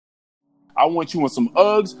I want you in some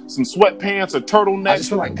Uggs, some sweatpants, a turtleneck,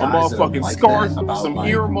 like a motherfucking like scarf, some like,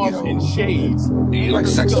 earmuffs, and shades. And like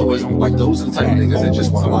sexism, like those are the type of niggas that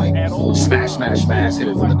just want to like smash, hit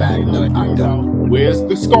it from the back, and nut, I'm done. Where's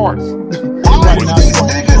the scarf? Why do these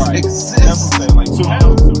niggas exist? Like, so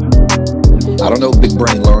now, I don't know, big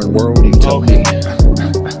brain learned world. You tell me.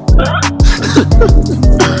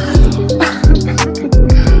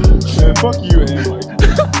 Man, fuck you, and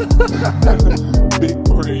big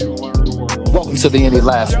brain learned world. Welcome to the Any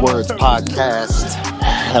Last Words podcast.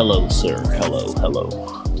 Hello, sir.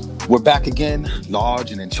 Hello. We're back again,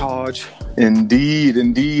 large and in charge. Indeed,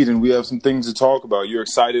 and we have some things to talk about. You're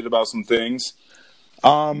excited about some things.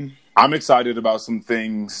 I'm excited about some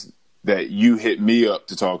things that you hit me up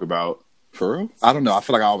to talk about. For real? I don't know. I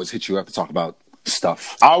feel like I always hit you up to talk about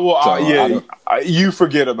stuff. I will. You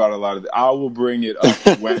forget about a lot of it. I will bring it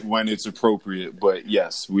up when it's appropriate. But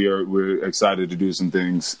yes, we're excited to do some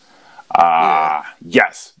things.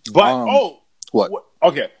 Yes, but what?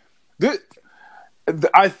 Okay,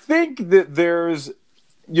 I think that there's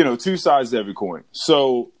two sides to every coin.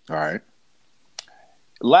 So all right.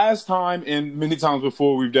 Last time and many times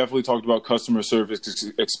before, we've definitely talked about customer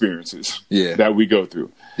service experiences that we go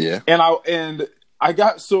through. Yeah. And I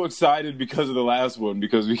got so excited because of the last one,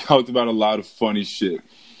 because we talked about a lot of funny shit,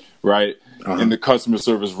 right? In the customer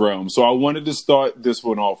service realm. So I wanted to start this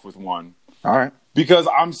one off with one. All right. Because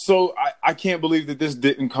I can't believe that this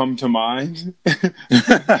didn't come to mind.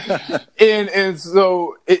 and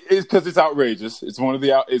so it's because it's outrageous. It's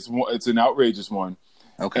it's an outrageous one.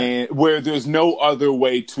 Okay. And where there's no other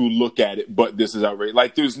way to look at it, but this is outrageous.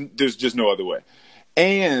 Like there's just no other way.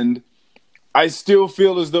 And I still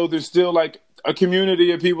feel as though there's still like a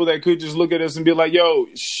community of people that could just look at us and be like, yo,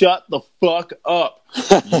 shut the fuck up.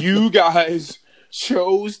 You guys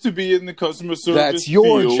chose to be in the customer service. That's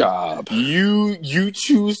your field. job. You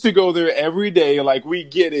choose to go there every day. Like, we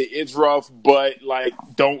get it. It's rough, but like,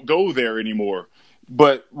 don't go there anymore.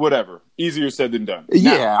 But whatever. Easier said than done.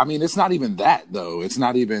 Yeah, I mean, it's not even that though. It's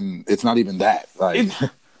not even that. Like,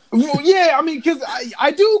 well, yeah, I mean, because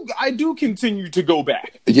I do continue to go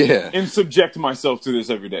back. Yeah. And subject myself to this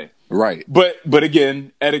every day. Right. But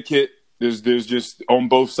again, etiquette. There's just on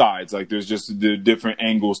both sides. Like, there's just the different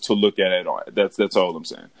angles to look at it on. That's all I'm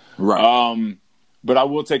saying. Right. But I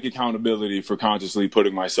will take accountability for consciously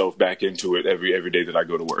putting myself back into it every day that I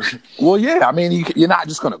go to work. Well, yeah. I mean, you're not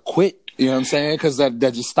just gonna quit. You know what I'm saying? Because that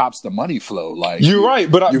just stops the money flow. Like, you're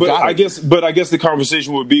right, but I guess the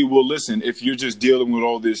conversation would be, well, listen, if you're just dealing with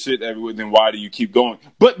all this shit everywhere, then why do you keep going?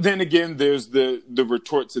 But then again, there's the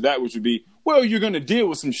retort to that, which would be, well, you're gonna deal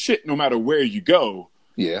with some shit no matter where you go.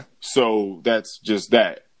 Yeah. So that's just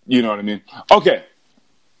that. You know what I mean? Okay.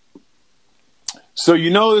 So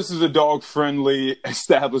this is a dog-friendly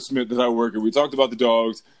establishment that I work at. We talked about the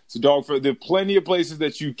dogs. It's a dog-friendly. There are plenty of places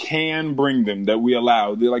that you can bring them, that we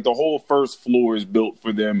allow. They're like, the whole first floor is built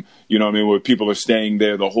for them. You know what I mean? Where people are staying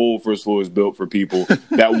there, the whole first floor is built for people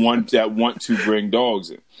that want to bring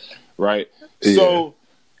dogs in, right? Yeah. So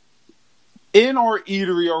in our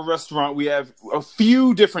eatery or restaurant, we have a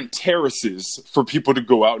few different terraces for people to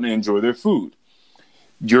go out and enjoy their food.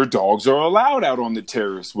 Your dogs are allowed out on the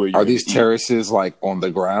terrace. Are these terraces like on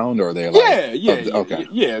the ground, or are they like? Okay.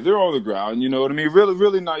 Yeah, they're on the ground. You know what I mean? Really,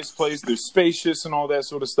 really nice place. They're spacious and all that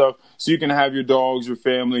sort of stuff. So you can have your dogs, your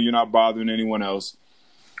family. You're not bothering anyone else.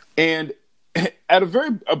 And at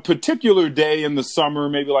a particular day in the summer,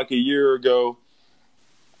 maybe like a year ago,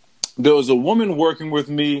 there was a woman working with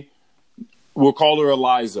me. We'll call her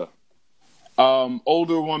Eliza.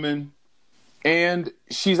 Older woman. And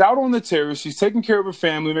she's out on the terrace. She's taking care of her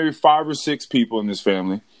family, maybe 5 or 6 people in this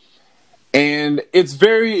family. And it's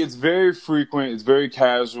very frequent. It's very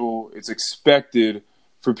casual. It's expected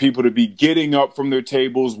for people to be getting up from their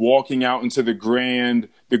tables, walking out into the grand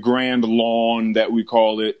lawn that we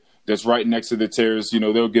call it, that's right next to the terrace.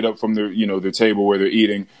 They'll get up from their table where they're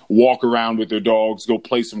eating, walk around with their dogs, go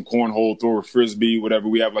play some cornhole, throw a frisbee, whatever.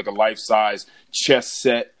 We have like a life-size chess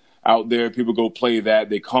set out there. People go play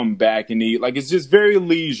that. They come back and eat. Like, it's just very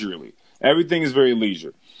leisurely. Everything is very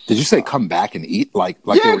leisure. Did you say come back and eat? Like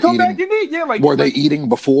yeah, they were come eating, back and eat. Yeah, like, were they eating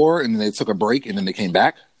before and then they took a break and then they came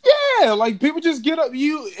back? Yeah, like, people just get up.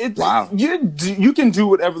 Wow. You can do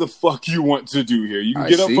whatever the fuck you want to do here. You can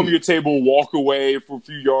get up from your table, walk away for a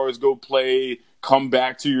few yards, go play, come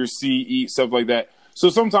back to your seat, eat, stuff like that.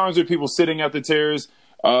 So sometimes there are people sitting at the terrace.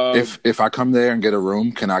 If I come there and get a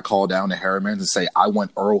room, can I call down to Harriman and say, I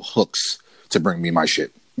want Earl Hooks to bring me my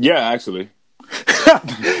shit? Yeah, actually.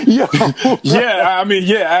 Yeah, I mean,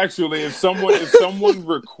 yeah, actually, if someone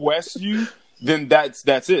requests you, then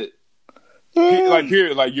that's it. Like,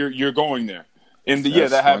 you're going there. And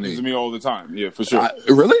that happens to me all the time. Yeah, for sure.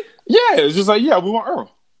 Really? Yeah, it's just like, we want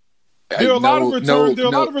Earl. There are a lot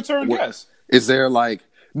of return guests. Is there like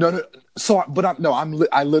no? So, but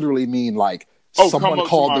I literally mean like someone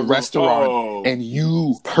called the restaurant and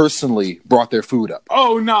you personally brought their food up.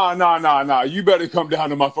 Oh, nah. You better come down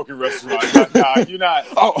to my fucking restaurant. Nah, you're not.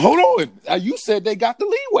 Oh, hold on. You said they got the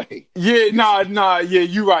leeway. Yeah, nah. Yeah,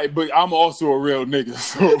 you're right. But I'm also a real nigga.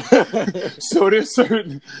 So there's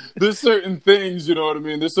certain things, you know what I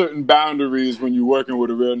mean? There's certain boundaries when you're working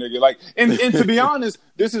with a real nigga. Like, and to be honest,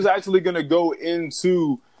 this is actually going to go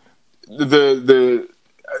into the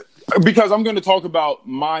because I'm going to talk about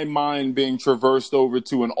my mind being traversed over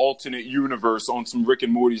to an alternate universe on some Rick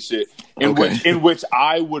and Morty shit, in which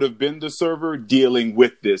I would have been the server dealing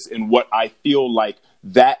with this, and what I feel like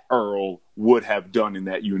that Earl would have done in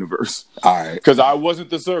that universe. All right, because I wasn't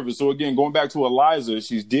the server. So again, going back to Eliza,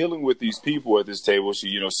 she's dealing with these people at this table.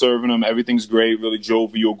 She, serving them. Everything's great. Really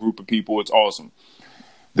jovial group of people. It's awesome.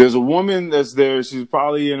 There's a woman that's there. She's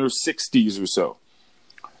probably in her 60s or so.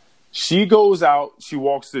 She goes out, she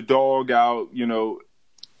walks the dog out,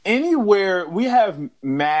 anywhere. We have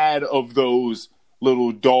mad of those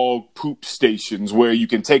little dog poop stations where you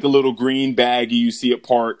can take a little green baggie you see at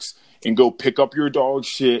parks and go pick up your dog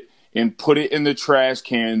shit and put it in the trash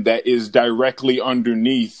can that is directly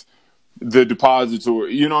underneath the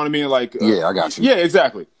depository. You know what I mean? Like, yeah, I got you. Yeah,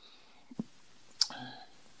 exactly.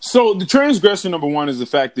 So the transgression number one is the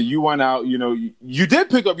fact that you went out, you did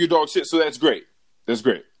pick up your dog shit. So that's great. That's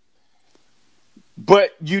great.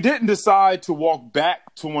 But you didn't decide to walk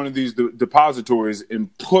back to one of these depositories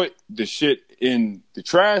and put the shit in the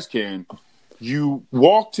trash can. You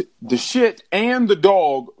walked the shit and the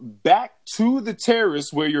dog back to the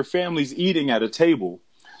terrace where your family's eating at a table,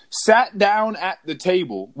 sat down at the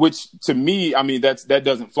table, which to me, I mean, that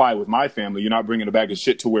doesn't fly with my family. You're not bringing a bag of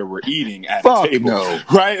shit to where we're eating at a table, no.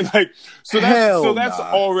 Right? Like, so that's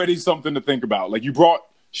already something to think about. Like, you brought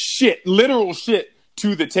shit, literal shit,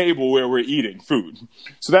 to the table where we're eating food.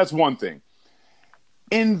 So that's one thing.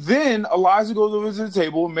 And then Eliza goes over to the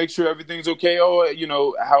table and makes sure everything's okay.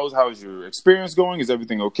 Oh, how's your experience going? Is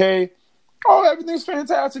everything okay? Oh, everything's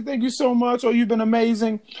fantastic. Thank you so much. Oh, you've been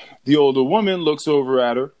amazing. The older woman looks over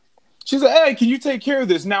at her. She's like, hey, can you take care of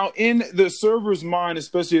this? Now, in the server's mind,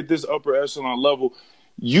 especially at this upper echelon level,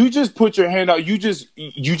 you just put your hand out. You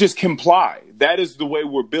just comply. That is the way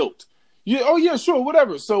we're built. Yeah, oh yeah, sure,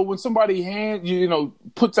 whatever. So when somebody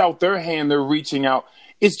puts out their hand, they're reaching out.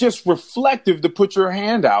 It's just reflective to put your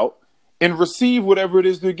hand out and receive whatever it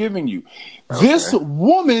is they're giving you. Okay. This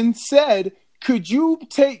woman said, "Could you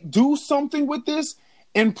do something with this?"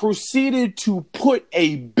 and proceeded to put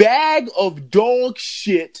a bag of dog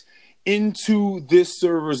shit into this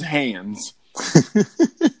server's hands.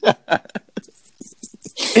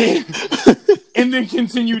 and then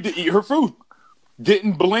continued to eat her food.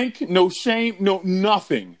 Didn't blink, no shame, no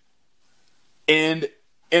nothing. And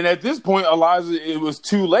at this point, Eliza, it was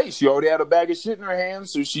too late. She already had a bag of shit in her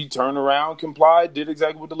hands, so she turned around, complied, did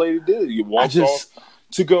exactly what the lady did. You walked off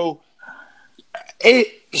to go.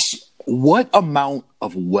 What amount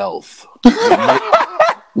of wealth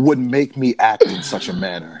would make me act in such a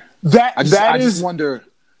manner? I just wonder.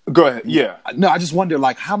 Go ahead. Yeah. No, I just wonder,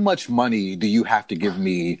 like, how much money do you have to give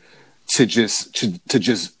me to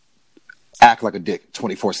just act like a dick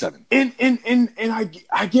 24/7? And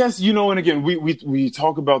I guess, and again, we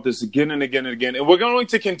talk about this again and again and again, and we're going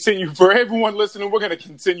to continue. For everyone listening, we're going to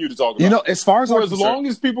continue to talk about it. As far as as long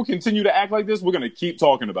as people continue to act like this, we're going to keep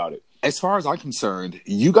talking about it. As far as I'm concerned,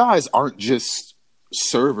 you guys aren't just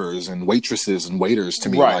servers and waitresses and waiters to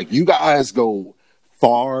me. Right. Like, you guys go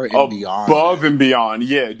far and beyond. Above and beyond.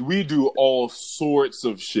 Yeah, we do all sorts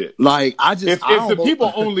of shit. Like, if the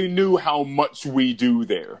people only knew how much we do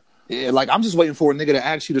there. Yeah, like, I'm just waiting for a nigga to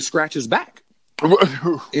ask you to scratch his back. You know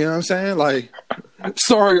what I'm saying? Like,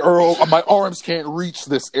 sorry, Earl, my arms can't reach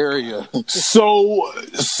this area.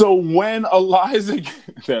 So when Eliza,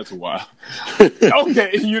 that's wild.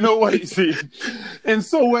 Okay, you know what? See, and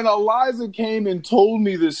so when Eliza came and told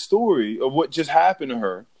me this story of what just happened to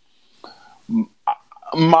her,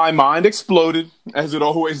 my mind exploded, as it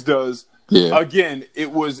always does. Yeah. Again,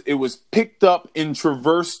 it was picked up and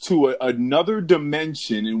traversed to another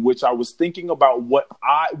dimension in which I was thinking about what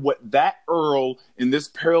that Earl in this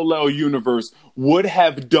parallel universe would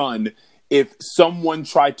have done if someone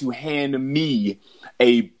tried to hand me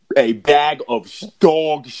a bag of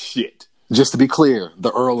dog shit. Just to be clear,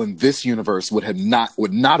 the Earl in this universe would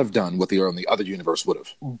not have done what the Earl in the other universe would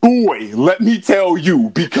have. Boy, let me tell you,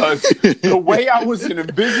 because the way I was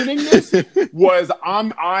envisioning this was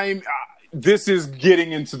this is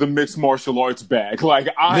getting into the mixed martial arts bag. Like,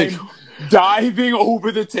 I'm diving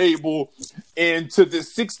over the table into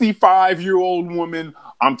this 65-year-old woman.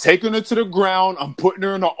 I'm taking her to the ground. I'm putting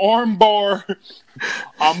her in an arm bar.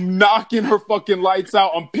 I'm knocking her fucking lights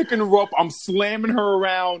out. I'm picking her up. I'm slamming her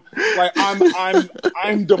around. Like,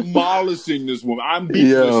 I'm demolishing this woman. I'm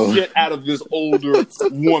beating the shit out of this older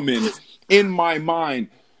woman in my mind.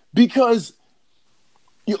 Because,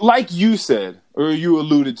 like you said, or you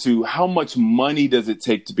alluded to, how much money does it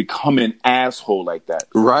take to become an asshole like that?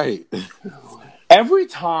 Right. Every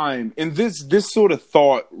time, and this sort of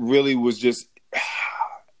thought really was just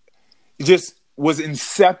was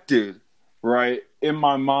incepted, right, in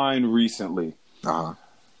my mind recently. Uh-huh.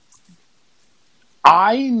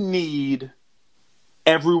 I need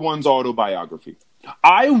everyone's autobiography.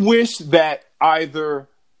 I wish that either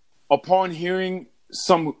upon hearing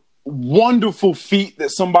some wonderful feat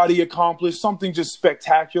that somebody accomplished, something just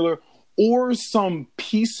spectacular, or some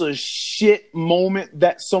piece of shit moment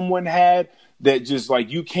that someone had that just,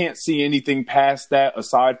 like, you can't see anything past that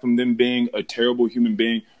aside from them being a terrible human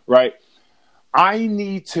being, right? I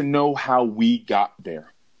need to know how we got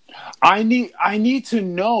there. I need to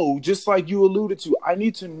know, just like you alluded to, I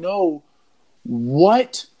need to know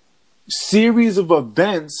what series of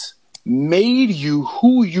events made you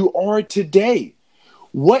who you are today.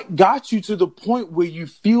 What got you to the point where you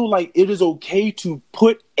feel like it is okay to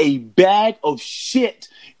put a bag of shit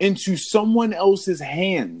into someone else's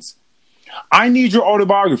hands? I need your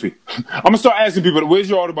autobiography. I'm gonna start asking people, where's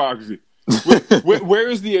your autobiography? Where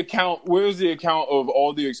is the account? Where is the account of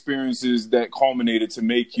all the experiences that culminated to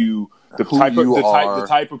make you the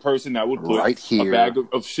type of person that would put right a bag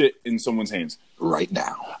of shit in someone's hands right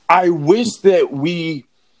now? I wish that we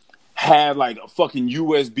had like a fucking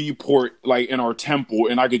USB port like in our temple,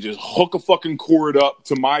 and I could just hook a fucking cord up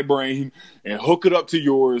to my brain and hook it up to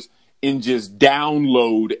yours and just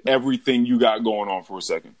download everything you got going on for a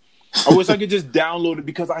second. I wish I could just download it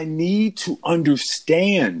because I need to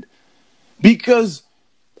understand. Because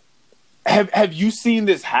have you seen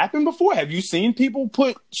this happen before? Have you seen people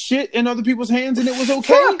put shit in other people's hands and it was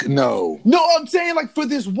okay? Fuck no. No, I'm saying like for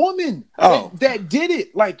this woman that did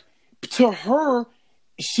it, like to her,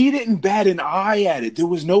 she didn't bat an eye at it. There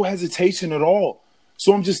was no hesitation at all.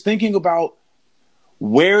 So I'm just thinking about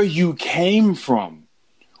where you came from.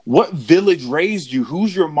 What village raised you?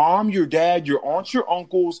 Who's your mom, your dad, your aunts, your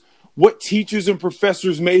uncles? What teachers and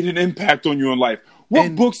professors made an impact on you in life?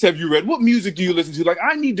 What books have you read? What music do you listen to? Like,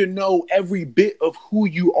 I need to know every bit of who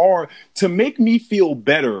you are to make me feel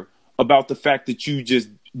better about the fact that you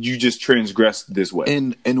just transgressed this way.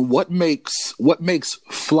 And what makes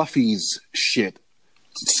Fluffy's shit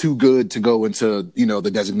too good to go into,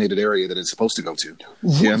 the designated area that it's supposed to go to?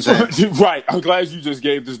 You know what I'm saying? Right. I'm glad you just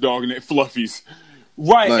gave this dog a name, Fluffies.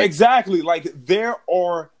 Right, exactly. Like, there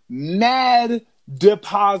are mad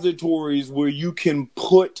depositories where you can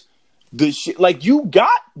put the shit. Like, you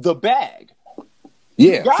got the bag.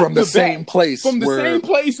 Yeah, from the same place. From the same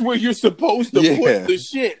place where you're supposed to put the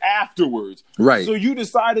shit afterwards. Right. So you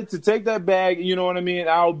decided to take that bag, you know what I mean?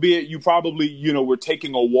 Albeit you probably, were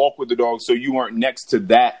taking a walk with the dog, so you weren't next to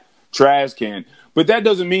that trash can. But that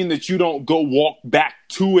doesn't mean that you don't go walk back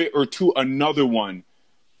to it or to another one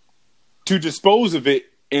to dispose of it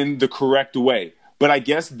in the correct way. But I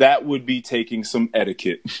guess that would be taking some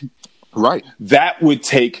etiquette. Right. That would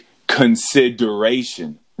take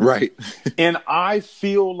consideration. Right. And I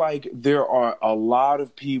feel like there are a lot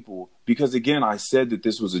of people, because again, I said that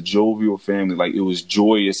this was a jovial family, like it was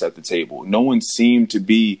joyous at the table. No one seemed to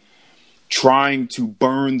be trying to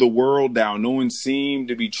burn the world down. No one seemed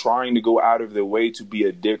to be trying to go out of their way to be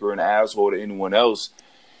a dick or an asshole to anyone else.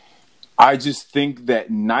 I just think that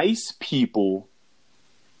nice people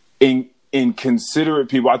and considerate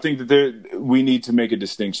people, I think that we need to make a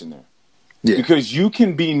distinction there. Yeah. Because you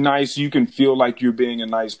can be nice, you can feel like you're being a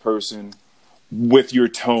nice person with your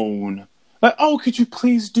tone. Like, oh, could you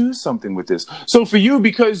please do something with this? So for you,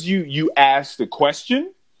 because you asked the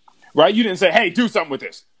question, right? You didn't say, hey, do something with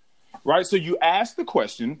this, right? So you asked the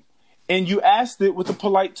question and you asked it with a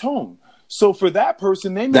polite tone. So for that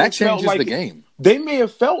person, they may have felt like the game. They may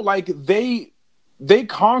have felt like they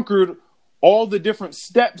conquered all the different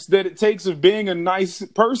steps that it takes of being a nice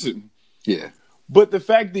person. Yeah. But the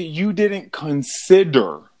fact that you didn't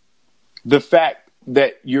consider the fact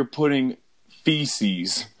that you're putting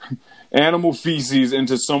feces, animal feces,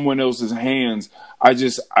 into someone else's hands, I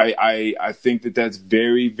think that that's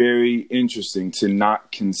very, very interesting to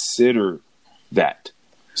not consider that.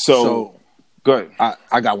 So go ahead.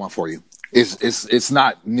 I got one for you. It's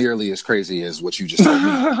not nearly as crazy as what you just told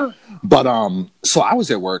me. But so I was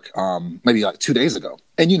at work maybe like 2 days ago,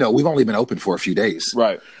 and we've only been open for a few days,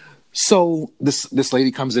 Right. So this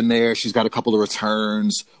lady comes in there. She's got a couple of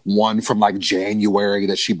returns, one from like January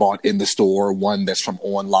that she bought in the store, one that's from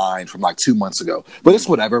online from like 2 months ago. But it's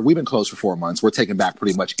whatever. We've been closed for 4 months. We're taking back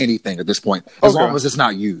pretty much anything at this point, as long as it's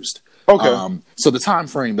not used. Okay. So the time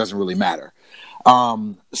frame doesn't really matter.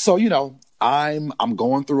 So I'm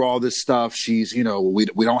going through all this stuff. She's we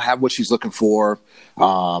don't have what she's looking for.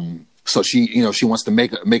 So she wants to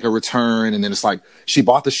make a return, and then it's like she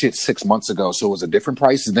bought the shit 6 months ago, so it was a different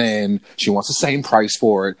price then. She wants the same price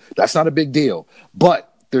for it. That's not a big deal,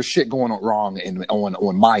 but there's shit going on wrong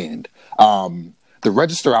on my end. The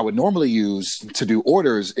register I would normally use to do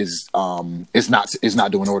orders is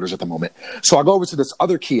not doing orders at the moment. So I go over to this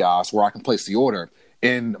other kiosk where I can place the order.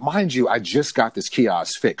 And mind you, I just got this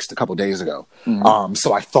kiosk fixed a couple days ago. Mm-hmm.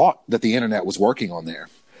 So I thought that the internet was working on there.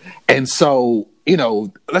 And so,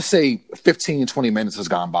 let's say 15, 20 minutes has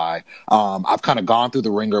gone by. I've kind of gone through the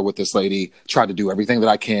ringer with this lady, tried to do everything that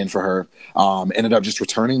I can for her, ended up just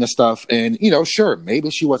returning the stuff. And, sure, maybe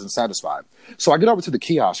she wasn't satisfied. So I get over to the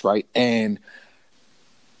kiosk, right? And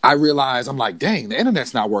I realize, I'm like, dang, the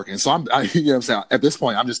internet's not working. So what I'm saying? At this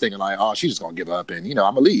point, I'm just thinking like, oh, she's just going to give up and, I'm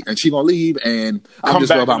going to leave. And she's going to leave and I'm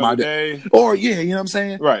just go about my day. Or, yeah, you know what I'm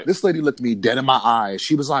saying? Right. This lady looked me dead in my eyes.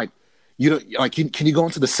 She was like, can you go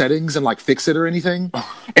into the settings and like fix it or anything?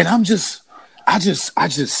 And I just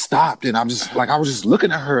stopped and I'm just like, I was just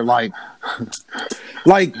looking at her like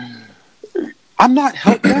I'm not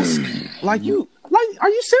help desk. Are you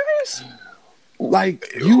serious?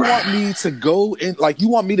 Like you want me to go in, you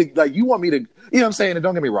want me to, you know what I'm saying? And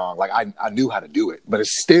don't get me wrong. Like I knew how to do it, but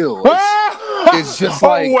it's still, it's just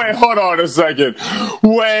like, oh, wait, hold on a second.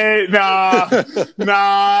 Wait, nah.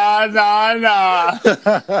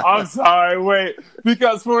 I'm sorry. Wait,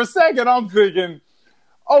 because for a second I'm thinking,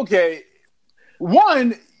 okay,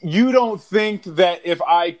 one, you don't think that if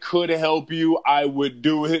I could help you, I would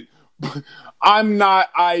do it. I'm not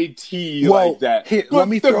IT like that. Let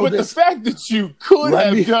me throw this. But the fact that you could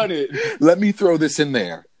have done it. Let me throw this in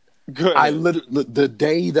there. Good. The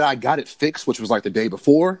day that I got it fixed, which was like the day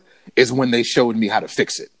before, is when they showed me how to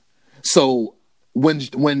fix it. So when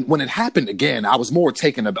it happened again, I was more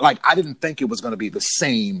taken aback. Like I didn't think it was going to be the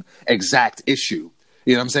same exact issue.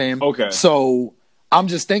 You know what I'm saying? Okay. So I'm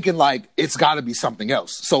just thinking like it's got to be something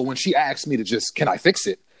else. So when she asked me to can I fix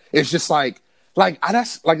it? It's just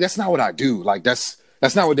that's not what I do. Like that's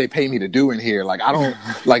not what they pay me to do in here. Like I don't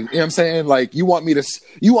like, you know what I'm saying? Like you want me to,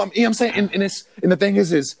 you know what I'm saying? And the thing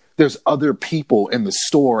is there's other people in the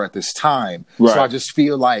store at this time. Right. So I just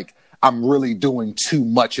feel like I'm really doing too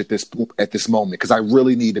much at this moment because I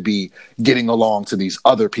really need to be getting along to these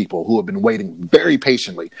other people who have been waiting very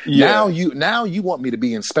patiently. Yeah. Now you want me to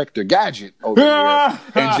be Inspector Gadget over here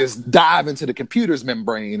and just dive into the computer's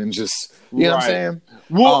membrane and just, you know what I'm saying?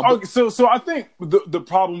 Well, so I think the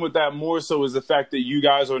problem with that more so is the fact that you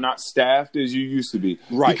guys are not staffed as you used to be.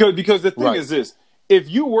 Right. Because the thing is this. If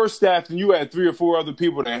you were staffed and you had 3 or 4 other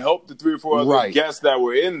people that helped the 3 or 4 other guests that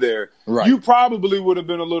were in there, you probably would have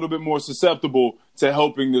been a little bit more susceptible to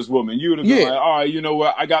helping this woman. You would have been like, all right, you know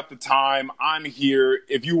what? I got the time. I'm here.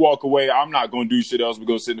 If you walk away, I'm not going to do shit else but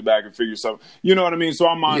go sit in the back and figure something. You know what I mean? So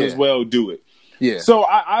I might as well do it. Yeah. So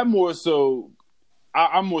I'm more so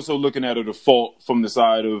looking at a default from the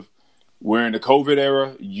side of we're in the COVID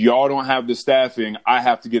era. Y'all don't have the staffing. I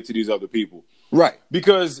have to get to these other people. Right.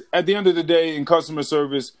 Because at the end of the day, in customer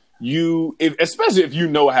service, especially if you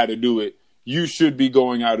know how to do it, you should be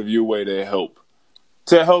going out of your way to help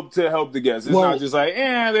the guests. It's not just like,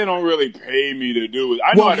 they don't really pay me to do it.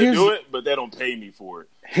 I know how to do it, but they don't pay me for it.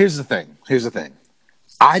 Here's the thing.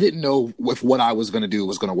 I didn't know if what I was going to do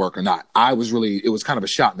was going to work or not. It was kind of a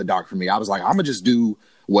shot in the dark for me. I was like, I'm going to just do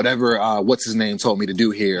whatever, what's his name told me to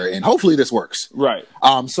do here. And hopefully this works. Right.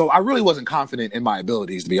 So I really wasn't confident in my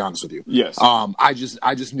abilities, to be honest with you. Yes. I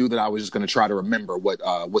just knew that I was just going to try to remember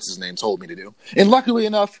what's his name told me to do. And luckily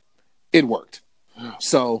enough, it worked.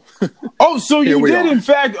 So. So you did in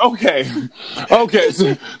fact. Okay.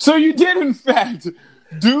 So you did in fact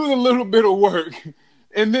do the little bit of work.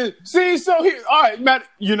 And then, all right, Matt,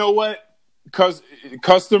 you know what?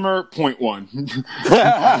 Customer point one.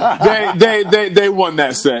 they won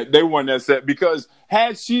that set. They won that set because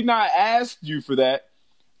had she not asked you for that,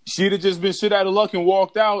 she'd have just been shit out of luck and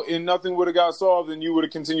walked out and nothing would have got solved and you would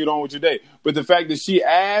have continued on with your day. But the fact that she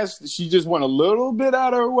asked, she just went a little bit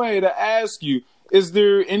out of her way to ask you, is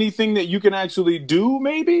there anything that you can actually do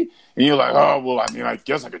maybe? And you're like, oh, well, I mean, I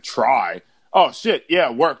guess I could try. oh shit, yeah,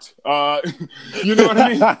 it worked. You know what I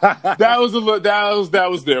mean? That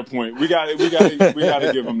was their point. We got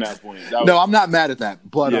to give them that point. No, I'm not mad at that,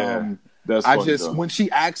 but that's I funny, just though. when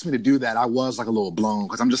she asked me to do that, I was like a little blown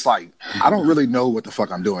because I'm just like I don't really know what the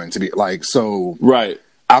fuck I'm doing to be like. So Right.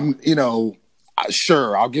 I'm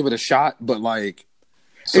sure I'll give it a shot, but like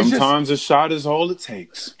Sometimes a shot is all it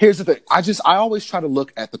takes. here's the thing. I always try to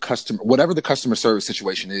look at the customer, whatever the customer service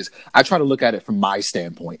situation is. I try to look at it from my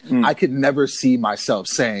standpoint. I could never see myself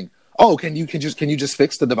saying, "Oh, can you just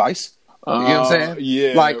fix the device?" You know what I'm saying?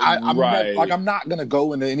 Yeah, Like I'm right. I'm not gonna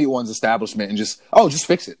go into anyone's establishment and just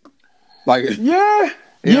fix it. Like Yeah,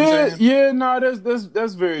 You know what I'm saying? yeah. No,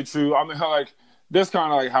 that's very true. I mean, like that's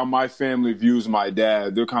kind of like how my family views my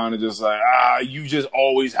dad. They're kind of just like, you just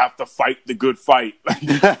always have to fight the good fight.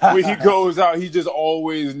 Like, when he goes out, he just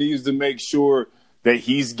always needs to make sure that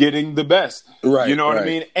he's getting the best. Right, You know what I right.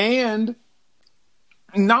 mean? And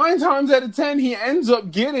 9 times out of 10, he ends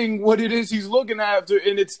up getting what it is he's looking after,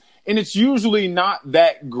 and it's usually not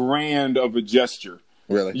that grand of a gesture.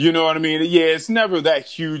 Really? You know what I mean? Yeah, it's never that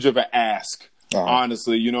huge of an ask. Uh-huh.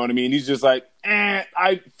 Honestly, you know what I mean? He's just like,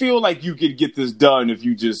 I feel like you could get this done if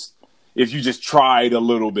you just tried a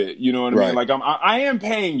little bit. You know what I Right. mean? Like I am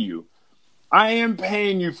paying you. I am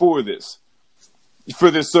paying you for this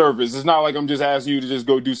service. It's not like I'm just asking you to just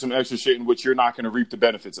go do some extra shit in which you're not going to reap the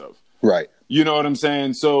benefits of. Right. You know what I'm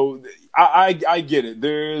saying? So I get it.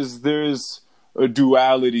 There's a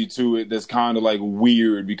duality to it that's kind of like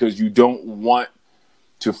weird because you don't want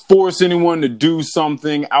to force anyone to do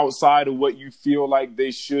something outside of what you feel like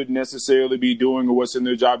they should necessarily be doing or what's in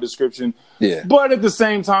their job description. Yeah. But at the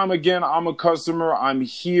same time, again, I'm a customer. I'm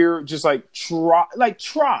here. Just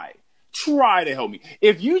try to help me.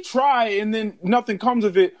 If you try and then nothing comes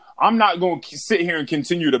of it, I'm not going to sit here and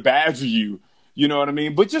continue to badger you. You know what I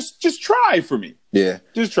mean? But just try for me. Yeah.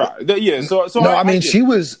 Just try. Yeah. So No, I mean, get she it.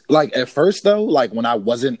 was like at first though, like when I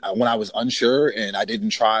was unsure and I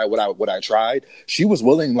didn't try what I tried, she was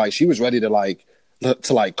willing, like she was ready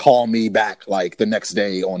to call me back like the next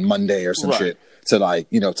day on Monday or some Right. shit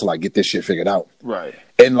to get this shit figured out. Right.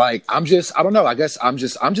 And like I don't know, I guess I'm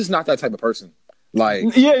just not that type of person. Like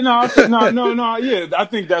Yeah. No. No. Yeah. I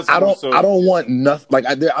think that's. I more so- don't want nothing. Like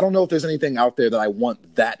I don't know if there's anything out there that I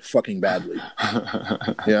want that fucking badly. You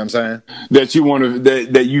know what I'm saying? that you want to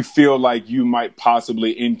that you feel like you might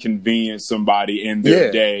possibly inconvenience somebody in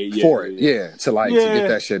their day for it. Yeah, to get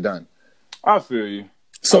that shit done. I feel you.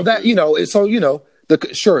 So that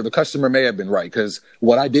the customer may have been right because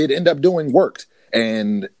what I did end up doing worked,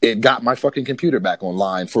 and it got my fucking computer back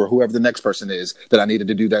online for whoever the next person is that I needed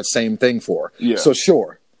to do that same thing for. Yeah. So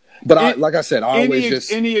sure, but like I said, I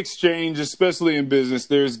always any exchange, especially in business,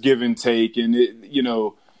 there's give and take, and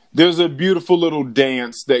there's a beautiful little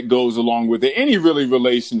dance that goes along with it. Any really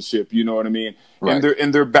relationship, you know what I mean? Right.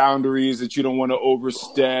 And there are boundaries that you don't want to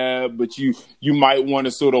overstep, but you might want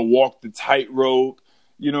to sort of walk the tightrope.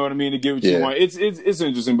 You know what I mean? To get what you want. It's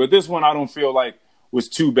interesting, but this one I don't feel like was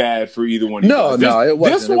too bad for either one. No, it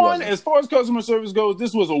wasn't. This one, as far as customer service goes,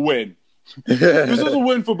 this was a win. This was a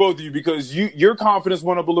win for both of you because your confidence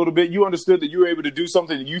went up a little bit. You understood that you were able to do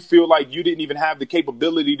something that you feel like you didn't even have the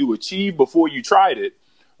capability to achieve before you tried it.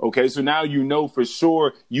 Okay, so now you know for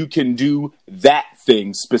sure you can do that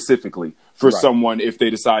thing specifically for someone if they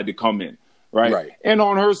decide to come in, right? Right. And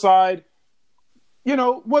on her side,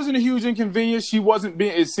 wasn't a huge inconvenience.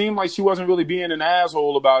 It seemed like she wasn't really being an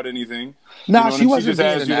asshole about anything. Nah, she she wasn't just being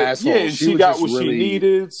asked an you to- asshole. Yeah, and She she was got just what she really-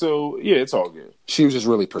 needed. So yeah, it's all good. she was just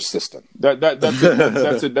really persistent.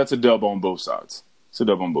 That's a dub on both sides. It's a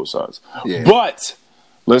dub on both sides. Yeah. But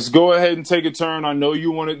let's go ahead and take a turn. I know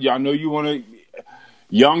you want to.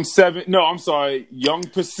 Young Pacific,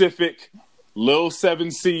 Lil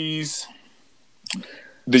 7 Seas.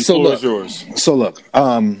 The floor is yours. So look,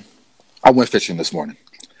 I went fishing this morning.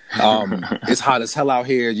 It's hot as hell out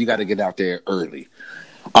here. You got to get out there early.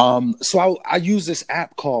 So I use this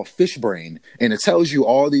app called FishBrain, and it tells you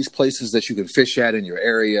all these places that you can fish at in your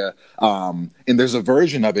area. And there's a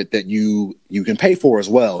version of it that you can pay for as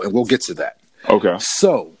well, and we'll get to that. Okay.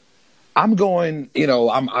 So I'm going,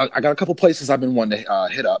 I got a couple places I've been wanting to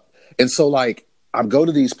hit up. And so I go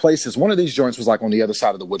to these places. One of these joints was on the other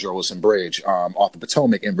side of the Woodrow Wilson Bridge off the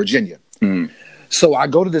Potomac in Virginia. So I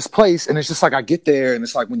go to this place and it's just I get there and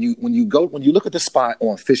it's when you look at the spot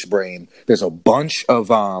on FishBrain, there's a bunch of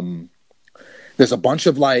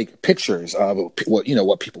pictures of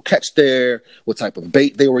what people catch there, what type of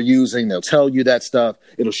bait they were using. They'll tell you that stuff.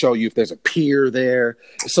 It'll show you if there's a pier there.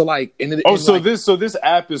 So this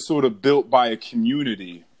app is sort of built by a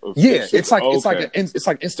community. Yeah, fishers. it's like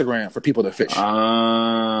Instagram for people that fish.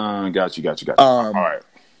 Got you. All right.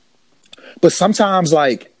 But sometimes,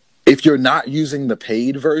 like, if you're not using the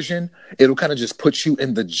paid version, it'll kind of just put you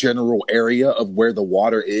in the general area of where the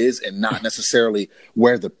water is and not necessarily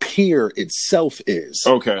where the pier itself is.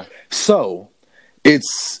 Okay. So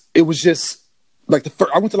it was just like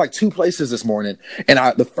I went to like 2 places this morning, and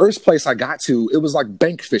the first place I got to, it was like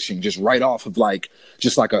bank fishing, just right off of like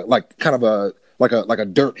a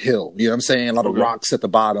dirt hill, you know what I'm saying? A lot of rocks at the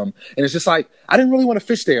bottom. And it's just like, I didn't really want to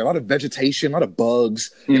fish there. A lot of vegetation, a lot of bugs.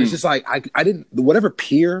 And it's just like, I didn't, whatever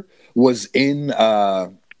pier was in,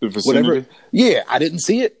 The vicinity? I didn't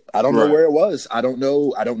see it. I don't know where it was. I don't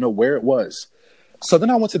know where it was. So then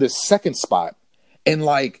I went to this second spot, and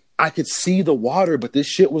like, I could see the water, but this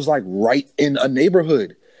shit was like right in a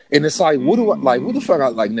neighborhood. And it's like, what the fuck?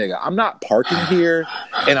 Nigga, I'm not parking here,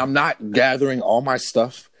 and I'm not gathering all my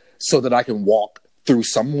stuff so that I can walk through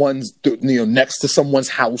next to someone's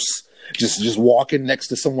house, just walking next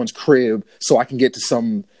to someone's crib so I can get to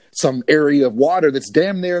some area of water that's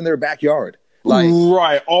damn near in their backyard. Like,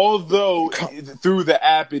 right. Although through the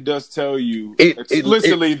app it does tell you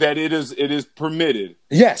explicitly that it is permitted.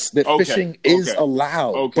 Yes, that fishing is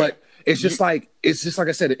allowed. Okay. But it's just like I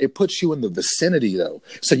said, it puts you in the vicinity though.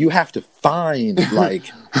 So you have to find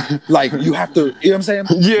like you have to, you know what I'm saying?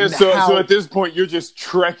 Yeah, so at this point you're just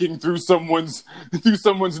trekking through someone's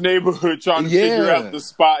neighborhood trying to figure out the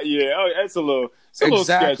spot. Yeah, it's a little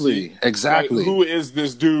sketchy. Exactly. Like, who is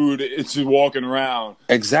this dude? It's just walking around.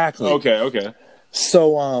 Exactly. Okay.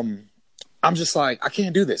 So I'm just like, I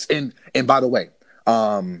can't do this. And by the way,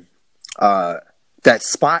 that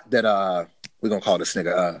spot that we're gonna call this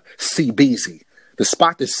nigga CBZ. The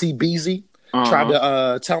spot that CBZ tried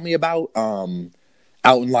to tell me about,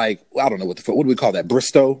 out in like, I don't know what do we call that,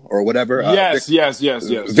 Bristow or whatever? Yes.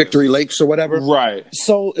 Victory Lakes or whatever. Right.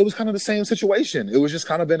 So it was kind of the same situation. It was just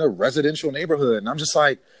kind of in a residential neighborhood, and I'm just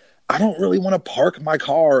like, I don't really want to park my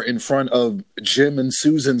car in front of Jim and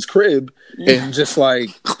Susan's crib and just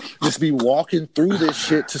be walking through this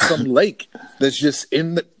shit to some lake that's just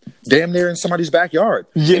damn near in somebody's backyard.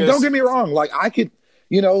 Yes. And don't get me wrong, like I could,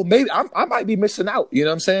 maybe I might be missing out. You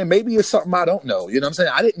know what I'm saying? Maybe it's something I don't know. You know what I'm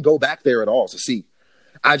saying? I didn't go back there at all to see.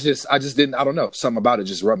 I just didn't. I don't know. Something about it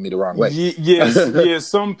just rubbed me the wrong way. Yes.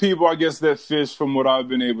 Some people, I guess, that fish, from what I've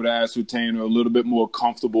been able to ascertain, are a little bit more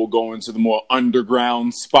comfortable going to the more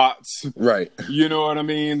underground spots. Right. You know what I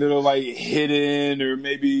mean? That are like hidden, or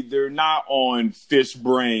maybe they're not on Fish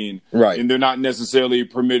Brain. Right. And they're not necessarily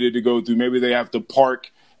permitted to go through. Maybe they have to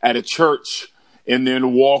park at a church and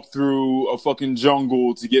then walk through a fucking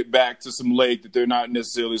jungle to get back to some lake that they're not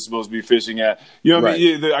necessarily supposed to be fishing at. You know what I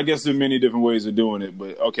mean? Yeah, I guess there are many different ways of doing it,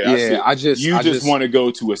 but okay. Yeah, I see. You just want to go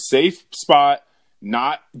to a safe spot,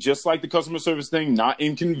 not just like the customer service thing, not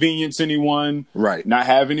inconvenience anyone. Right. Not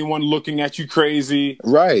have anyone looking at you crazy.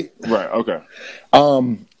 Right. Okay.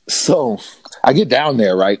 So I get down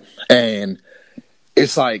there, right? And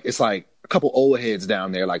it's like a couple old heads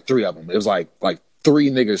down there, like 3 of them. It was like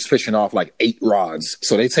 3 niggas fishing off like 8 rods.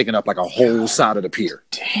 So they taking up like a whole side of the pier.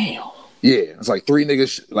 Damn. Yeah. It's like 3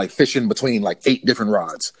 niggas like fishing between like 8 different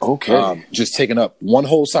rods. Okay. Just taking up one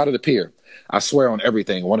whole side of the pier. I swear on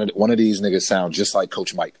everything, one of these niggas sound just like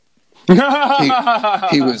Coach Mike.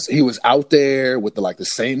 he was out there with the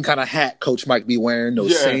same kind of hat Coach Mike be wearing,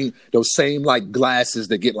 those same like glasses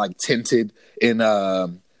that get like tinted in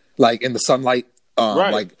like in the sunlight.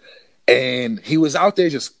 Right. And he was out there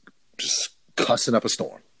just cussing up a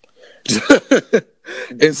storm.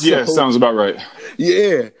 And so, sounds about right.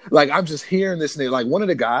 Yeah, like I'm just hearing this nigga. Like one of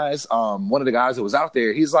the guys that was out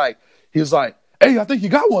there, he was like, "Hey, I think you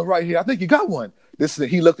got one right here. I think you got one."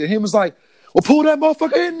 He looked at him, was like, "Well, pull that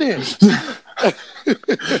motherfucker in there."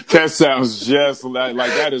 That sounds just like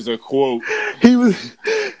that is a quote. He was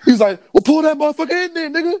like, "Well, pull that motherfucker in there,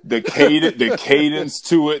 nigga." The cadence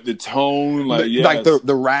to it, the tone, like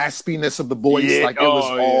the raspiness of the voice,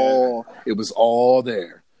 it was all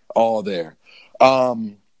there.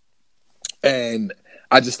 And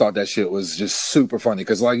I just thought that shit was just super funny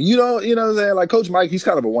because, like, you know what I'm saying? Like, Coach Mike, he's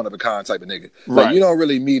kind of a one of a kind type of nigga. Like, right. You don't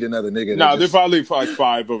really meet another nigga. No, there's probably like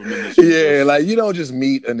 5 of them in this universe. Yeah, like, you don't just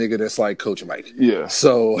meet a nigga that's like Coach Mike. Yeah.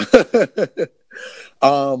 So,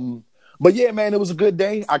 but yeah, man, it was a good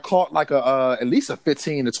day. I caught like at least a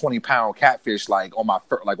 15 to 20 pound catfish, like on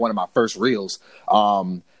one of my first reels.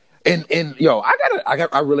 And yo,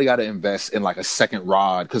 I really gotta invest in like a second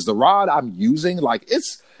rod because the rod I'm using, like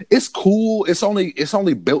it's cool. It's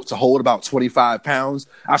only built to hold about 25 pounds.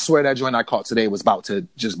 I swear that joint I caught today was about to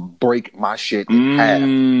just break my shit in half.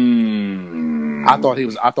 I thought it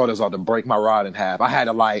was about to break my rod in half. I had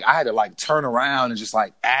to turn around and just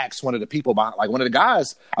like ask one of the people one of the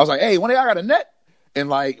guys. I was like, "Hey, one of y'all got a net?" And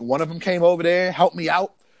like one of them came over there, helped me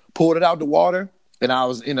out. pulled it out the water, and I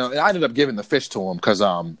was, and I ended up giving the fish to him because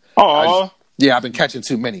Oh, yeah, I've been catching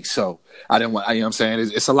too many, so I didn't want. You know what I'm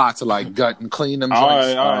saying? It's a lot to like gut and clean them. all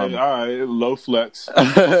Joints. right, all right. Low flex.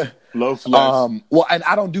 Low flex. Well, and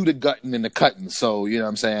I don't do the gutting and the cutting, so you know what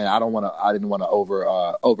I'm saying. I didn't want to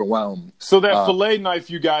overwhelm. So that fillet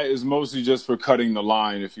knife you got is mostly just for cutting the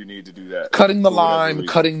line if you need to do that. Cutting the For whatever lime, reason.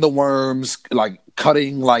 cutting the worms, like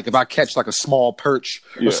cutting, like if I catch like a small perch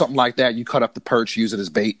Yeah. or something like that, you cut up the perch, use it as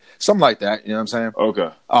bait, something like that. You know what I'm saying?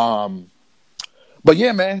 Okay. But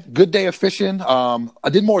yeah, man, good day of fishing. I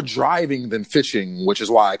did more driving than fishing, which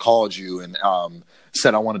is why I called you and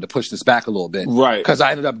said I wanted to push this back a little bit. Right. Because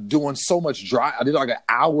I ended up doing so much drive. I did like an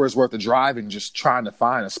hour's worth of driving just trying to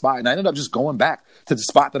find a spot. And I ended up just going back to the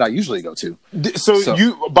spot that I usually go to. So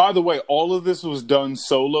you, by the way, all of this was done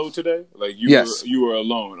solo today? Like Yes. you were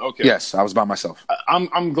alone. Okay. Yes, I was by myself.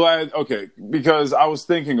 I'm glad. Okay, because I was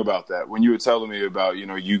thinking about that when you were telling me about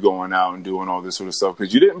you going out and doing all this sort of stuff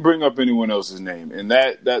because you didn't bring up anyone else's name, and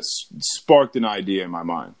that sparked an idea in my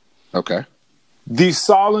mind. Okay. These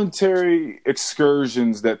solitary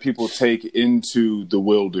excursions that people take into the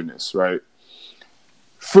wilderness, right?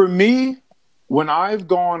 For me, when I've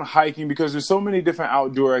gone hiking, because there's so many different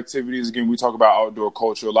outdoor activities. Again, we talk about outdoor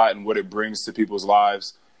culture a lot and what it brings to people's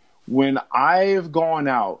lives. When I've gone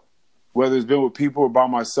out, whether it's been with people or by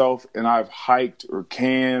myself, and I've hiked or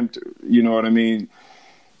camped, you know what I mean?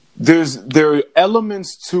 There are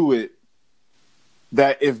elements to it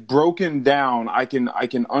that, if broken down, I can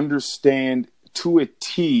understand to a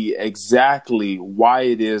T exactly why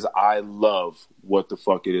it is I love what the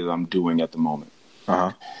fuck it is I'm doing at the moment.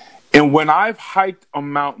 Uh-huh. And when I've hiked a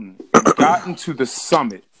mountain, gotten to the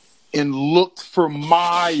summit, and looked for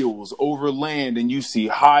miles over land, and you see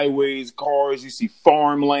highways, cars, you see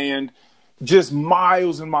farmland, just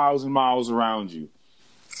miles and miles and miles around you.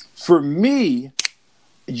 For me,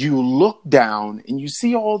 you look down and you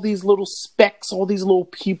see all these little specks, all these little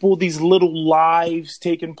people, these little lives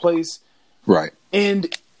taking place. Right.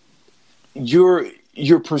 And your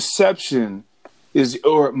perception is,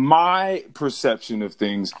 or my perception of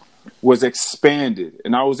things was expanded.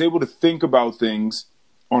 And I was able to think about things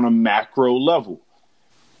on a macro level.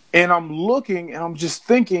 And I'm looking and I'm just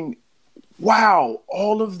thinking, wow,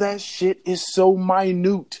 all of that shit is so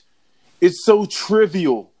minute. It's so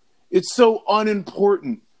trivial. It's so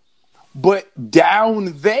unimportant. But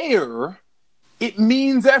down there, it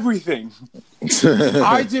means everything.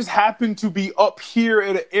 I just happen to be up here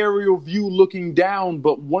at an aerial view looking down,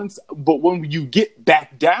 but when you get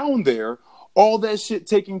back down there, all that shit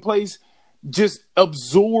taking place just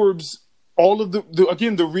absorbs all of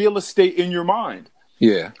the real estate in your mind.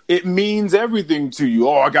 Yeah. It means everything to you.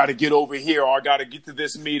 Oh, I got to get over here, or I got to get to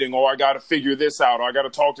this meeting, or I got to figure this out, or I got to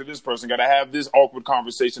talk to this person, got to have this awkward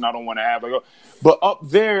conversation I don't want to have. But up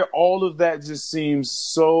there, all of that just seems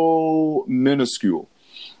so minuscule.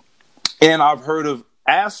 And I've heard of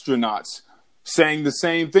astronauts saying the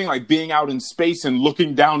same thing, like being out in space and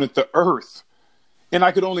looking down at the Earth. And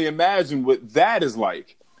I could only imagine what that is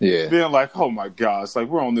like. Yeah. Being like, oh my God, it's like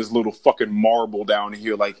we're on this little fucking marble down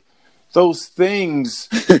here. Like, those things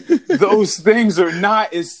are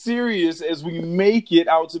not as serious as we make it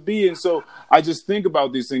out to be. And so I just think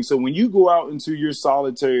about these things. So when you go out into your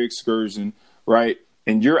solitary excursion, right,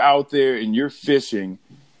 and you're out there and you're fishing,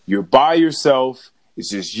 you're by yourself. It's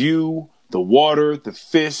just you, the water, the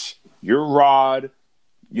fish, your rod,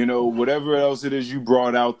 whatever else it is you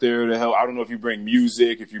brought out there to help. I don't know if you bring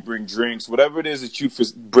music, if you bring drinks, whatever it is that you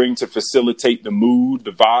bring to facilitate the mood,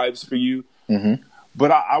 the vibes for you. Mm-hmm.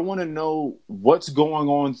 But I want to know what's going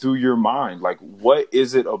on through your mind. Like, what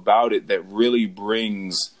is it about it that really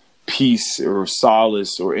brings peace or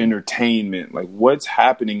solace or entertainment? Like, what's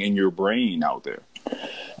happening in your brain out there?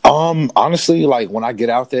 Honestly, like when I get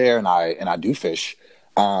out there and I do fish,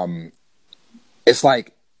 it's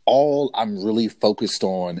like all I'm really focused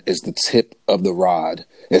on is the tip of the rod.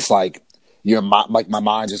 It's like my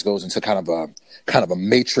mind just goes into kind of a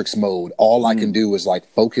matrix mode. All I can do is like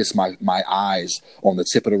focus my eyes on the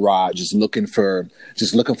tip of the rod, just looking for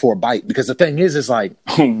a bite. Because the thing is like,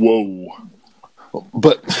 whoa.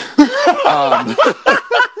 But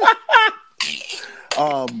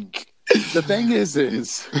the thing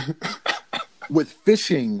is with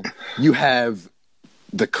fishing, you have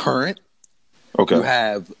the current, okay, you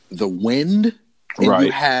have the wind, and right,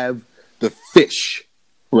 you have the fish,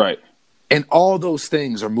 right. And all those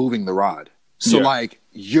things are moving the rod. So yeah, like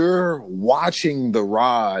you're watching the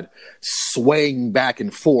rod swaying back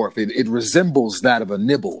and forth. It resembles that of a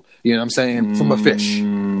nibble, you know what I'm saying, from a fish.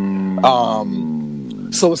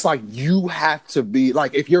 So it's like you have to be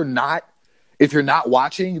like, if you're not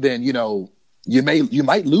watching, then you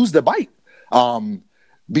might lose the bite.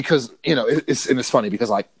 Because it's funny because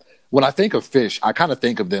like when I think of fish, I kind of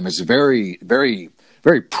think of them as very, very,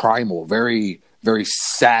 very primal, very, very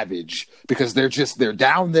savage, because they're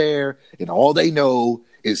down there and all they know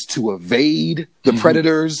is to evade the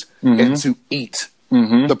predators and to eat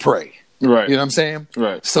the prey. Right. You know what I'm saying?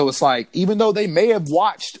 Right. So it's like, even though they may have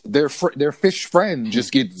watched their fish friend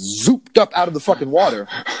just get zooped up out of the fucking water,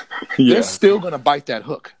 they're still going to bite that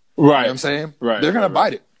hook. Right. You know what I'm saying? Right. They're going to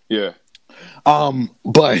bite it. Yeah.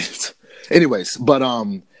 But anyways,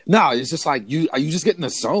 no, it's just like you just get in a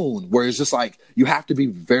zone where it's just like you have to be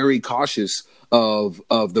very cautious of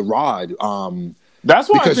the rod. That's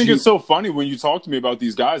why I because think it's so funny when you talk to me about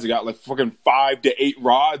these guys that got like fucking 5 to 8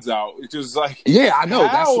 rods out. It's just like, yeah, I know.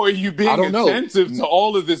 How are you being attentive to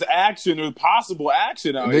all of this action or possible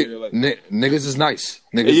action out here? Like, niggas is nice.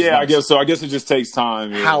 I guess so. I guess it just takes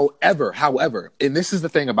time. Yeah. However, and this is the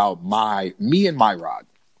thing about me and my rod,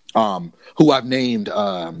 who I've named.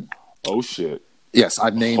 Oh shit. Yes,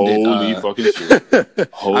 I've named Holy it. Fucking shit.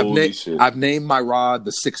 Holy shit. I've named my rod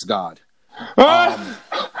the Sixth God.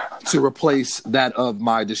 To replace that of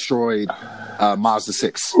my destroyed Mazda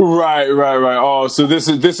 6. Right. Oh, so this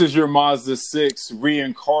is your Mazda 6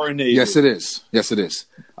 reincarnated. Yes, it is.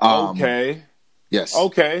 Okay. Yes.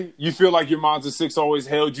 Okay. You feel like your Mazda 6 always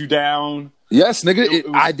held you down? Yes, nigga.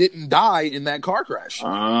 I didn't die in that car crash.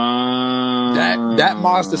 That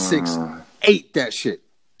Mazda 6 ate that shit.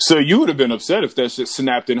 So you would have been upset if that shit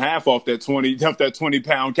snapped in half off that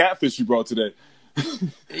 20-pound catfish you brought today.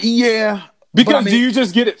 Yeah. Because do you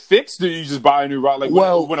just get it fixed, or do you just buy a new rod? Like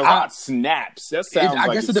when a rod snaps, that sounds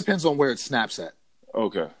I guess it depends on where it snaps at.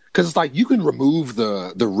 Okay. Because it's like you can remove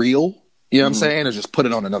the reel, you know what I'm saying, or just put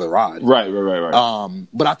it on another rod. Right.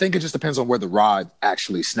 But I think it just depends on where the rod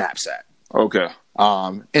actually snaps at. Okay.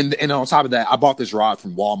 And on top of that, I bought this rod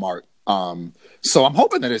from Walmart. So I'm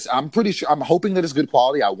hoping that I'm hoping that it's good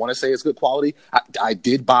quality. I want to say it's good quality. I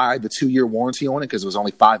did buy the 2-year warranty on it because it was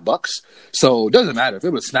only $5. So it doesn't matter if it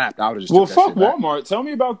was snapped. I would have just fuck Walmart. Tell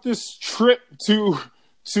me about this trip to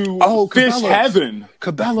fish Cabela's. heaven.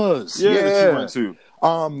 Cabela's. Yeah. That you went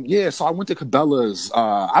to. So I went to Cabela's.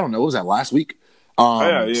 I don't know. Was that last week?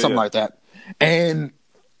 Something like that. And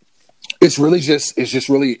it's really just it's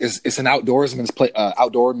an outdoorsman's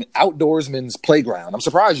outdoorsman's playground. I'm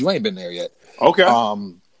surprised you ain't been there yet. Okay.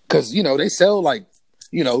 Because they sell like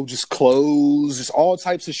just clothes, just all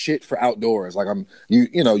types of shit for outdoors. Like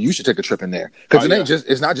you should take a trip in there because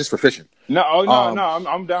it's not just for fishing. No,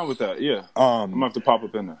 I'm down with that. Yeah. I'm gonna have to pop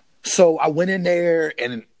up in there. So I went in there,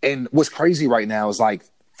 and what's crazy right now is like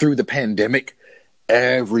through the pandemic,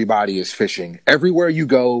 everybody is fishing. Everywhere you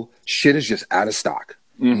go, shit is just out of stock.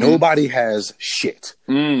 Mm-hmm. Nobody has shit.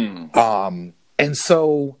 And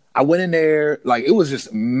so I went in there, like it was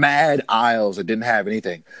just mad aisles that didn't have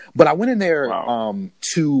anything. But I went in there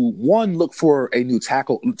to look for a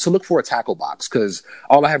tackle box, because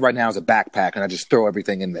all I have right now is a backpack and I just throw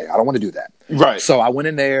everything in there. I don't want to do that. Right. So I went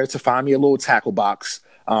in there to find me a little tackle box.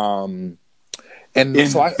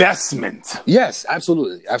 Investment. Yes,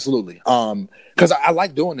 absolutely. Because I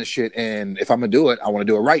like doing this shit, and if I'm gonna do it, I want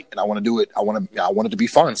to do it right, and I want to do it. I want it to be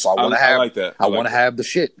fun. So I want to have. I like that. I want to have the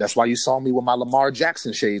shit. That's why you saw me with my Lamar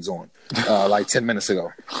Jackson shades on, like 10 minutes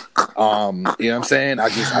ago. You know what I'm saying? I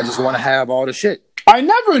just want to have all the shit. I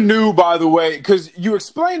never knew, by the way, because you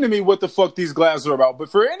explained to me what the fuck these glasses are about.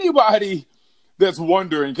 But for anybody that's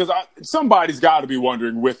wondering, because somebody's got to be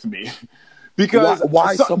wondering with me. Because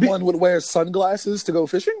why someone would wear sunglasses to go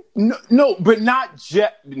fishing? No, but not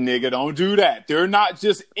nigga, don't do that. They're not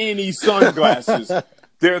just any sunglasses.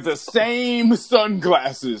 They're the same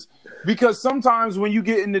sunglasses. Because sometimes when you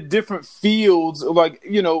get into different fields, like,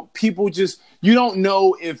 people you don't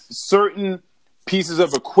know if certain pieces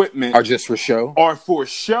of equipment are just for show.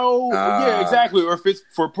 Yeah, exactly. Or if it's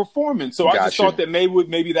for performance. So I just thought that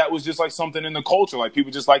maybe that was just like something in the culture. Like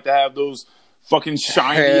people just like to have those fucking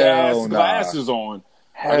shiny ass glasses on.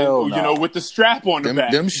 With the strap on the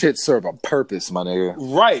back. Them shit serve a purpose, my nigga.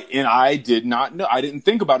 Right. And I did not know. I didn't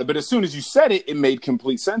think about it. But as soon as you said it, it made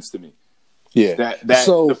complete sense to me. Yeah.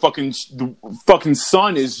 The fucking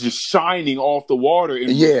sun is just shining off the water and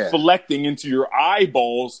reflecting into your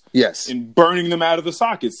eyeballs. Yes. And burning them out of the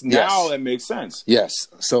sockets. Now that makes sense. Yes.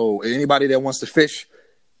 So anybody that wants to fish,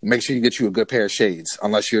 make sure you get you a good pair of shades,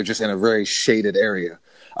 unless you're just in a very shaded area.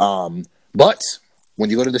 But when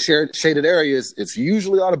you go to the shaded areas, it's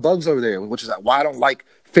usually a lot of bugs over there, which is why I don't like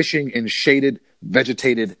fishing in shaded,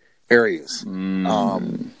 vegetated areas. A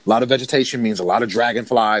lot of vegetation means a lot of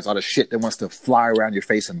dragonflies, a lot of shit that wants to fly around your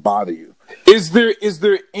face and bother you. Is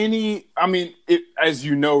there any? I mean, as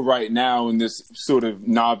you know, right now in this sort of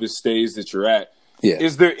novice stage that you're at, Yeah.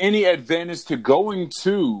 is there any advantage to going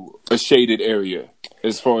to a shaded area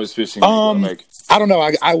as far as fishing? Like, I don't know.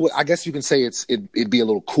 I guess you can say it'd be a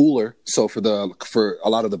little cooler. So for a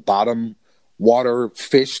lot of the bottom water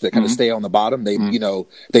fish that kind of stay on the bottom, they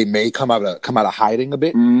they may come out of hiding a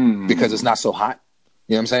bit because it's not so hot.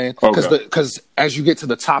 You know what I'm saying? Because as you get to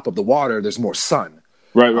the top of the water, there's more sun.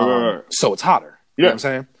 Right. So it's hotter. You know what I'm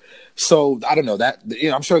saying? So I don't know that.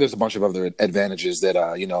 I'm sure there's a bunch of other advantages that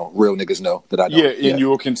real niggas know that I don't. Yeah, and you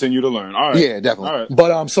will continue to learn. All right. Yeah, definitely. All right.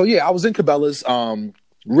 But so yeah, I was in Cabela's.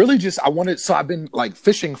 Really, I've been like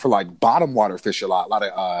fishing for like bottom water fish a lot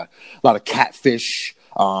of catfish,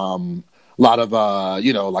 a lot of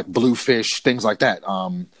like bluefish, things like that.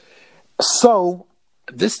 So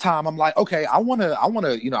this time I'm like, okay, I want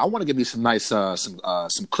to get me some nice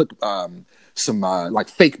like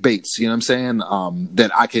fake baits, you know what I'm saying?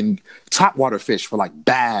 That I can top water fish for like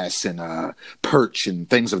bass and perch and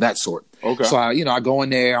things of that sort. Okay. So I go in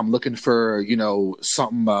there, I'm looking for,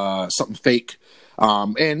 something fake.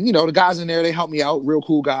 And the guys in there, they helped me out, real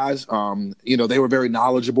cool guys. They were very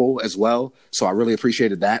knowledgeable as well. So I really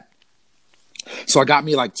appreciated that. So I got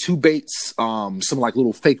me like 2 baits, some like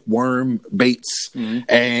little fake worm baits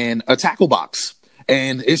and a tackle box.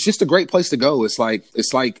 And it's just a great place to go. It's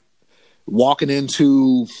like walking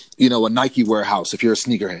into, a Nike warehouse if you're a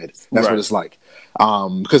sneakerhead. That's what it's like.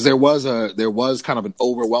 Because there was kind of an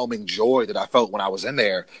overwhelming joy that I felt when I was in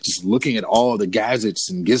there, just looking at all the gadgets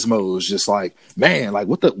and gizmos, just like, man, like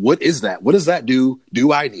what is that? What does that do?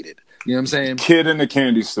 Do I need it? You know what I'm saying? Kid in the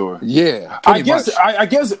candy store. Yeah. I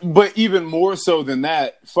guess, but even more so than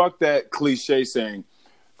that, fuck that cliche saying.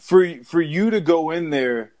 For you to go in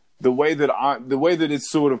there, the way that it's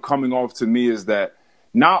sort of coming off to me is that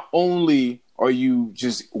not only are you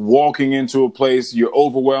just walking into a place, you're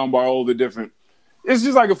overwhelmed by all the different. It's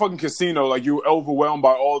just like a fucking casino. Like you're overwhelmed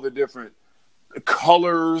by all the different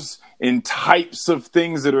colors and types of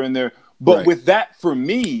things that are in there. But with that, for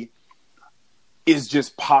me, is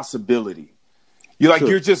just possibility.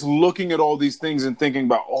 You're just looking at all these things and thinking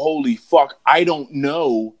about, holy fuck, I don't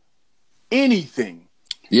know anything.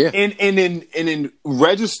 Yeah. And in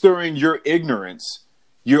registering your ignorance,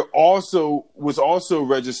 what's also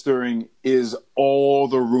registering is all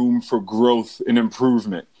the room for growth and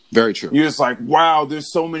improvement. Very true. You're just like, wow,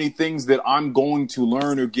 there's so many things that I'm going to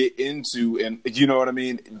learn or get into, and you know what I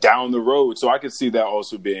mean, down the road. So I could see that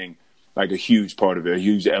also being like a huge part of it, a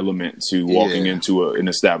huge element to walking into an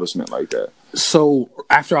establishment like that. So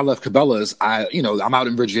after I left Cabela's, I'm out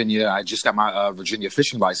in Virginia. I just got my Virginia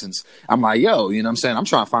fishing license. I'm like, yo, you know what I'm saying? I'm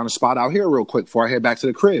trying to find a spot out here real quick before I head back to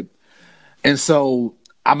the crib. And so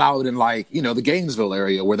I'm out in like, the Gainesville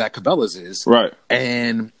area where that Cabela's is. Right.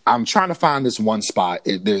 And I'm trying to find this one spot.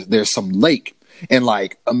 There's some lake. And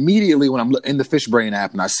like immediately when I'm in the FishBrain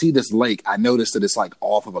app and I see this lake, I notice that it's like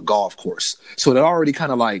off of a golf course. So it already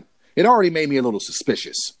made me a little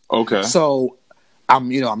suspicious. Okay. So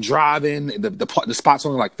I'm driving. The spot's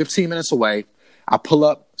only like 15 minutes away. I pull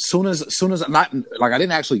up soon as I'm not like I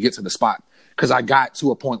didn't actually get to the spot because I got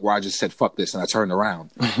to a point where I just said fuck this and I turned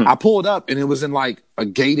around. I pulled up and it was in like a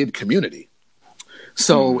gated community.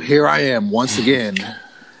 So here I am once again.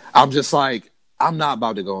 I'm just like I'm not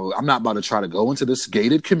about to try to go into this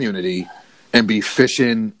gated community and be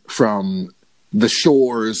fishing from the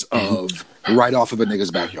shores of right off of a nigga's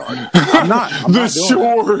backyard. I'm not the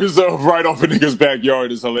shores of right off a nigga's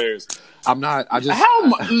backyard is hilarious. I'm not.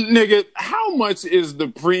 How much is the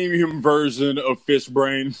premium version of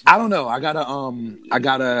FishBrain? I don't know. I gotta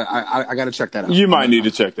check that out. You might need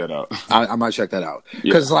to check that out. I might check that out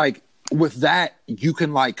because like with that you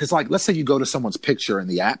can let's say you go to someone's picture in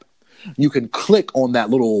the app, you can click on that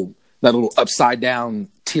little upside down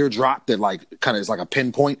teardrop that like kind of is like a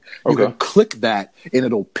pinpoint. You can click that and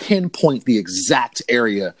it'll pinpoint the exact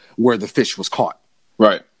area where the fish was caught.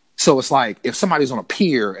 Right. So it's like if somebody's on a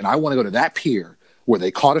pier and I want to go to that pier where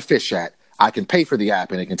they caught a fish at, I can pay for the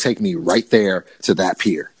app and it can take me right there to that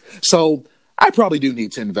pier. So I probably do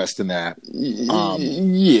need to invest in that.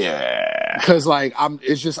 Yeah. Because like I'm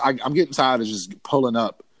getting tired of just pulling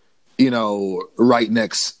up, right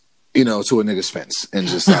next, to a nigga's fence and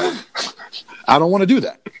just like I don't want to do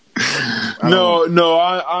that.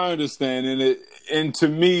 I understand, and to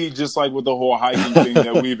me, just like with the whole hiking thing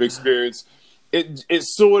that we've experienced, it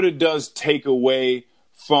sort of does take away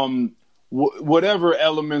from whatever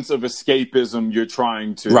elements of escapism you're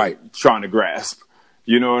trying to grasp.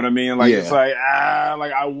 You know what I mean? Like it's like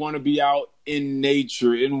I want to be out in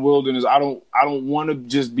nature, in wilderness. I don't want to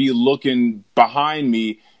just be looking behind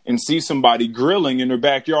me and see somebody grilling in their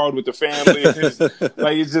backyard with the family.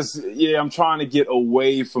 It's just, I'm trying to get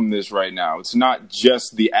away from this right now. It's not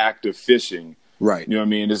just the act of fishing. Right. You know what I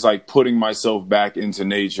mean? It's like putting myself back into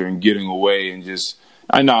nature and getting away and just,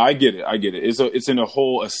 I get it. It's in a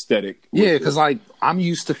whole aesthetic. Yeah, because like I'm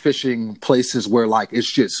used to fishing places where like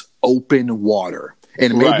it's just open water.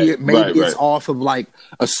 And maybe it's off of like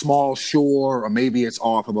a small shore, or maybe it's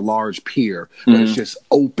off of a large pier, but it's just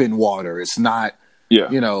open water. It's not,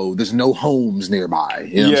 there's no homes nearby.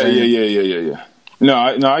 You know what I'm saying? Yeah.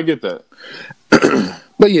 No, I get that.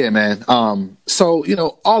 But yeah, man. So,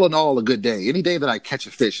 all in all, a good day. Any day that I catch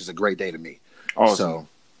a fish is a great day to me. Awesome. So,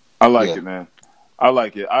 I like it, man. I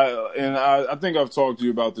like it. I think I've talked to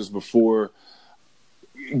you about this before.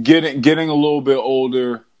 Getting a little bit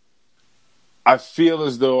older, I feel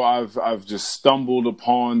as though I've just stumbled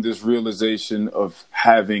upon this realization of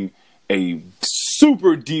having a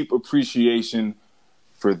super deep appreciation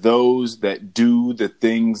for those that do the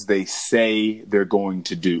things they say they're going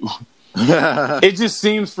to do. It just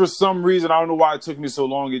seems, for some reason, I don't know why it took me so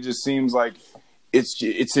long, it just seems like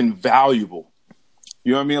it's invaluable.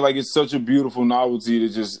 You know what I mean? Like, it's such a beautiful novelty to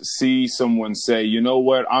just see someone say, you know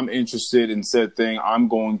what, I'm interested in said thing. I'm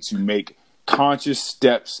going to make conscious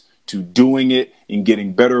steps to doing it and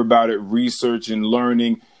getting better about it, researching,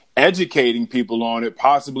 learning, educating people on it,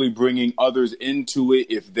 possibly bringing others into it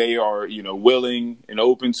if they are, willing and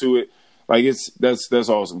open to it. Like, that's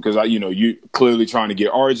awesome, because you clearly trying to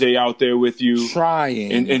get RJ out there with you,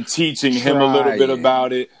 and teaching him a little bit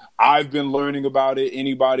about it. I've been learning about it.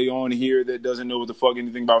 Anybody on here that doesn't know what the fuck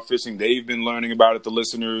anything about fishing, they've been learning about it. The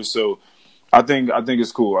listeners, so I think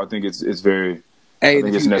it's cool. I think it's very. Hey, I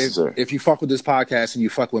think it's necessary. If you fuck with this podcast and you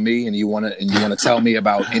fuck with me and you wanna tell me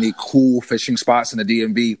about any cool fishing spots in the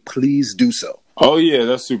DMV, please do so. Oh yeah,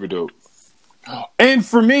 that's super dope. And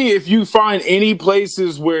for me, if you find any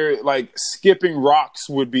places where like skipping rocks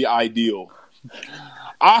would be ideal,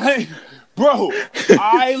 I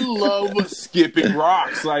love skipping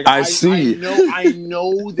rocks. Like I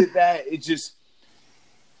know that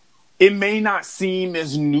it may not seem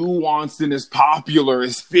as nuanced and as popular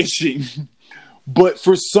as fishing. But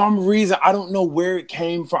for some reason, I don't know where it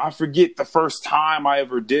came from. I forget the first time I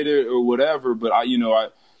ever did it or whatever. But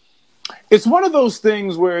it's one of those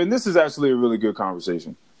things where, and this is actually a really good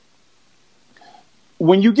conversation.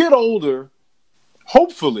 When you get older,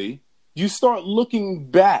 hopefully you start looking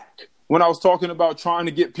back. When I was talking about trying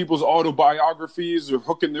to get people's autobiographies or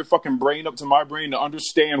hooking their fucking brain up to my brain to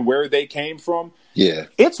understand where they came from. Yeah.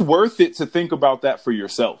 It's worth it to think about that for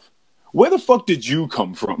yourself. Where the fuck did you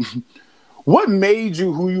come from? What made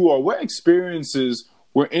you who you are? What experiences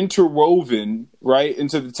were interwoven, right,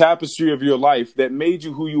 into the tapestry of your life that made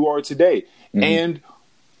you who you are today? Mm-hmm. And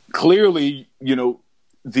clearly,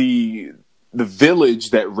 the village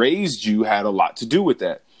that raised you had a lot to do with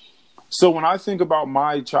that. So when I think about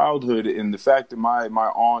my childhood and the fact that my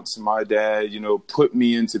aunts and my dad, put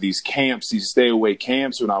me into these camps, these stay away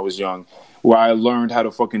camps when I was young, where I learned how to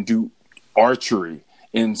fucking do archery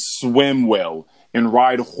and swim well and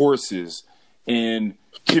ride horses and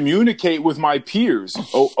communicate with my peers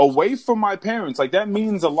away from my parents. Like, that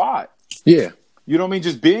means a lot. Yeah. You know what I mean?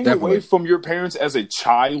 Just being Definitely. away from your parents as a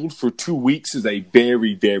child for 2 weeks is a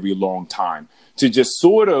very, very long time to just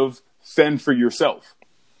sort of fend for yourself.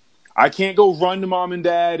 I can't go run to mom and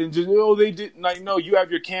dad and just, they didn't. Like, no, you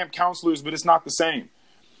have your camp counselors, but it's not the same.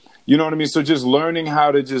 You know what I mean? So just learning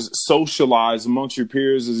how to just socialize amongst your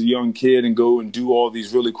peers as a young kid and go and do all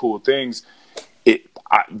these really cool things.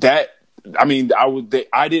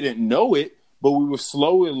 I didn't know it, but we were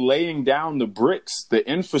slowly laying down the bricks, the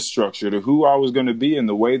infrastructure to who I was going to be and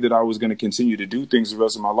the way that I was going to continue to do things the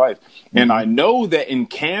rest of my life. Mm-hmm. And I know that in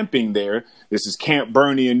camping there, this is Camp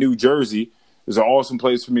Bernie in New Jersey. It's an awesome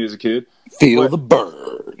place for me as a kid. Feel the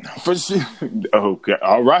burn. For sure. Okay.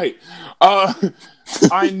 All right.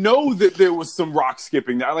 I know that there was some rock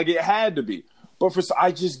skipping there. Like, it had to be. But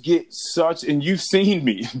I just get such, and you've seen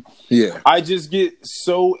me. Yeah. I just get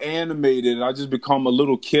so animated, and I just become a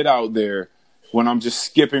little kid out there when I'm just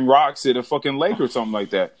skipping rocks at a fucking lake or something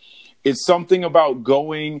like that. It's something about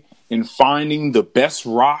going and finding the best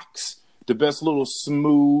rocks, the best little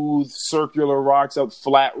smooth circular rocks,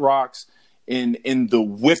 flat rocks, in the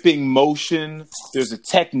whipping motion. There's a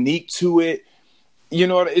technique to it.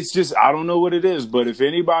 It's just, I don't know what it is, but if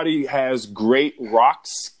anybody has great rock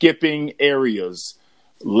skipping areas,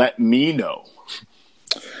 let me know.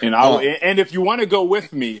 And and if you want to go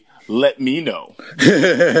with me, let me know.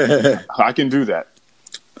 I can do that.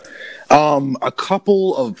 A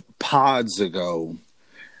couple of pods ago,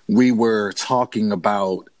 we were talking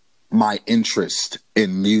about my interest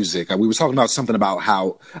in music. We were talking about something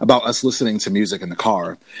about us listening to music in the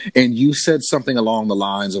car, and you said something along the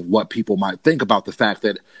lines of what people might think about the fact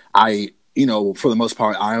that for the most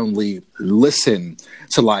part, I only listen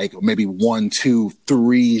to like maybe 1, 2,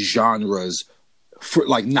 3 genres for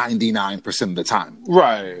like 99% of the time.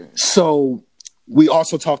 Right. So we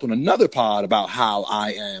also talked on another pod about how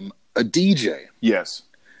I am a DJ. Yes.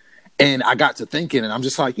 And I got to thinking, and I'm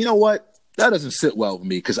just like, you know what? That doesn't sit well with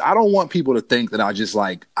me, because I don't want people to think that I just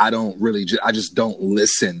don't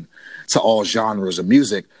listen to all genres of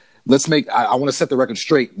music. I want to set the record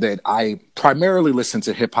straight that I primarily listen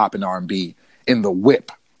to hip hop and R&B in the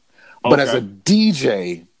whip. But as a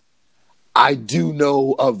DJ, I do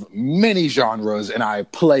know of many genres, and I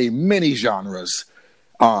play many genres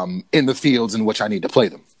in the fields in which I need to play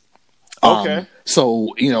them. Okay.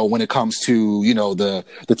 So, when it comes to, the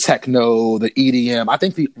techno, the EDM, I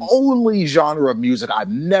think the only genre of music I've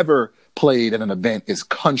never played at an event is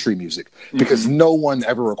country music, because no one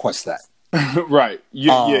ever requests that. Right.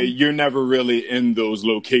 You're never really in those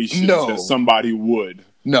locations that somebody would.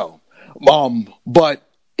 No. But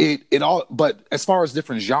but as far as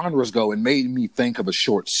different genres go, it made me think of a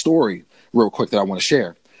short story real quick that I want to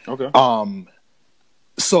share. Okay.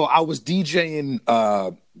 So I was DJing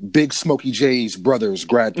Big Smokey J's brother's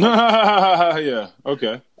grad party. Yeah.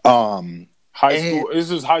 Okay. High school. This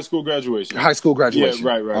is high school graduation. High school graduation.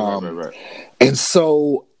 Yeah. Right. And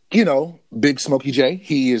so, Big Smokey J,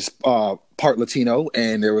 he is part Latino,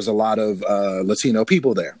 and there was a lot of Latino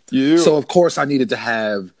people there. Yeah. So of course I needed to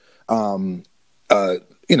have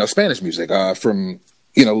Spanish music from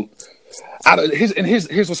here's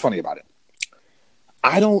what's funny about it.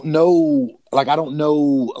 I know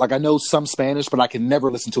some Spanish, but I can never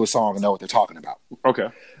listen to a song and know what they're talking about. Okay.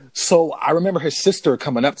 So I remember his sister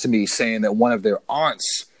coming up to me saying that one of their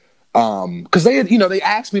aunts, because they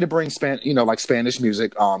asked me to bring Spanish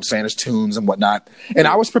music, Spanish tunes and whatnot, and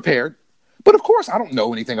I was prepared. But of course, I don't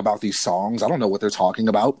know anything about these songs. I don't know what they're talking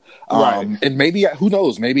about. Right. And maybe, who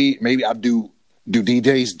knows? Maybe I do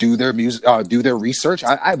DJs do their music, do their research?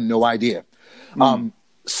 I have no idea.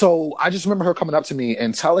 So I just remember her coming up to me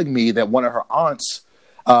and telling me that one of her aunts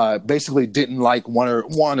basically didn't like one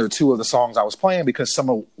or two of the songs I was playing because some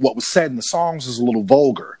of what was said in the songs was a little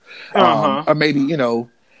vulgar, or maybe and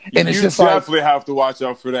it's just definitely have to watch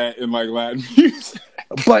out for that in like Latin music.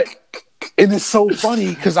 And it's so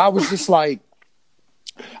funny because I was just like,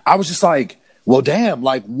 well, damn,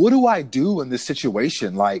 like, what do I do in this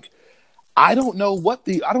situation? Like, I don't know what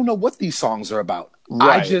these songs are about.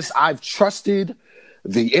 Right. I've trusted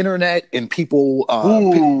the internet and people.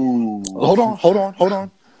 Hold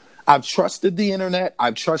on. I've trusted the internet.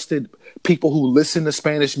 I've trusted people who listen to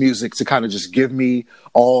Spanish music to kind of just give me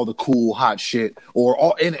all the cool, hot shit, or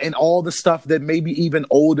all the stuff that maybe even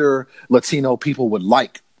older Latino people would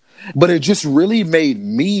like. But it just really made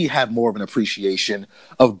me have more of an appreciation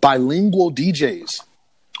of bilingual DJs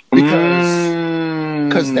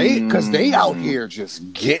because they out here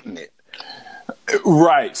just getting it.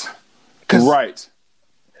 Right. Right.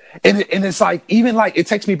 And it's like, even like, it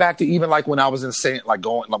takes me back to even like when I was when I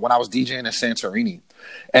was DJing in Santorini,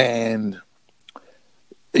 and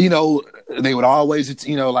they would always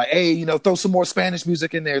like, hey, throw some more Spanish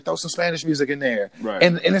music in there, throw some Spanish music in there. Right.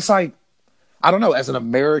 And it's like, I don't know, as an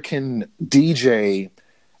American DJ,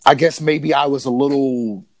 I guess maybe I was a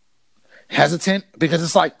little hesitant because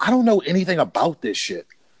it's like, I don't know anything about this shit.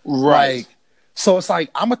 Right. Like, so it's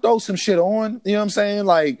like, I'm gonna throw some shit on, you know what I'm saying?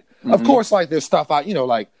 Like, of course, like there's stuff like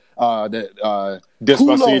Despacito,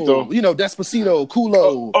 Culo, Despacito,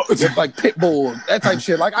 Culo, like Pitbull, that type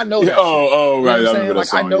shit. Like, I know that. Oh, right. You know what I'm saying?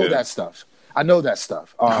 Like, I know that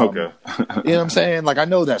stuff. Okay. You know what I'm saying? Like, I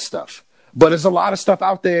know that stuff. But there's a lot of stuff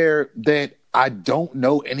out there that I don't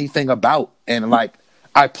know anything about, and like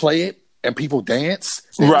I play it and people dance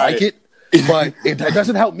and like it, but it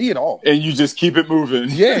doesn't help me at all. And you just keep it moving.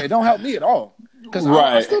 Yeah, it don't help me at all because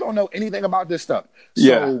I still don't know anything about this stuff.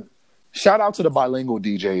 So shout out to the bilingual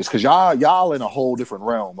DJs because y'all in a whole different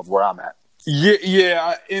realm of where I'm at.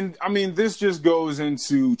 Yeah, and I mean, this just goes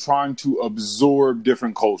into trying to absorb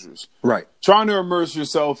different cultures. Right. Trying to immerse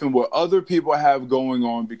yourself in what other people have going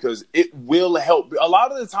on because it will help. A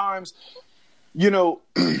lot of the times,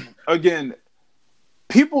 again,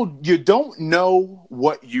 people, you don't know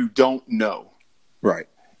what you don't know. Right.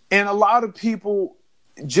 And a lot of people,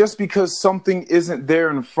 just because something isn't there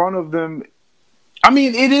in front of them, I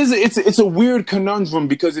mean, it's a weird conundrum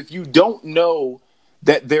because if you don't know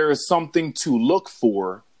that there is something to look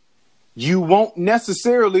for, you won't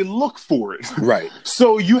necessarily look for it. Right.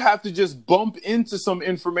 So you have to just bump into some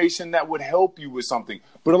information that would help you with something.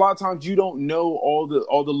 But a lot of times you don't know all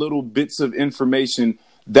the little bits of information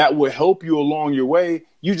that would help you along your way.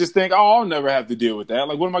 You just think, oh, I'll never have to deal with that.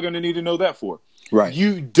 Like, what am I going to need to know that for? Right.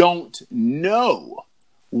 You don't know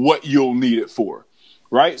what you'll need it for.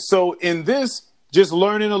 Right. So in this, just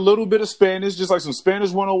learning a little bit of Spanish, just like some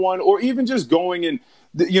Spanish 101, or even just going and,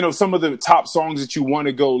 some of the top songs that you want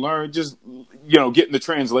to go learn, just, getting the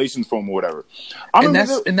translations from or whatever. And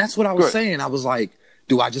that's what I was saying. I was like,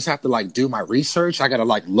 do I just have to like do my research? I got to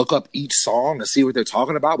like look up each song to see what they're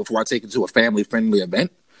talking about before I take it to a family friendly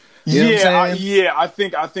event. You know what I'm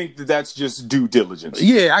saying? I think that's just due diligence.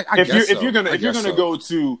 Yeah, I if guess you're gonna go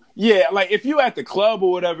to like if you at the club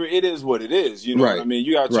or whatever, it is what it is. You know what I mean?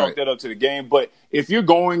 You gotta chalk that up to the game. But if you're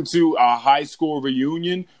going to a high school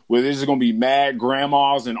reunion where there's gonna be mad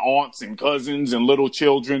grandmas and aunts and cousins and little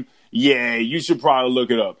children, yeah, you should probably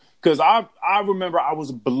look it up. Because I remember I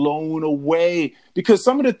was blown away because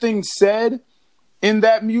some of the things said in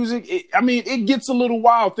that music, it gets a little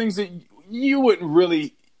wild. Things that you wouldn't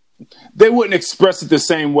really. They wouldn't express it the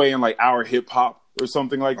same way in like our hip hop or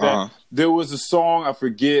something like that. Uh-huh. There was a song, I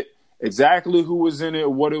forget exactly who was in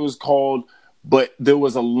it, what it was called, but there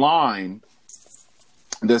was a line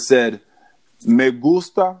that said, "Me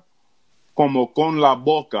gusta como con la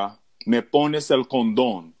boca me pones el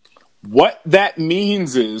condón." What that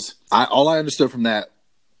means is, all I understood from that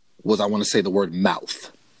was I want to say the word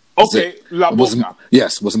mouth. Okay, la boca.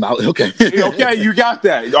 Was mouth. Okay. Okay, you got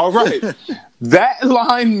that. All right. That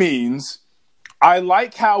line means, I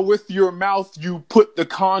like how with your mouth you put the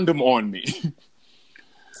condom on me.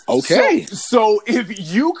 Okay. So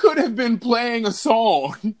if you could have been playing a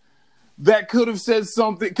song that could have said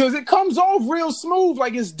something, because it comes off real smooth,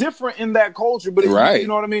 like it's different in that culture, but you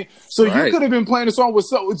know what I mean? So you could have been playing a song with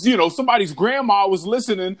somebody's grandma was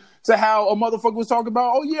listening to how a motherfucker was talking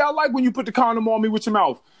about, oh yeah, I like when you put the condom on me with your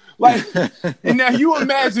mouth. Like, and now you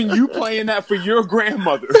imagine you playing that for your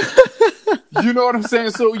grandmother. You know what I'm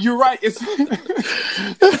saying? So you're right.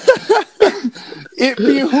 It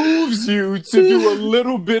behooves you to do a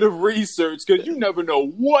little bit of research because you never know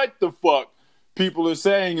what the fuck people are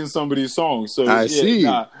saying in some of these songs. So I see.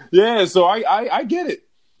 So I get it.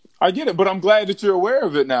 I get it, but I'm glad that you're aware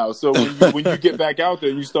of it now. So when you get back out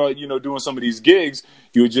there and you start, doing some of these gigs,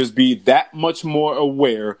 you'll just be that much more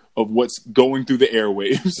aware of what's going through the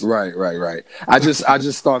airwaves. Right. I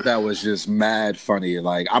just thought that was just mad funny.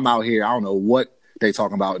 Like, I'm out here, I don't know what they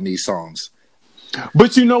talking about in these songs.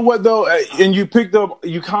 But you know what though, and you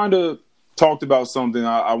kind of talked about something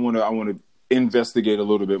I want to investigate a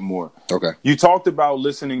little bit more. Okay. You talked about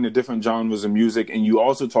listening to different genres of music, and you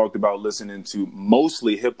also talked about listening to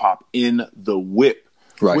mostly hip hop in the whip.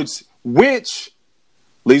 Right. Which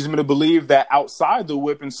leads me to believe that outside the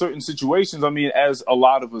whip in certain situations, as a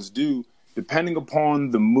lot of us do, depending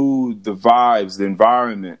upon the mood, the vibes, the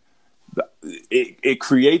environment, it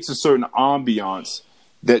creates a certain ambiance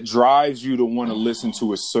that drives you to want to listen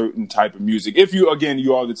to a certain type of music. If you are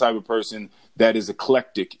the type of person that is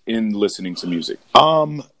eclectic in listening to music.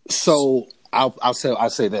 So I'll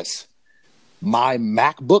say this: my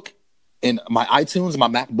MacBook and my iTunes, my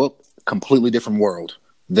MacBook, completely different world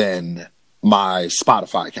than my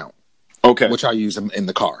Spotify account. Okay, which I use in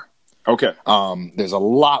the car. Okay. There's a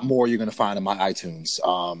lot more you're gonna find in my iTunes.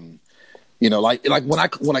 Like when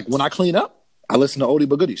I clean up, I listen to oldie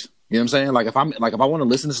but goodies. You know what I'm saying? Like if I want to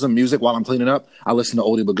listen to some music while I'm cleaning up, I listen to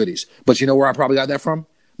oldie but goodies. But you know where I probably got that from?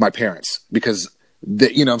 My parents, because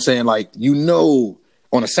you know what I'm saying, like,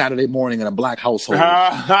 on a Saturday morning in a black household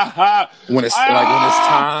when it's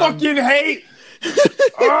time. Fucking hate.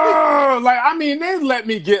 They let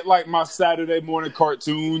me get like my Saturday morning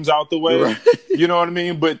cartoons out the way. Right. You know what I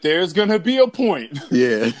mean? But there's gonna be a point,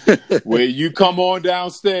 where you come on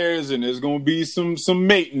downstairs and there's gonna be some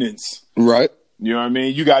maintenance. Right. You know what I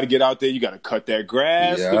mean? You got to get out there. You got to cut that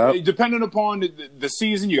grass. Yep. Depending upon the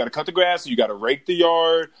season, you got to cut the grass. You got to rake the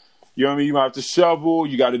yard. You know what I mean? You might have to shovel.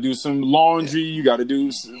 You got to do some laundry. You got to do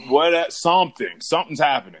something. Something's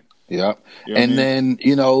happening. Yep. You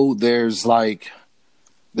know then,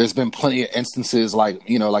 there's been plenty of instances like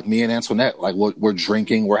me and Antoinette, like we're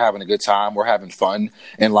drinking, we're having a good time, we're having fun.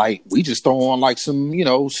 And like, we just throw on like some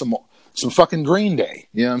fucking Green Day,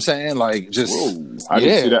 you know what I'm saying? Like, just I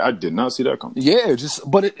didn't see that. I did not see that coming. Yeah,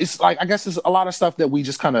 but it's like, I guess it's a lot of stuff that we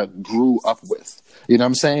just kind of grew up with. You know what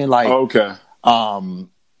I'm saying? Like, okay.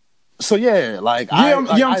 So yeah, like, I'm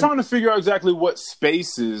trying to figure out exactly what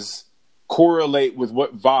spaces correlate with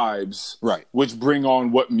what vibes, right? Which bring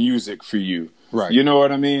on what music for you, right? You know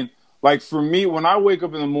what I mean? Like for me, when I wake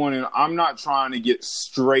up in the morning, I'm not trying to get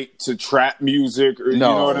straight to trap music or you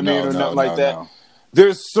know what I mean or nothing like that. No.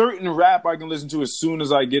 There's certain rap I can listen to as soon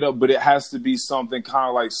as I get up, but it has to be something kind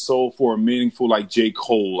of like soulful or meaningful, like J.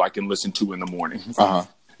 Cole I can listen to in the morning.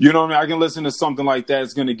 You know what I mean? I can listen to something like that.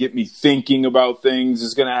 It's going to get me thinking about things.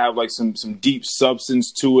 It's going to have like some deep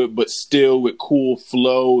substance to it, but still with cool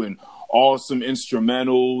flow and awesome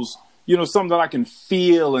instrumentals. You know, something that I can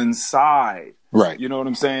feel inside. Right. You know what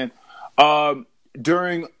I'm saying?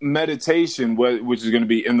 During meditation, which is going to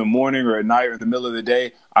be in the morning or at night or in the middle of the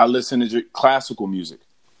day, I listen to classical music.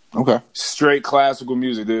 Okay. Straight classical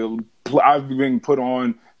music. I've been put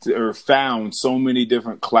on or found so many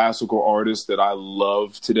different classical artists that I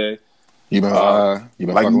love today. You've been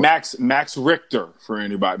like Max Richter for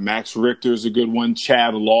anybody. Max Richter is a good one.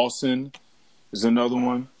 Chad Lawson is another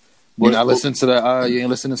one. You not listening to that? You ain't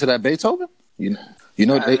listening to that Beethoven? You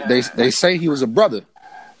know they say he was a brother.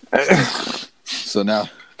 So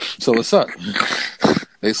what's up?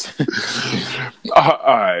 All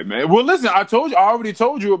right, man. Well, listen, I already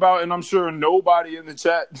told you about, and I'm sure nobody in the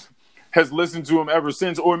chat has listened to him ever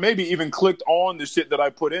since, or maybe even clicked on the shit that I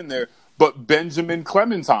put in there. But Benjamin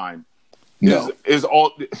Clementine is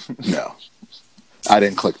all. No, I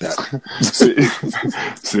didn't click that. see.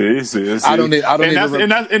 I don't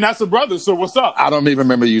and that's a brother. So what's up? I don't even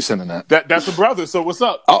remember you sending that. That's a brother. So what's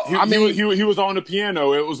up? Oh, he was on the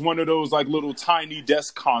piano. It was one of those like little tiny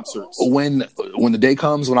desk concerts. When the day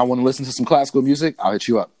comes when I want to listen to some classical music, I'll hit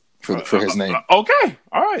you up for his name. Okay,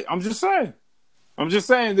 all right. I'm just saying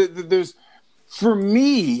that there's, for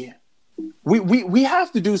me, we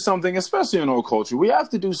have to do something, especially in our culture. We have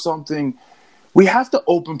to do something. We have to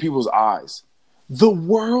open people's eyes. The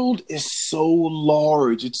world is so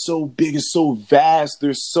large. It's so big. It's so vast.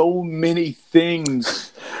 There's so many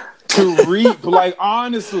things to reap. Like,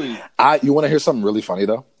 honestly. You want to hear something really funny,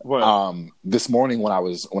 though? What? This morning when I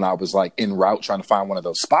was like en route trying to find one of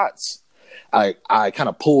those spots, I kind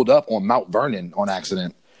of pulled up on Mount Vernon on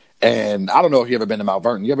accident. And I don't know if you ever been to Mount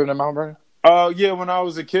Vernon. You ever been to Mount Vernon? Yeah, when I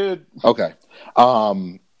was a kid. Okay.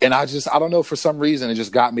 And I don't know, for some reason, it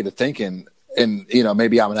just got me to thinking. And, you know,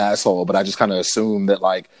 maybe I'm an asshole, but I just kind of assumed that,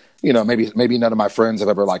 like, you know, maybe none of my friends have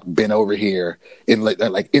ever, like, been over here in,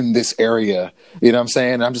 like, in this area. You know what I'm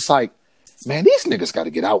saying? And I'm just like, man, these niggas got to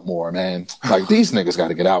get out more, man. Like, these niggas got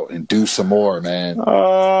to get out and do some more, man.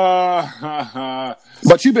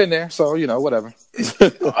 But you've been there, so, you know, whatever.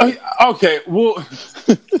 Okay, well,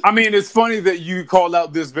 I mean, it's funny that you call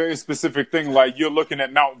out this very specific thing, like you're looking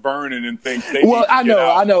at Mount Vernon and think they Well, I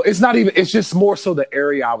know. It's not even, it's just more so the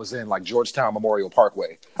area I was in, like Georgetown Memorial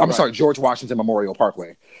Parkway. Sorry, George Washington Memorial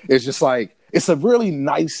Parkway. It's just like, it's a really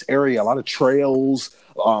nice area, a lot of trails,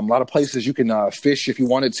 a lot of places you can fish if you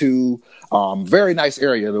wanted to. Very nice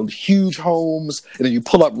area, huge homes, and then you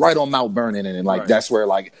pull up right on Mount Vernon, and like that's where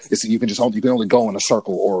like you can only go in a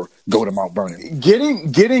circle or go to Mount Vernon.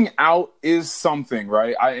 Getting out is something,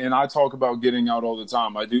 right? I talk about getting out all the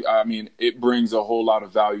time. I mean, it brings a whole lot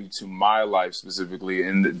of value to my life specifically,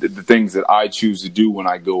 and the things that I choose to do when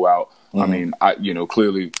I go out. Mm-hmm. I mean,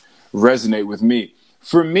 clearly resonate with me.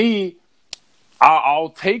 For me, I'll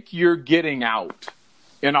take your getting out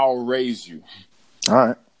and I'll raise you. All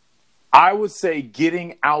right. I would say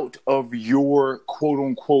getting out of your quote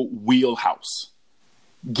unquote wheelhouse,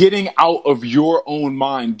 getting out of your own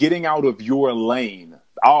mind, getting out of your lane.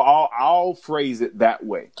 I'll phrase it that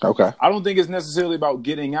way. Okay. I don't think it's necessarily about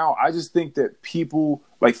getting out. I just think that people,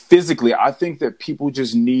 like physically, I think that people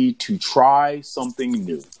just need to try something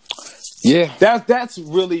new. Yeah. That's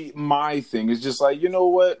really my thing. It's just like, you know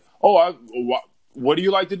what? What do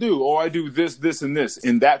you like to do? Oh, I do this, this, and this.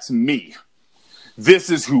 And that's me. This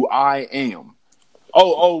is who I am.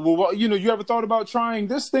 Well, you ever thought about trying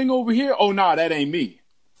this thing over here? Oh, nah, that ain't me.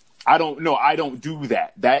 I don't do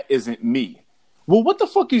that. That isn't me. Well, what the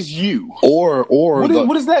fuck is you? Or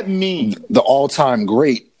what does that mean? The all-time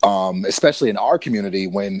great, especially in our community,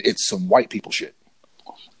 when it's some white people shit.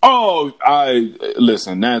 Oh,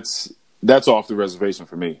 listen, that's off the reservation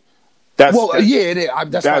for me. That's why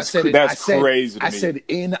I said it. That's crazy to me. I said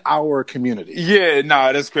in our community. Yeah,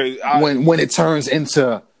 that's crazy. When it turns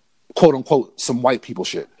into quote unquote some white people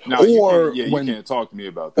shit. No, you can't talk to me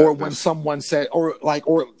about that. Or when someone said, for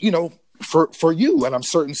you, and I'm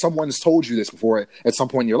certain someone has told you this before at some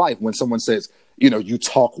point in your life, when someone says, you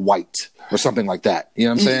talk white or something like that. You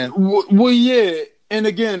know what I'm saying? Well, yeah. And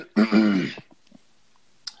again,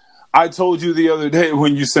 I told you the other day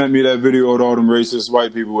when you sent me that video of all them racist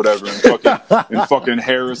white people, whatever, in fucking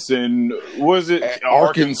Harrison, was it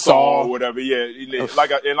Arkansas or whatever? Yeah,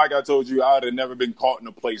 like I told you, I'd have never been caught in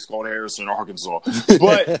a place called Harrison, Arkansas.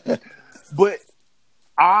 But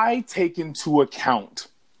I take into account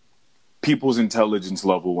people's intelligence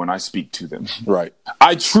level when I speak to them. Right.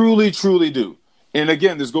 I truly, truly do. And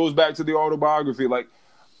again, this goes back to the autobiography. Like,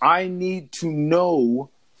 I need to know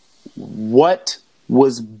what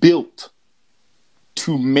was built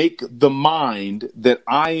to make the mind that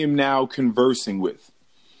I am now conversing with.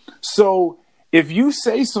 So if you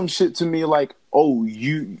say some shit to me like, oh,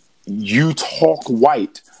 you talk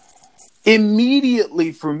white,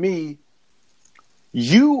 immediately for me,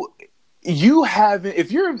 you haven't,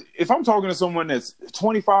 if I'm talking to someone that's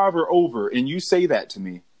 25 or over and you say that to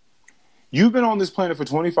me, you've been on this planet for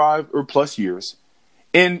 25 or plus years,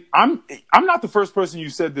 and I'm not the first person you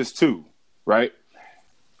said this to, right?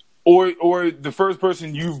 Or the first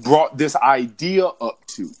person you've brought this idea up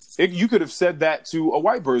to. You could have said that to a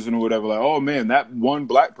white person or whatever, like, oh man, that one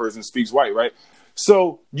black person speaks white, right?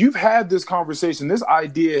 So you've had this conversation. This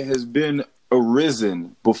idea has been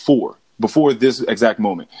arisen before this exact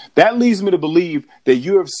moment. That leads me to believe that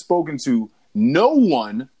you have spoken to no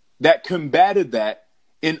one that combated that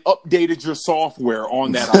and updated your software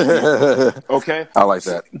on that idea. Okay? I like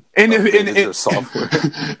that. And Your software.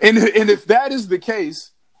 and if that is the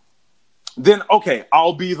case, then okay,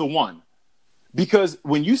 I'll be the one. Because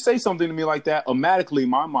when you say something to me like that, automatically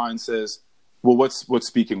my mind says, well, what's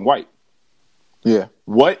speaking white? Yeah.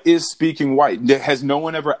 What is speaking white? Has no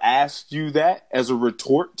one ever asked you that as a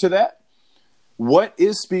retort to that? What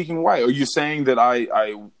is speaking white? Are you saying that I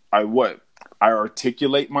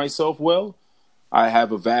articulate myself well? I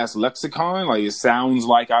have a vast lexicon. Like, it sounds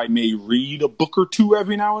like I may read a book or two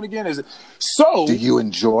every now and again. Is it so? Do you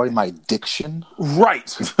enjoy my diction?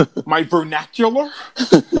 Right. My vernacular.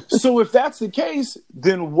 So if that's the case,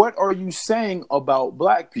 then what are you saying about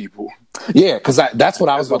black people? Yeah, because that's what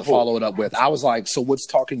I was As a about to whole. follow it up with. I was like, so what's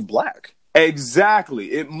talking black?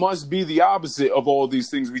 Exactly. It must be the opposite of all these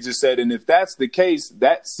things we just said. And if that's the case,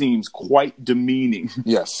 that seems quite demeaning.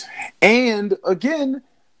 Yes. And again,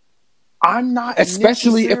 I'm not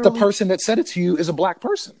Especially if the necessarily- person that said it to you is a black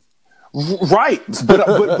person. Right.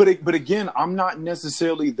 But again, I'm not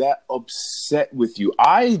necessarily that upset with you.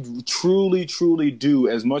 I truly, truly do.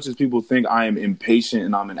 As much as people think I am impatient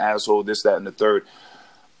and I'm an asshole, this, that, and the third,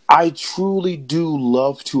 I truly do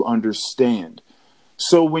love to understand.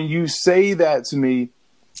 So when you say that to me,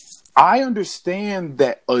 I understand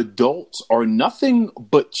that adults are nothing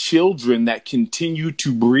but children that continue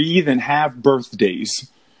to breathe and have birthdays.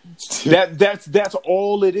 That's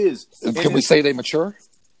all it is. Can we say they mature?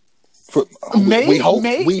 Maybe, we hope.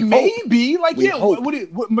 maybe. Like, We yeah, hope.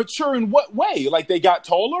 what mature in what way? Like, they got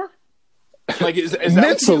taller? Like, is that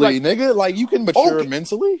Mentally, like, nigga. Like, you can mature Okay.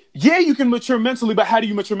 mentally. yeah, you can mature mentally, but how do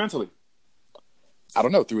you mature mentally? I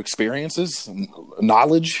don't know, through experiences,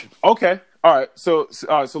 knowledge. Okay, all right. So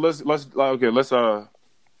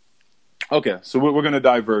we're gonna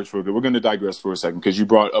diverge for a bit. We're gonna digress for a second because you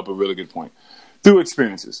brought up a really good point. Through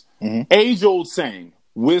experiences, age-old saying,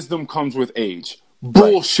 wisdom comes with age.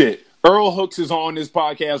 Bullshit. Earl Hooks is on this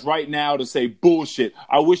podcast right now to say bullshit.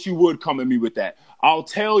 I wish you would come at me with that. I'll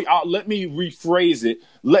tell you, let me rephrase it.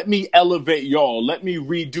 Let me elevate y'all. Let me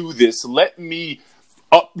redo this. Let me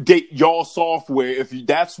update y'all software if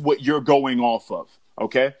that's what you're going off of.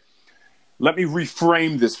 Okay? Let me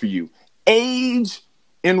reframe this for you. Age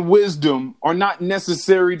and wisdom are not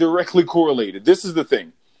necessarily directly correlated. This is the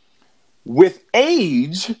thing. With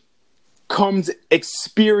age comes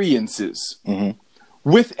experiences.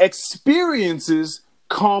 With experiences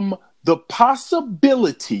come the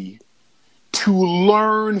possibility to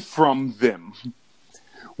learn from them,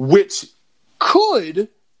 which could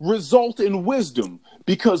result in wisdom,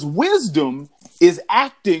 because wisdom is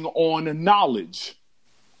acting on knowledge.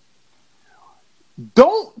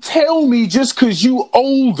 Don't tell me just because you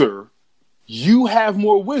older, you have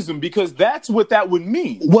more wisdom, because that's what that would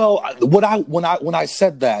mean. Well, when I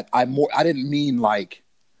said that, I didn't mean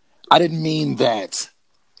that,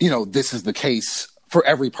 this is the case for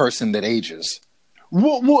every person that ages.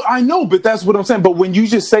 Well, I know, but that's what I'm saying. But when you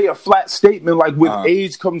just say a flat statement like with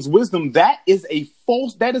age comes wisdom, that is a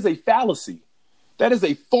fallacy. That is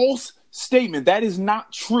a false statement. That is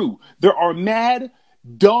not true. There are mad,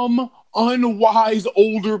 dumb, unwise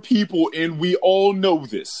older people, and we all know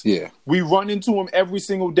this. Yeah. We run into them every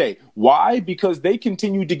single day. Why? Because they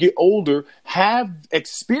continue to get older, have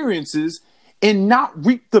experiences, and not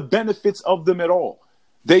reap the benefits of them at all.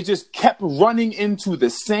 They just kept running into the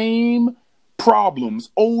same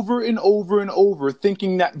problems over and over and over,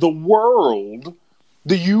 thinking that the world,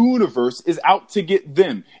 the universe, is out to get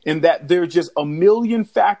them, and that there are just a million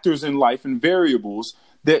factors in life and variables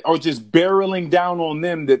that are just barreling down on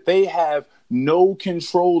them that they have no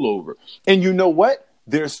control over. And you know what?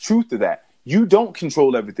 There's truth to that. you don't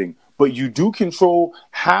control everything, but you do control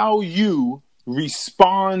how you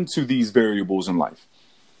respond to these variables in life.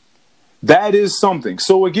 That is something.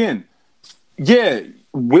 So again, yeah,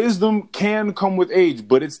 wisdom can come with age,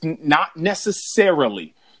 but it's not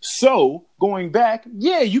necessarily. So going back,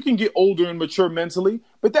 yeah, you can get older and mature mentally,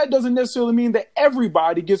 but that doesn't necessarily mean that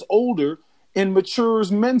everybody gets older and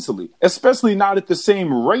matures mentally, especially not at the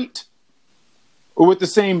same rate or with the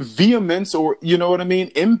same vehemence or, you know what I mean,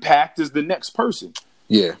 impact as the next person.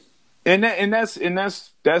 Yeah. And that's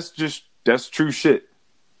true shit.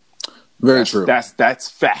 Very true. That's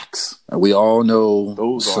facts. And we all know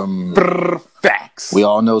Those some are facts. We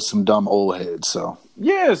all know some dumb old heads. So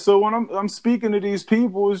yeah. So when I'm speaking to these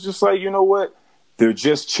people, it's just like, you know what? They're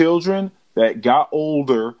just children that got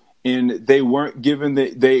older and they weren't given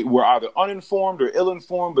they were either uninformed or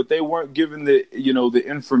ill-informed, but they weren't given the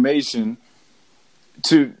information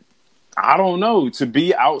to, I don't know, to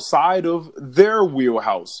be outside of their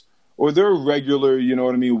wheelhouse or their regular, you know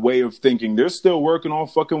what I mean, way of thinking. They're still working on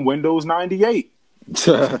fucking Windows 98.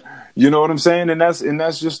 You know what I'm saying? And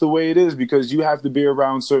that's just the way it is, because you have to be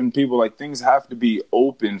around certain people. Like, things have to be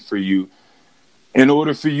open for you in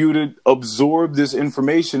order for you to absorb this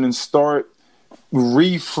information and start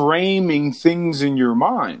reframing things in your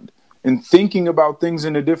mind and thinking about things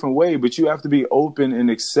in a different way. But you have to be open and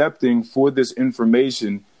accepting for this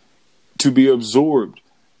information to be absorbed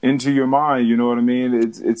into your mind. You know what I mean?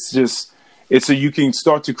 It's so you can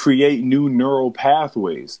start to create new neural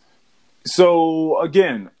pathways. So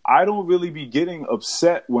again, I don't really be getting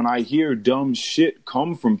upset when I hear dumb shit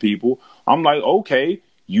come from people. I'm like, okay,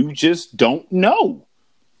 you just don't know.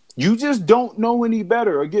 You just don't know any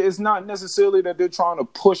better. Again, it's not necessarily that they're trying to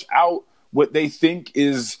push out what they think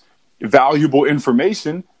is valuable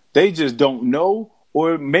information. They just don't know,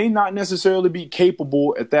 or may not necessarily be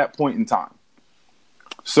capable at that point in time.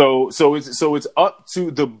 So it's up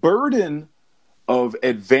to the burden of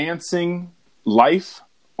advancing life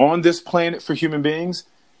on this planet for human beings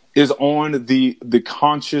is on the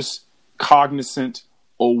conscious, cognizant,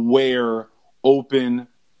 aware, open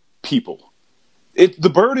people. The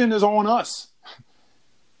burden is on us.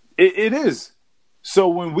 It is. So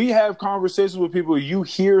when we have conversations with people, you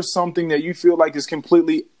hear something that you feel like is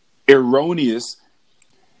completely erroneous.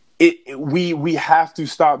 We have to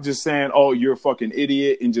stop just saying, "Oh, you're a fucking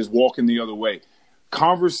idiot," and just walking the other way.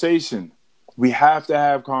 Conversation. We have to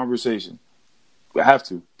have conversation. We have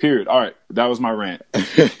to. Period. All right. That was my rant.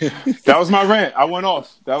 That was my rant. I went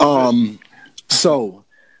off. That was it. So,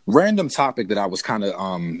 random topic that I was kind of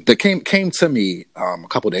that came to me a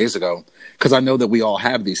couple days ago, because I know that we all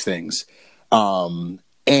have these things.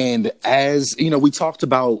 And as you know, we talked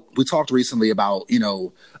recently about, you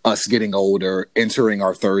know, us getting older, entering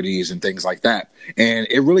our 30s and things like that. And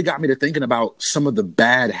it really got me to thinking about some of the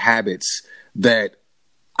bad habits that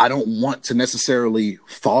I don't want to necessarily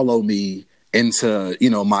follow me into, you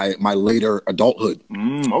know, my later adulthood.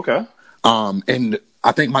 Okay. And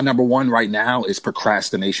I think my number one right now is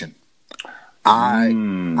procrastination. I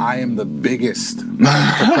am the biggest of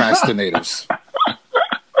procrastinators.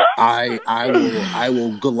 I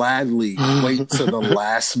will gladly wait to the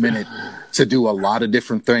last minute to do a lot of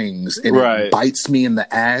different things, and it bites me in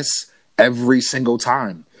the ass every single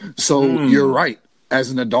time. So you're right.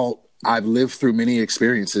 As an adult, I've lived through many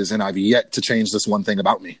experiences, and I've yet to change this one thing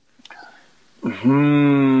about me. But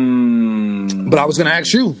I was going to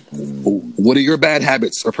ask you, what are your bad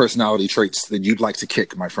habits or personality traits that you'd like to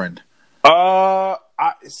kick, my friend?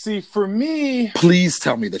 See, for me, please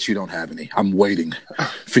tell me that you don't have any. I'm waiting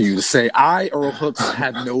for you to say, I, Earl Hooks,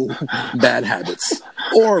 have no bad habits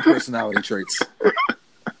or personality traits.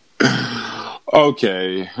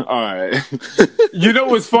 Okay. All right. You know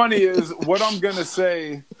what's funny is what I'm going to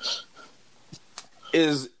say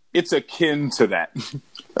is it's akin to that.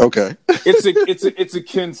 Okay. It's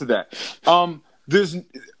akin to that.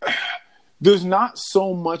 There's not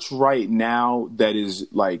so much right now that is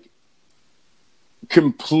like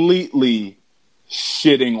completely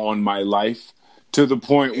shitting on my life to the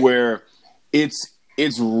point where it's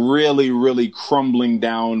really, really crumbling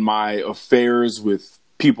down my affairs with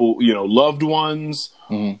people, you know, loved ones,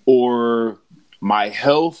 or my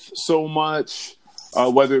health so much,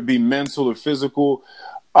 whether it be mental or physical.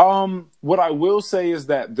 What I will say is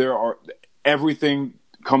that everything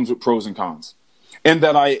comes with pros and cons, and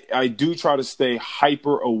that I do try to stay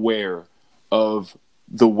hyper aware of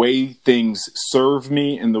the way things serve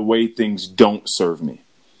me and the way things don't serve me.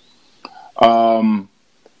 And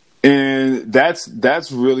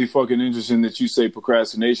that's really fucking interesting that you say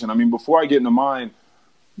procrastination. I mean, before I get into mine,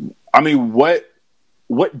 I mean, what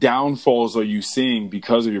downfalls are you seeing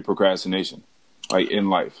because of your procrastination, like in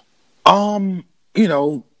life? You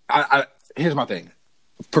know, I here's my thing.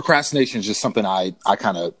 Procrastination is just something I've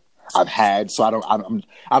had, so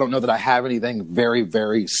I don't know that I have anything very,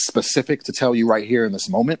 very specific to tell you right here in this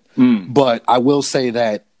moment. But I will say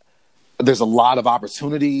that there's a lot of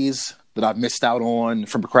opportunities that I've missed out on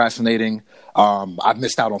from procrastinating. I've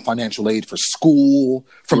missed out on financial aid for school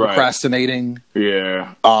from procrastinating.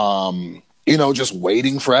 Yeah. You know, just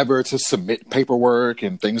waiting forever to submit paperwork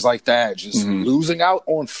and things like that. Just losing out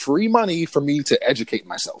on free money for me to educate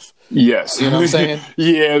myself. Yes. You know what I'm saying?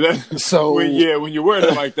 Yeah. So when you're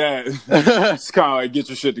worded like that, it's kind of like get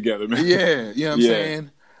your shit together, man. Yeah, you know what I'm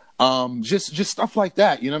saying? Just stuff like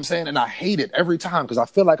that, you know what I'm saying? And I hate it every time because I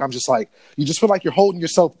feel like I'm just like, you just feel like you're holding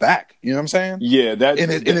yourself back, you know what I'm saying? Yeah,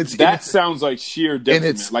 that sounds like sheer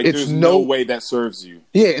detriment. Like there's no way that serves you.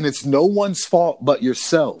 Yeah, and it's no one's fault but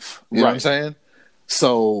yourself, you know what I'm saying?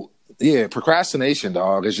 So, yeah, procrastination,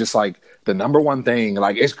 dog, is just like the number one thing.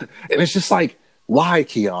 Like it's just like, why,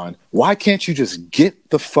 Keon? Why can't you just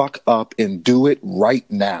get the fuck up and do it right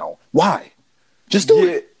now? Why? Just do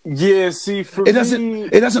it. Yeah, see, for it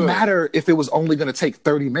doesn't matter if it was only going to take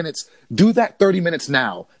 30 minutes. Do that 30 minutes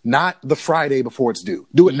now, not the Friday before it's due.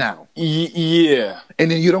 Do it now. Yeah. And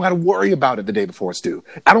then you don't got to worry about it the day before it's due.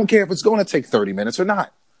 I don't care if it's going to take 30 minutes or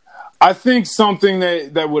not. I think something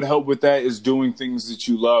that would help with that is doing things that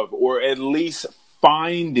you love, or at least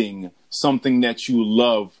finding something that you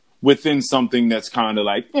love within something that's kind of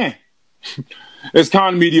like, it's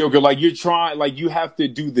kind of mediocre. Like you're trying, like you have to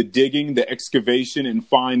do the digging, the excavation, and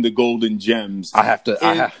find the golden gems.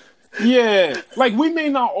 Yeah, like we may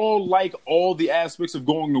not all like all the aspects of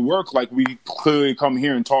going to work. Like we clearly come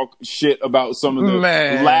here and talk shit about some of the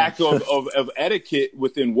lack of etiquette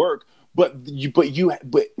within work. But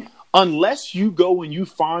unless you go and you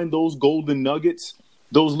find those golden nuggets,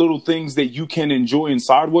 those little things that you can enjoy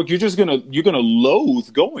inside work, you're gonna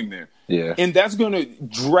loathe going there. Yeah, and that's gonna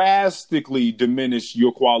drastically diminish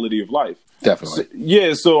your quality of life.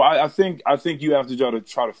 Definitely. So I think you have to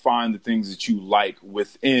try to find the things that you like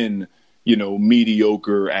within, you know,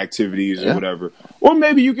 mediocre activities or whatever. Or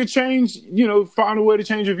maybe you could change, you know, find a way to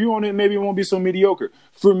change your view on it. Maybe it won't be so mediocre.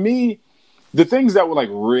 For me, the things that were like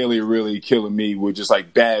really, really killing me were just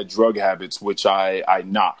like bad drug habits, which I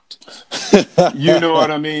knocked. You know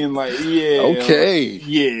what I mean? Like, like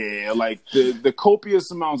the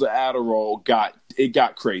copious amounts of Adderall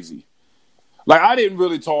got crazy. Like I didn't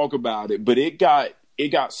really talk about it, but it got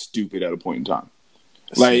stupid at a point in time.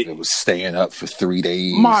 Like it was staying up for 3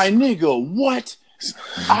 days. My nigga, what?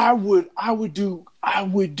 I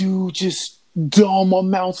would do just dumb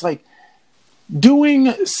amounts, like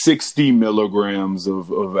doing 60 milligrams of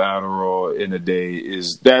Adderall in a day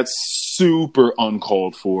that's super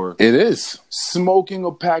uncalled for. It is. Smoking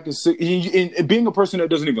a pack of cigarettes, and being a person that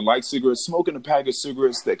doesn't even like cigarettes, smoking a pack of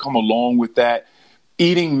cigarettes that come along with that.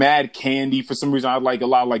 Eating mad candy. For some reason, I like a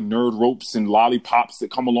lot of like Nerd Ropes and lollipops that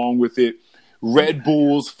come along with it. Red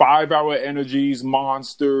Bulls, 5-hour energies,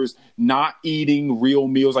 Monsters, not eating real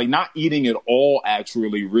meals, like not eating at all,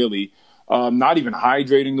 actually, really. Not even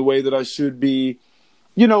hydrating the way that I should be.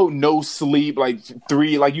 You know, no sleep, like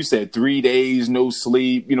you said, 3 days, no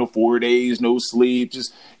sleep, 4 days, no sleep.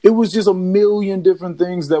 It was just a million different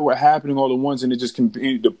things that were happening all at once, and it just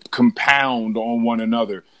continued to compound on one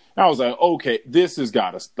another. And I was like, okay, this has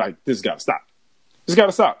got to stop. This got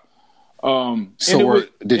to stop.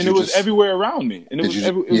 It was everywhere around me, and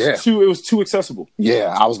it was too accessible.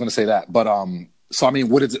 Yeah, I was going to say that, but so I mean,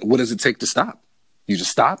 what does it take to stop? You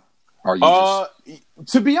just stop, or you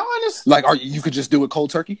to be honest, like, you could just do it cold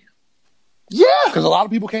turkey? Yeah, because a lot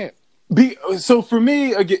of people can't. So for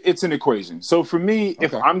me, again, it's an equation. So for me,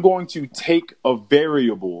 if I'm going to take a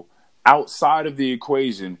variable outside of the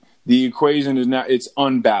equation is now, it's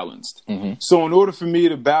unbalanced. Mm-hmm. So in order for me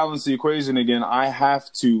to balance the equation again, I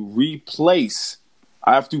have to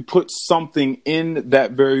put something in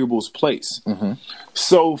that variable's place. Mm-hmm.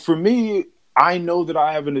 So for me, I know that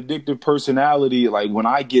I have an addictive personality. Like when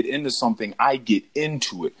I get into something, I get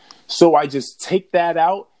into it. So I just take that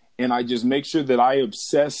out and I just make sure that I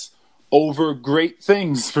obsess over great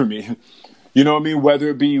things for me. You know what I mean? Whether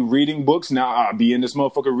it be reading books. Now I'll be in this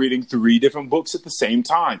motherfucker reading 3 different books at the same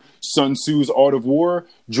time. Sun Tzu's Art of War,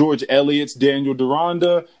 George Eliot's Daniel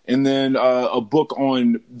Deronda, and then a book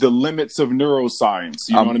on the limits of neuroscience.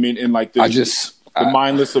 You know what I mean? And like the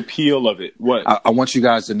mindless appeal of it. What? I want you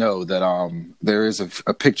guys to know that there is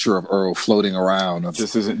a picture of Earl floating around.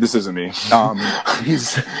 This isn't me.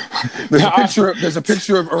 There's a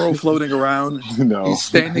picture of Earl floating around. No. He's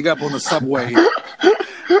standing up on the subway.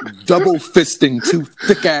 Double fisting 2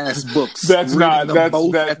 thick ass books. That's not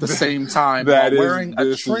both at the same time. Wearing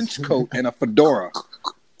a trench coat and a fedora.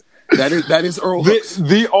 That is Earl Hooks.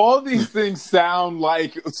 All these things sound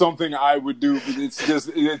like something I would do, but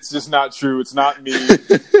it's just not true. It's not me.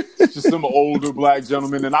 It's just some older black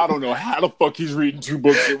gentleman, and I don't know how the fuck he's reading 2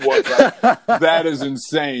 books at once. Like, that is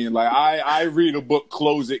insane. Like I read a book,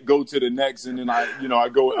 close it, go to the next, and then I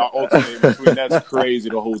alternate between. That's crazy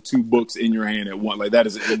to hold 2 books in your hand at once. Like, that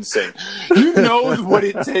is insane. You know what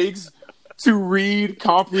it takes to read,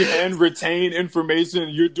 comprehend, retain information.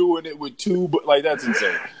 You're doing it with 2, but like, that's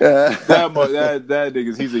insane. That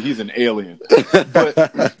nigga, he's an alien.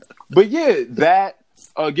 But yeah, that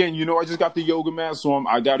again, I just got the yoga mat, so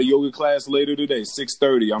I got a yoga class later today,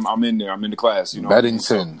 6:30. I'm in there. I'm in the class.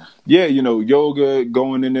 Beddington. So, yeah, yoga,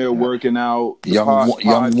 going in there, working out.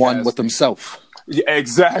 Young one with himself. Yeah,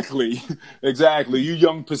 exactly. You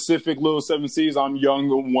young Pacific little 7 Seas, I'm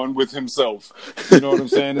young one with himself. You know what I'm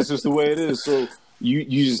saying? It's just the way it is. So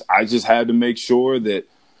I just had to make sure that,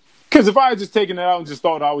 because if I had just taken it out and just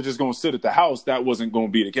thought I was just going to sit at the house, that wasn't going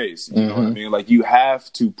to be the case. You know what I mean? Like, you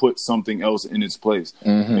have to put something else in its place,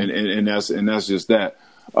 and that's just that.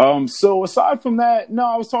 So aside from that, no,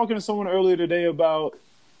 I was talking to someone earlier today about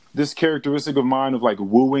this characteristic of mine of like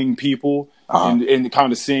wooing people and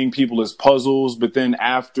kind of seeing people as puzzles. But then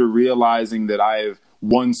after realizing that I have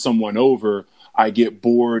won someone over, I get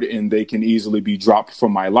bored and they can easily be dropped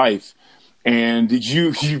from my life. And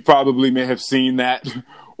you probably may have seen that,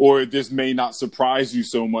 or this may not surprise you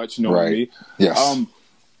so much, knowing me. Yes.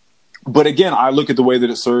 But again, I look at the way that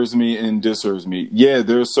it serves me and disserves me. Yeah,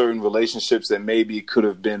 there are certain relationships that maybe could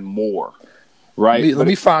have been more. Right. Let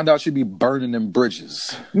me find out you be burning them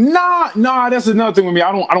bridges. Nah, that's another thing with me.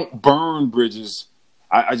 I don't burn bridges.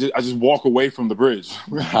 I just walk away from the bridge.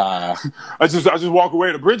 I just walk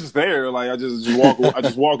away. The bridge is there. Like, I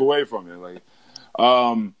just walk away from it. Like,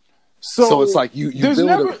 so it's like you there's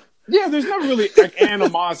never really like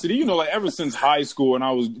animosity. Like, ever since high school, and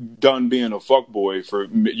I was done being a fuckboy for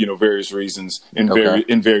various reasons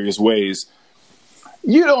in various ways.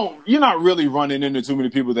 You're not really running into too many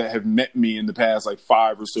people that have met me in the past like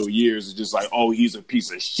 5 or so years. It's just like, oh, he's a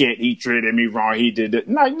piece of shit. He treated me wrong. He did it.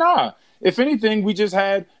 Like, nah. If anything, we just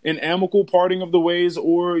had an amicable parting of the ways,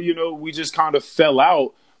 or, we just kind of fell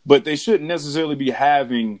out, but they shouldn't necessarily be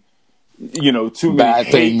having, too bad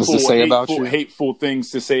many things to say about you. Hateful things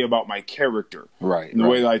to say about my character. Right. And the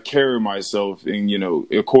way that I carry myself in,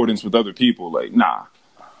 accordance with other people. Like, nah.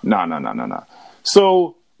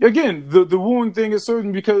 So, again, the wooing thing is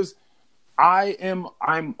certain because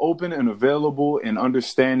I'm open and available and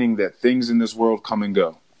understanding that things in this world come and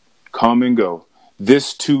go.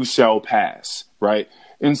 This too shall pass, right?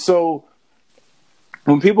 And so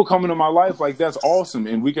when people come into my life, like, that's awesome,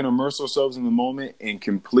 and we can immerse ourselves in the moment and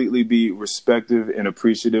completely be respective and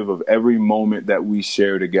appreciative of every moment that we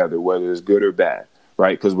share together, whether it's good or bad,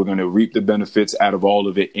 right? Because we're going to reap the benefits out of all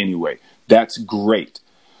of it anyway. That's great.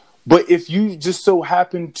 But if you just so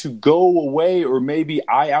happen to go away, or maybe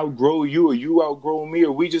I outgrow you or you outgrow me,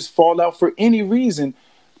 or we just fall out for any reason,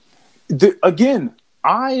 again,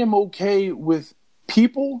 I am okay with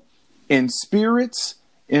people and spirits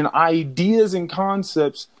and ideas and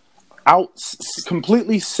concepts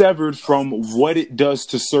completely severed from what it does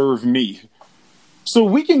to serve me. So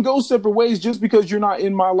we can go separate ways just because you're not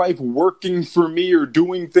in my life working for me or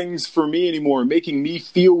doing things for me anymore, making me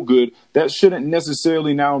feel good. That shouldn't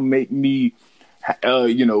necessarily now make me,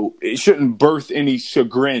 it shouldn't birth any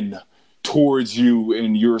chagrin towards you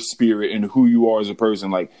and your spirit and who you are as a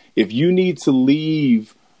person. Like, if you need to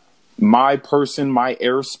leave my person, my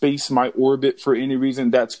airspace, my orbit for any reason,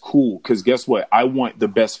 that's cool. Because guess what? I want the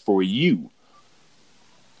best for you.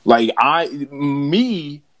 Like,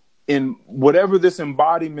 me, in whatever this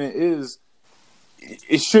embodiment is,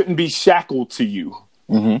 it shouldn't be shackled to you.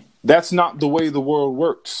 Mm-hmm. That's not the way the world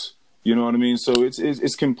works. You know what I mean? So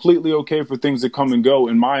it's completely okay for things to come and go.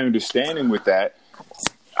 And my understanding with that,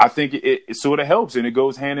 I think it sort of helps, and it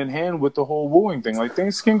goes hand in hand with the whole wooing thing. Like,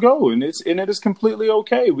 things can go, and it is completely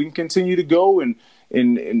okay. We can continue to go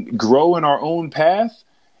and grow in our own path,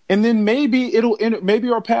 and then maybe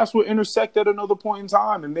our paths will intersect at another point in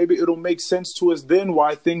time, and maybe it'll make sense to us then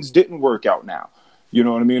why things didn't work out now. You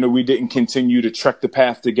know what I mean? Or we didn't continue to trek the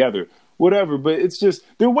path together. Whatever, but it's just,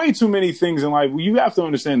 there are way too many things in life. You have to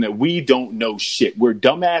understand that we don't know shit. We're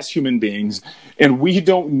dumbass human beings, and we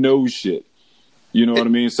don't know shit. You know what I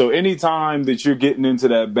mean? So anytime that you're getting into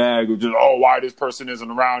that bag of just, oh, why this person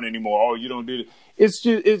isn't around anymore? Oh, you don't do it.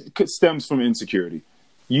 It stems from insecurity.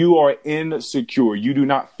 You are insecure. You do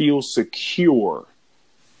not feel secure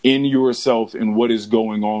in yourself and what is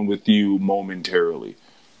going on with you momentarily.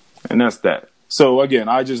 And that's that. So again,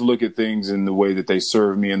 I just look at things in the way that they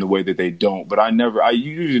serve me and the way that they don't. But I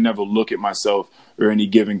usually never look at myself or any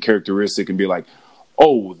given characteristic and be like,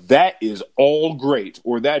 oh, that is all great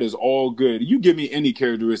or that is all good. You give me any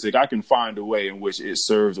characteristic, I can find a way in which it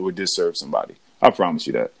serves or disserves somebody. I promise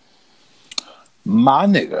you that. My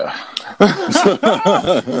nigga.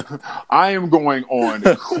 I am going on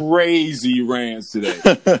crazy rants today.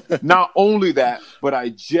 Not only that, but I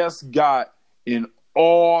just got an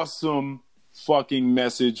awesome fucking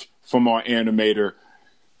message from our animator.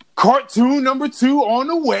 Cartoon number 2 on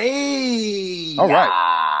the way. All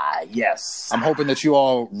right. Yes. I'm hoping that you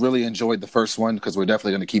all really enjoyed the first one because we're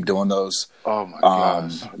definitely going to keep doing those. Oh my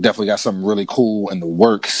gosh. Definitely got something really cool in the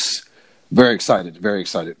works. Very excited. Very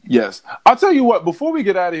excited. Yes. I'll tell you what, before we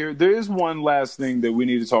get out of here, there is one last thing that we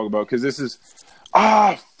need to talk about because this is,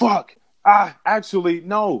 actually,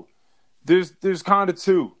 no. There's kind of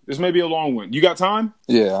 2. This may be a long one. You got time?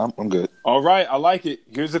 Yeah, I'm good. All right. I like it.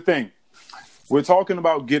 Here's the thing. We're talking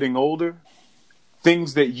about getting older,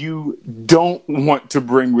 things that you don't want to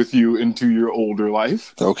bring with you into your older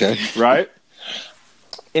life. Okay. Right?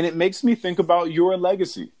 And it makes me think about your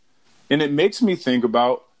legacy. And it makes me think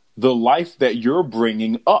about the life that you're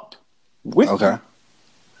bringing up with you.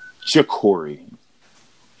 Jacory,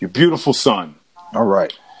 your beautiful son. All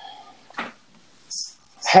right.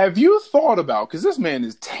 Have you thought about, because this man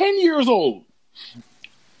is 10 years old,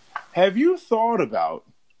 have you thought about,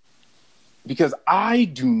 because I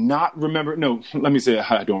do not remember, no, let me say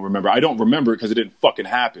I don't remember. I don't remember it because it didn't fucking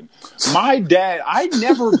happen. My dad, I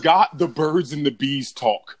never got the birds and the bees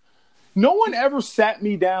talk. No one ever sat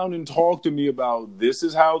me down and talked to me about this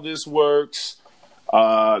is how this works.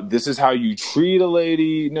 This is how you treat a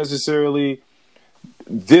lady necessarily.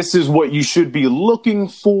 This is what you should be looking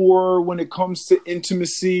for when it comes to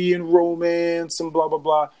intimacy and romance and blah, blah,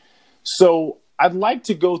 blah. So I'd like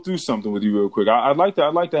to go through something with you real quick. I'd like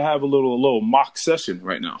to have a little mock session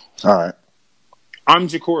right now. All right. I'm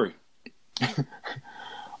Jacory.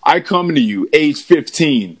 I come to you age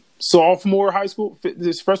 15. Sophomore high school,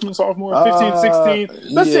 this freshman, sophomore, 15,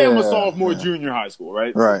 16. Let's say I'm a sophomore, junior high school,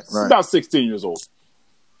 right? Right. About 16 years old.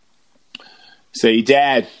 Say,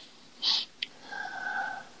 Dad,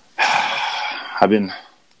 I've been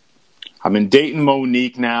dating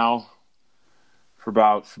Monique now for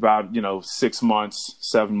about 6 months,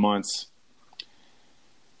 7 months.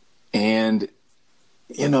 And,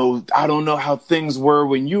 I don't know how things were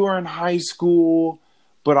when you were in high school,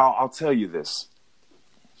 but I'll tell you this.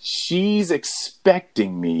 She's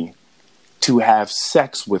expecting me to have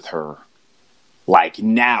sex with her, like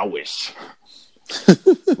nowish.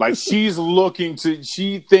 Like she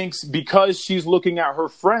thinks because she's looking at her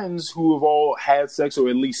friends who have all had sex or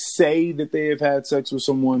at least say that they have had sex with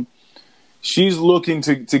someone, she's looking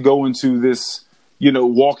to go into this,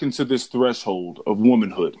 walk into this threshold of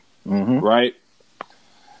womanhood, right?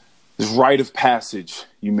 This rite of passage,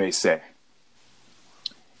 you may say.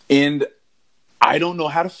 And I don't know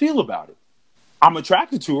how to feel about it. I'm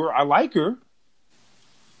attracted to her. I like her.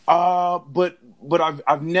 But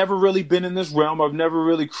I've never really been in this realm. I've never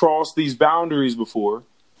really crossed these boundaries before.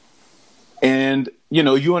 And,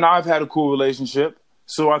 you and I have had a cool relationship.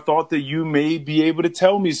 So I thought that you may be able to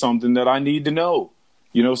tell me something that I need to know.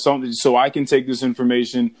 Something so I can take this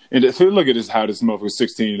information and look at this, how this motherfucker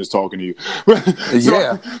 16 is talking to you.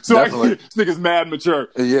 Definitely. This nigga's mad mature.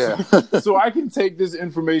 Yeah. So I can take this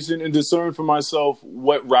information and discern for myself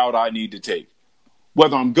what route I need to take.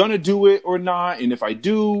 Whether I'm going to do it or not. And if I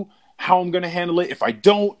do, how I'm going to handle it. If I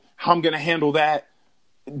don't, how I'm going to handle that.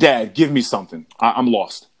 Dad, give me something. I'm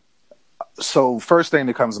lost. So first thing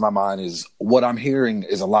that comes to my mind is what I'm hearing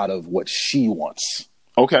is a lot of what she wants.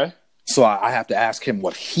 Okay. So I have to ask him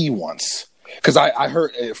what he wants. Because I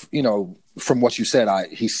heard, from what you said,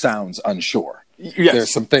 he sounds unsure. Yes.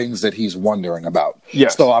 There's some things that he's wondering about.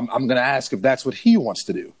 Yes. So I'm going to ask if that's what he wants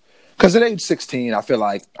to do. Because at age 16, I feel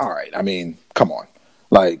like, all right, I mean, come on.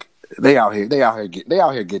 Like, they out here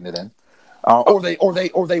getting it in. Or they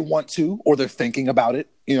want to, or they're thinking about it.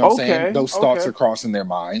 You know what I'm saying? Those thoughts are crossing their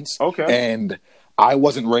minds. Okay. And I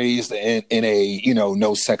wasn't raised in a,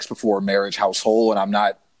 no sex before marriage household, and I'm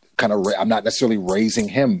not necessarily raising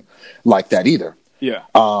him like that either. Yeah.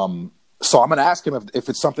 So I'm going to ask him if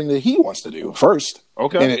it's something that he wants to do first.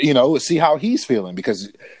 Okay. And, see how he's feeling,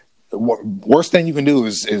 because worst thing you can do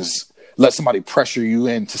is let somebody pressure you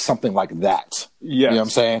into something like that. Yes. You know what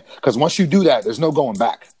I'm saying? Because once you do that, there's no going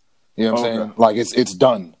back. You know what I'm saying? Like it's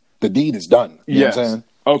done. The deed is done. You know what I'm saying?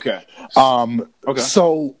 Okay. Okay.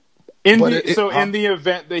 So in the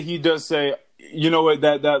event that he does say, you know what,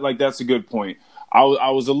 that's a good point.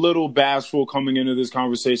 I was a little bashful coming into this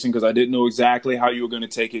conversation because I didn't know exactly how you were going to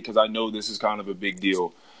take it because I know this is kind of a big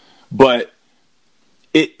deal. But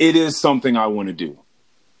it is something I want to do.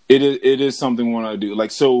 It is something I want to do.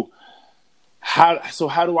 Like, so how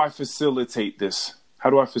do I facilitate this? How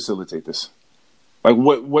do I facilitate this? Like,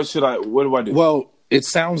 what do I do? Well, it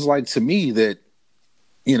sounds like to me that,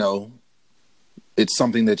 you know, it's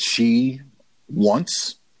something that she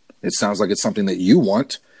wants. It sounds like it's something that you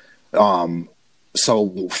want.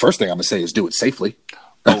 So first thing I'm gonna say is do it safely.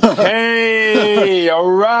 Okay,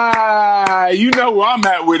 all right. You know where I'm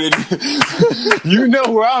at with it. You know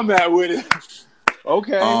where I'm at with it.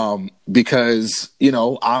 Okay. Because, you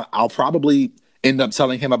know, I'll probably end up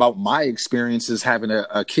telling him about my experiences having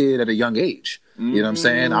a kid at a young age. You know what I'm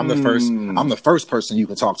saying? I'm the first person you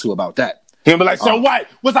can talk to about that. He'll be like, so what?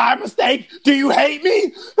 Was I a mistake? Do you hate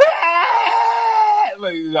me?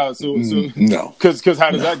 Like, no, no. Because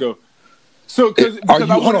how does that go? So because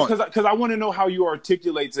I want to know how you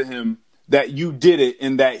articulate to him that you did it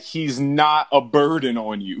and that he's not a burden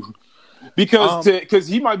on you. Because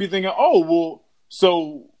he might be thinking, oh, well,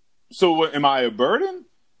 so what, am I a burden?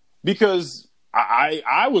 Because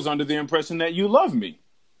I was under the impression that you love me.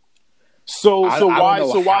 So why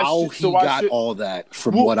he got all that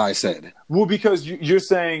from what I said? Well, because you're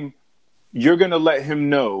saying you're going to let him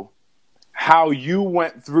know how you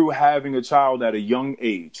went through having a child at a young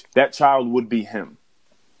age. That child would be him.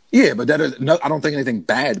 Yeah, but I don't think anything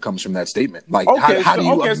bad comes from that statement. Like, how do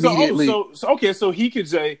you immediately? So he could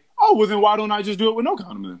say, oh, well, then why don't I just do it with no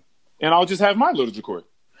condom then? And I'll just have my little Jacory.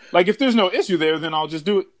 Like, if there's no issue there, then I'll just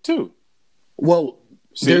do it too. Well,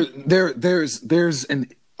 there's an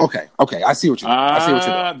okay. I see what you're doing. I see what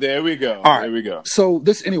you're doing. There we go. All right. There we go. So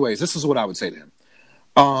this is what I would say to him.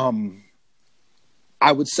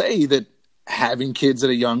 I would say that having kids at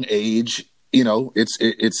a young age, you know,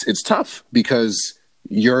 it's tough because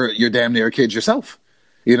you're damn near a kid yourself.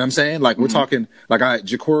 You know what I'm saying? Like, we're talking, like,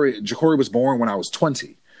 Jacory was born when I was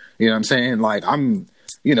 20. You know what I'm saying? Like, I'm,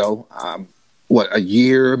 you know, a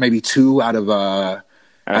year, maybe two out of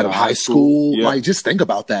high school. Yeah. Like, just think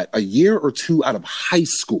about that. A year or two out of high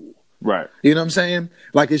school. Right. You know what I'm saying?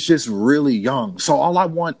 Like, it's just really young. So all I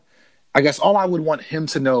would want him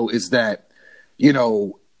to know is that, you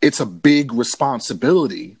know, it's a big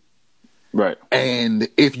responsibility. Right. And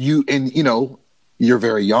you know, you're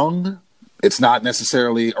very young. It's not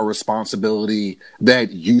necessarily a responsibility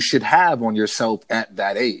that you should have on yourself at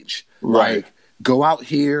that age. Right. Like, go out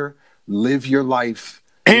here, live your life.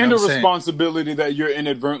 And a responsibility that you're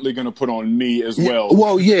inadvertently going to put on me as well.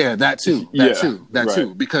 Well, yeah, that too. That right.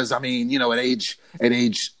 too. Because, I mean, you know, at age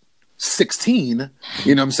 16,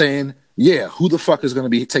 you know what I'm saying? Yeah, who the fuck is going to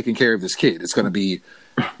be taking care of this kid? It's going to be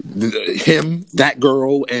him, that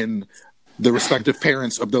girl, and the respective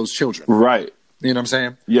parents of those children. Right. You know what I'm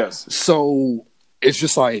saying? Yes. So it's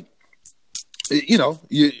just like, you know,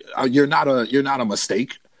 you're not a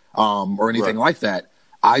mistake or anything like that.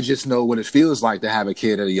 I just know what it feels like to have a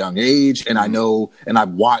kid at a young age, and I know, and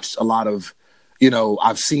I've watched a lot of, you know,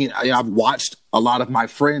 I've watched a lot of my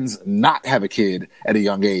friends not have a kid at a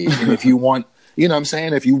young age. And if you want, you know what I'm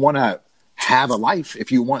saying, if you want to have a life,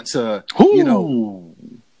 if you want to, you know,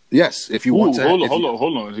 yes, if you want to.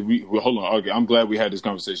 Hold on. Okay, I'm glad we had this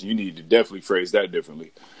conversation. You need to definitely phrase that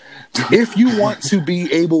differently. If you want to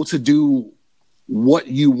be able to do what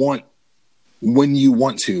you want when you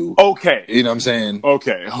want to. Okay. You know what I'm saying?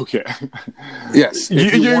 Okay. Yes.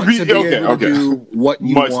 If you want to be able to do what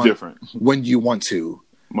you want different. When you want to,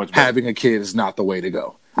 having a kid is not the way to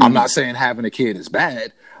go. I'm not saying having a kid is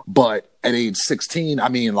bad, but at age 16, I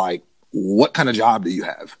mean, like, what kind of job do you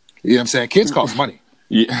have? You know what I'm saying? Kids cost money.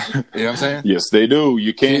 Yeah. You know what I'm saying? Yes, they do.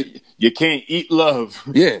 You can't eat love.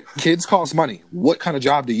 Yeah. Kids cost money. What kind of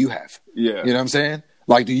job do you have? Yeah. You know what I'm saying?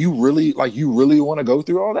 Like, do you really want to go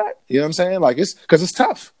through all that? You know what I'm saying? Like, because it's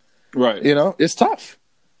tough. Right. You know, it's tough.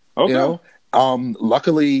 Okay. You know,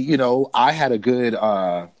 luckily, you know, I had a good,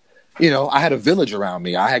 you know, I had a village around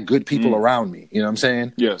me. I had good people around me. You know what I'm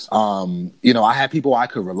saying? Yes. You know, I had people I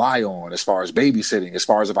could rely on as far as babysitting, as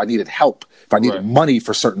far as if I needed help, if I needed money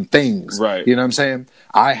for certain things. Right. You know what I'm saying?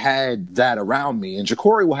 I had that around me, and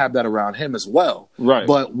Jacory will have that around him as well. Right.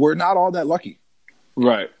 But we're not all that lucky.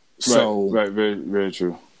 Right. So very, very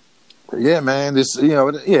true. Yeah, man. This, you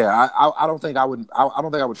know, yeah. I don't think I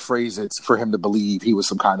would phrase it for him to believe he was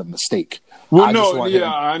some kind of mistake. Well, I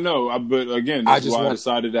know. But again, that's why I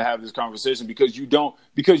decided to have this conversation because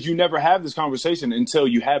you never have this conversation until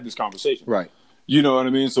you have this conversation. Right. You know what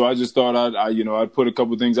I mean? So I just thought I'd put a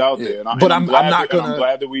couple things out there. And I'm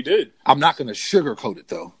glad that we did. I'm not going to sugarcoat it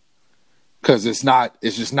though. because it's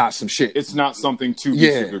just not some shit. It's not something to be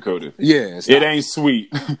Yeah. sugar-coated. Yeah, it's It not. ain't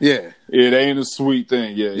sweet. Yeah, It ain't a sweet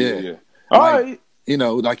thing. Yeah. Yeah. All Like, right. you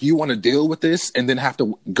know, like you want to deal with this and then have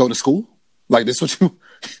to go to school? Like this what you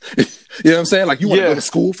you know what I'm saying? Like you want to Yeah. go to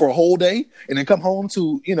school for a whole day and then come home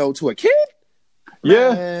to, you know, to a kid?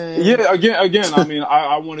 Yeah. Man. Yeah. Again, I mean,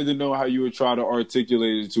 I wanted to know how you would try to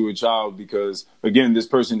articulate it to a child because, again, this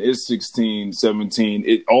person is 16,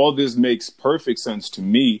 17. All this makes perfect sense to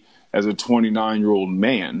me as a 29-year-old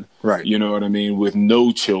man. Right. You know what I mean? With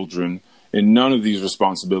no children and none of these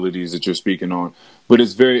responsibilities that you're speaking on. But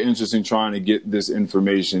it's very interesting trying to get this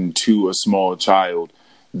information to a small child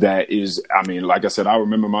that is, I mean, like I said, I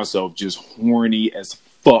remember myself just horny as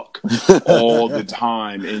fuck all the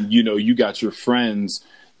time. And, you know, you got your friends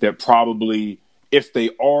that probably, if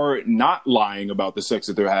they are not lying about the sex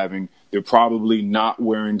that they're having, they're probably not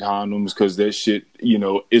wearing condoms because that shit, you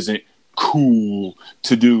know, isn't cool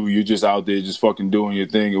to do. You're just out there just fucking doing your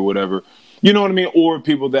thing or whatever. You know what I mean? Or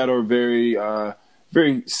people that are very,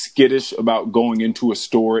 very skittish about going into a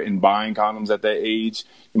store and buying condoms at that age.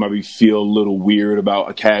 You might feel a little weird about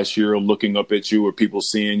a cashier looking up at you or people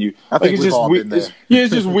seeing you. I think it's we've just all been there.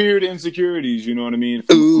 it's just weird insecurities. You know what I mean?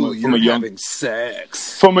 Ooh, From a young having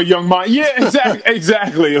sex. from a young mind. Yeah,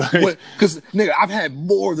 exactly. Like, Because, nigga, I've had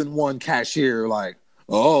more than one cashier like,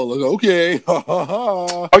 oh, look, okay.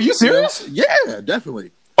 are you serious? Yeah,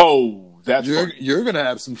 definitely. Oh, that's funny. You're going to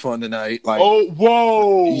have some fun tonight. Like, Oh,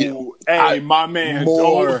 whoa! Yeah, Hey, my man,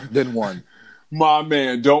 more don't, than one. my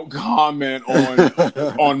man, don't comment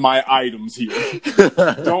on my items here.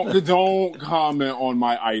 Don't comment on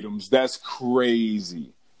my items. That's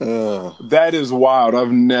crazy. That is wild.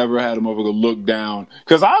 I've never had a motherfucker look down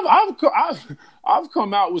because I've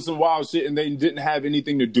come out with some wild shit and they didn't have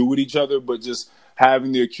anything to do with each other, but just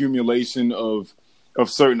having the accumulation of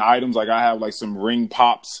certain items. Like I have like some ring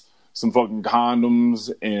pops, some fucking condoms,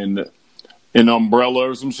 and an umbrella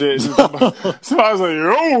or some shit. So I was like,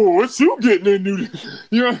 "Yo, what you getting into?"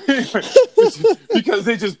 You know what I mean? Like, because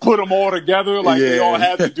they just put them all together, like they all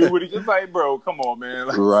have to do with it. It's like, bro, come on, man.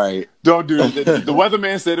 Like, Right. don't do it. The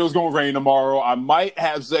weatherman said it was going to rain tomorrow. I might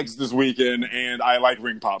have sex this weekend, and I like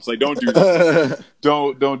ring pops. Like, don't do this.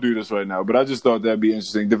 don't do this right now. But I just thought that'd be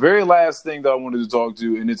interesting. The very last thing that I wanted to talk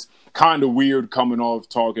to, and it's kind of weird coming off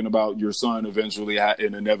talking about your son eventually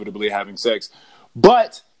and inevitably having sex,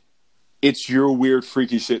 but it's your weird,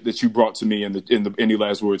 freaky shit that you brought to me in the Any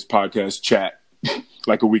Last Words podcast chat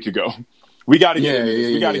like a week ago. We got to get into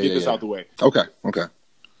this. We got to get this out the way. Okay.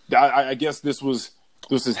 I guess this is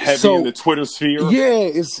heavy in the Twitter sphere. Yeah,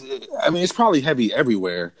 it's probably heavy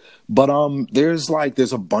everywhere, but there's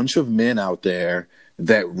a bunch of men out there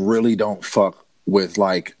that really don't fuck with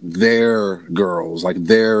like their girls, like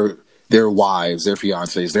their wives, their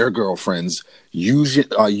fiancés, their girlfriends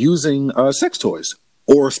using sex toys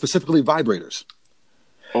or specifically vibrators.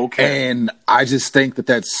 Okay. And I just think that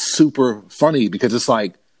that's super funny because it's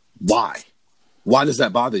like, why? Why does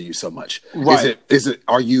that bother you so much? Right.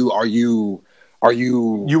 Are you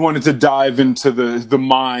You wanted to dive into the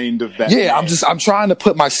mind of that. Yeah, man. I'm trying to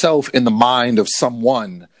put myself in the mind of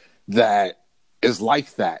someone that is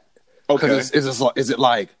like that. Okay. Is it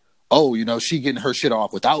like, oh, you know, she getting her shit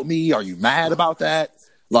off without me? Are you mad about that?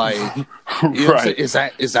 Like, you know what I'm Right.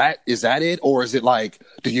 saying? Is that it? Or is it like,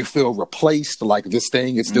 do you feel replaced? Like this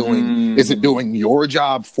thing is is it doing your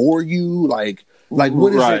job for you? Like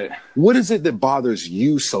what is Right. it? What is it that bothers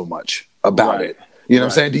you so much about Right. it? You know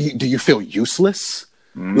what I'm saying? Do you feel useless?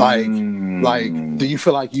 Like, do you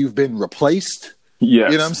feel like you've been replaced?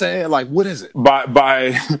 Yes. You know what I'm saying? Like, what is it?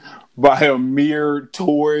 By a mere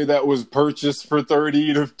toy that was purchased for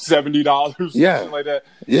 $30 to $70, Yeah. something like that.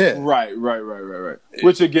 Yeah. Right.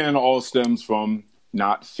 Which again all stems from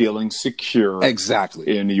not feeling secure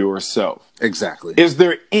Exactly. in yourself. Exactly. Is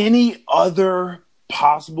there any other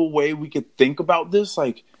possible way we could think about this?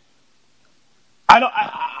 Like, I don't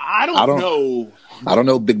know. I don't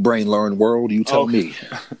know, big brain learn world. You tell me.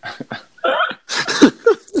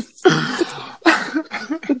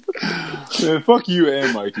 Man, fuck you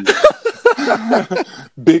and Mikey.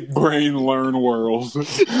 Big brain learn world.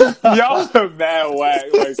 Y'all are mad whack.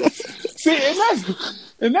 Like, see,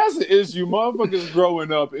 and that's the issue. Motherfuckers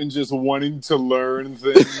growing up and just wanting to learn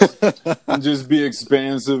things and just be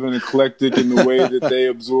expansive and eclectic in the way that they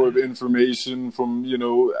absorb information from, you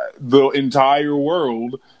know, the entire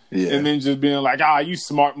world. Yeah. And then just being like, you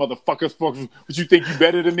smart motherfuckers. Fuck, what you think you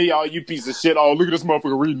better than me? Oh, you piece of shit. Oh, look at this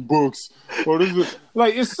motherfucker reading books. Or this is,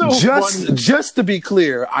 like, it's so funny. Just to be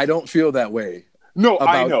clear, I don't feel that way. No,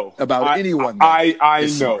 I know about anyone. I know.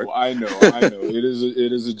 smart. I know. It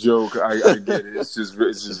is a joke. I get it. It's just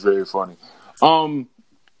very funny.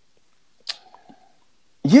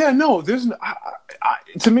 Yeah, no,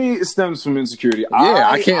 to me, it stems from insecurity. Yeah,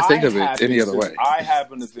 I can't think of it any other way. I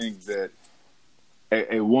happen to think that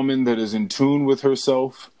a woman that is in tune with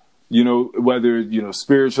herself, you know, whether, you know,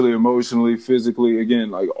 spiritually, emotionally, physically, again,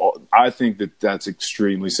 like, I think that that's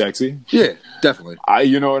extremely sexy. Yeah, definitely.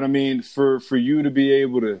 You know what I mean? For you to be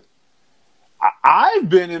able to, I've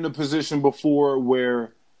been in a position before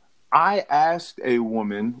where I asked a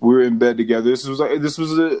woman, we were in bed together. This was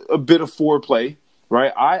a bit of foreplay.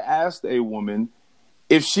 Right, I asked a woman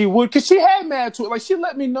if she would, because she had mad to it. Like, she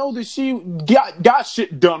let me know that she got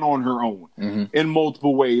shit done on her own in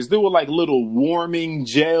multiple ways. There were like little warming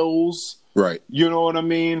gels, right? You know what I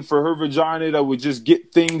mean, for her vagina that would just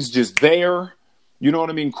get things just there. You know what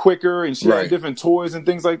I mean, quicker, and she had different toys and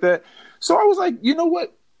things like that. So I was like, you know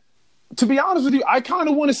what? To be honest with you, I kind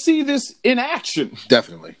of want to see this in action.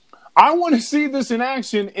 Definitely, I want to see this in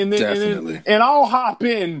action, and then and I'll hop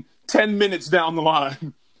in 10 minutes down the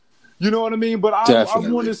line. You know what I mean? But I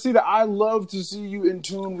want to see that. I love to see you in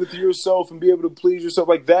tune with yourself and be able to please yourself.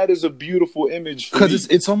 Like, that is a beautiful image. Because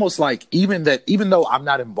it's almost like even though I'm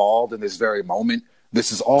not involved in this very moment,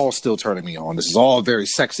 this is all still turning me on. This is all very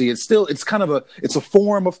sexy. It's kind of a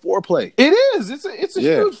form of foreplay. It is. It's a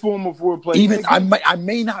huge form of foreplay. Even I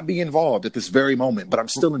may not be involved at this very moment, but I'm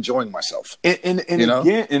still enjoying myself.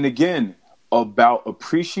 And again, about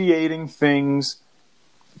appreciating things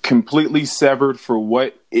completely severed for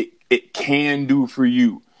what it can do for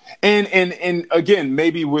you. And again,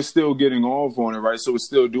 maybe we're still getting off on it, right? So it's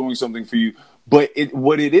still doing something for you. But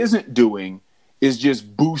what it isn't doing is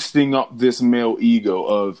just boosting up this male ego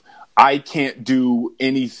of, I can't do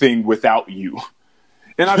anything without you.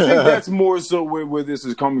 And I think that's more so where this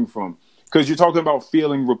is coming from. Because you're talking about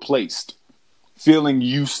feeling replaced, feeling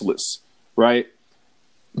useless, right?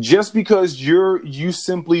 Just because you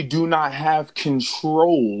simply do not have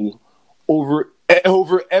control over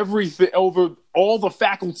everything, over all the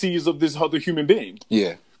faculties of this other human being.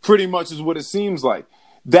 Yeah, pretty much is what it seems like.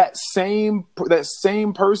 That same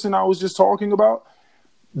person I was just talking about.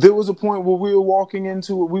 There was a point where we were walking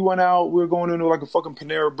into it. We went out. We were going into like a fucking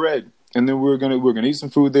Panera Bread, and then we're gonna eat some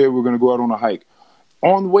food there. We're gonna go out on a hike.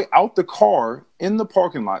 On the way out the car in the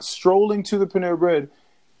parking lot, strolling to the Panera Bread.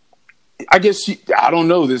 I guess I don't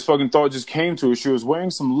know, this fucking thought just came to her. She was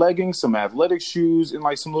wearing some leggings, some athletic shoes, and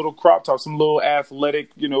like some little crop top, some little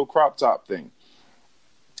athletic, you know, crop top thing.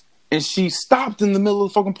 And she stopped in the middle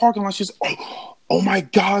of the fucking parking lot. She's, oh my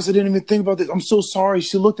gosh, I didn't even think about this. I'm so sorry.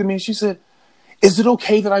 She looked at me and she said, is it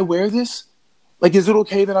okay that I wear this? Like, is it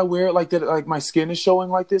okay that I wear it like that? Like, my skin is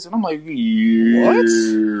showing like this? And I'm like, yeah. What?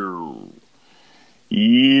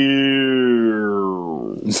 Yeah.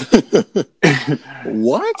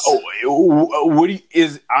 What? What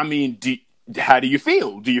how do you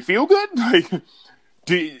feel? Do you feel good? Like,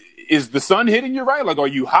 is the sun hitting you right? Like, are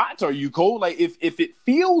you hot? Are you cold? Like, if it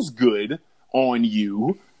feels good on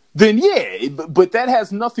you, then yeah, but that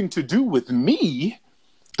has nothing to do with me.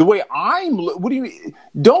 The way what do you mean?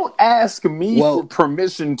 Don't ask me for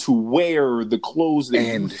permission to wear the clothes that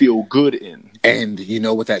you feel good in. And you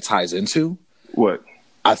know what that ties into? What?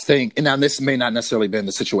 I think, and now this may not necessarily been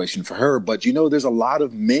the situation for her, but you know, there's a lot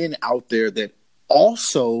of men out there that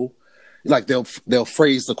also, like, they'll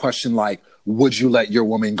phrase the question like, would you let your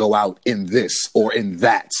woman go out in this or in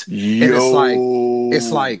that? Yo. And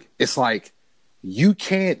it's like you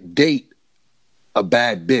can't date a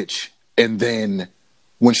bad bitch and then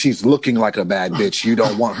when she's looking like a bad bitch, you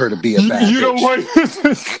don't want her to be a bad bitch. Don't want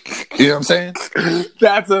you know what I'm saying?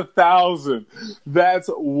 That's 1,000. That's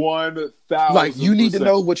 1,000. Like, you need to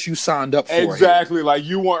know what you signed up for. Exactly. Here. Like,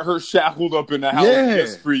 you want her shackled up in the house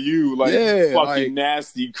just for you. Like, fucking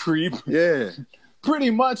nasty creep. Yeah.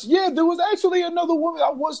 Pretty much. Yeah, there was actually another woman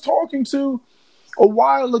I was talking to a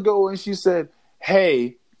while ago, and she said,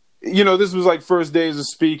 hey, you know, this was like first days of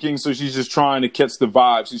speaking, so she's just trying to catch the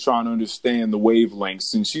vibe. She's trying to understand the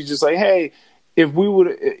wavelengths. And she's just like, hey, if we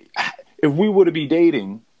were to be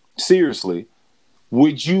dating, seriously,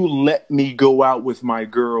 would you let me go out with my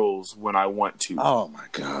girls when I want to? Oh my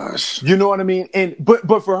gosh. You know what I mean? And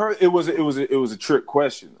but for her, it was a trick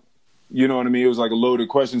question. You know what I mean? It was like a loaded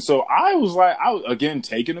question. So I was again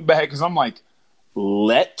taken aback because I'm like,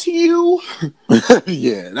 let you?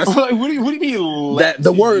 Yeah, that's like, what do you mean? Let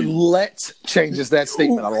the word "let" changes that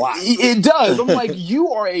statement a lot. It does. I'm like,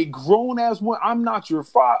 you are a grown ass woman. I'm not your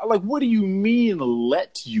father. Like, what do you mean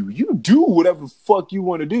let you? You do whatever the fuck you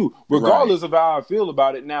want to do, regardless of how I feel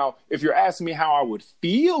about it. Now, if you're asking me how I would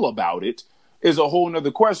feel about it, is a whole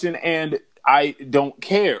nother question, and I don't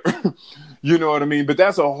care. You know what I mean? But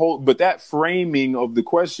that framing of the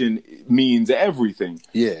question means everything.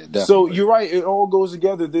 Yeah, definitely. So you're right. It all goes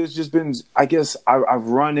together. There's just been, I guess, I've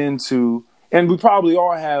run into, and we probably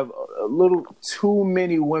all have a little too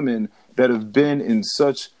many women that have been in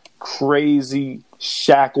such crazy,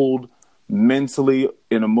 shackled, mentally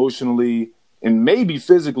and emotionally and maybe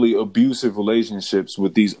physically abusive relationships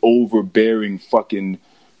with these overbearing fucking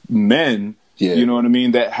men. Yeah. You know what I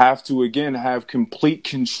mean? That have to, again, have complete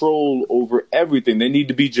control over everything. They need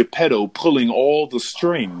to be Geppetto pulling all the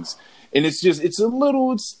strings. And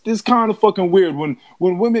it's kind of fucking weird when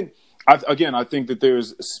women, I think that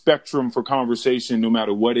there's a spectrum for conversation no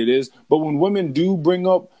matter what it is. But when women do bring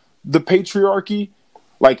up the patriarchy,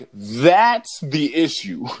 like, that's the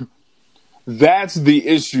issue. That's the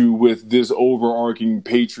issue with this overarching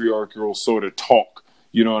patriarchal sort of talk,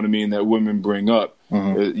 you know what I mean, that women bring up.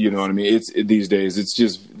 Mm-hmm. You know what I mean? These days, it's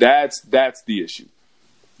just, that's the issue.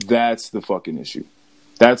 That's the fucking issue.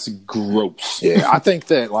 That's gross. Yeah, I think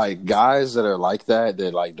that, like, guys that are like that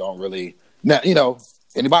like, don't really, now, you know,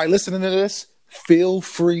 anybody listening to this, feel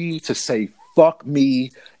free to say fuck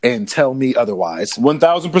me and tell me otherwise.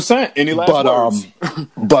 1,000%. Any last words?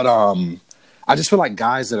 But I just feel like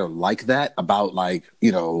guys that are like that about, like,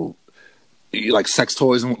 you know, like sex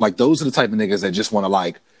toys and like, those are the type of niggas that just want to,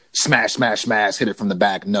 like, smash, hit it from the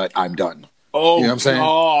back, nut, I'm done. Oh, you know what I'm saying?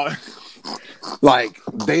 God. Like,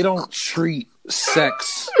 they don't treat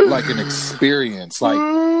sex like an experience. Like,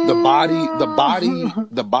 the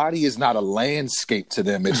body is not a landscape to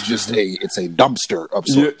them. It's just it's a dumpster of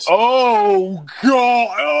sorts. Yeah. Oh,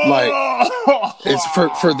 God. Like, it's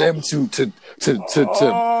for them to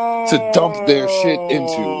dump their shit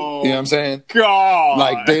into. You know what I'm saying? God.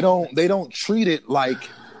 Like, they don't treat it like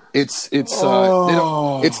it's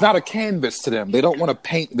not a canvas to them. They don't want to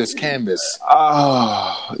paint this canvas.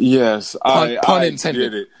 Yes. Pun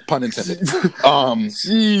intended. Pun intended.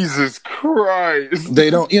 Jesus Christ. They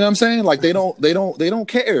don't, you know what I'm saying? Like, they don't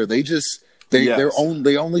care. They just they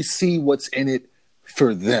only see what's in it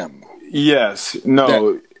for them. Yes.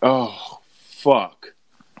 No. Oh, fuck.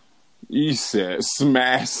 You said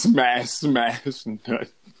smash nut.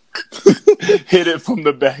 Hit it from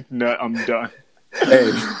the back, nut. I'm done.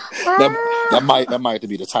 Hey, that might have to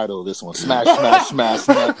be the title of this one. Smash,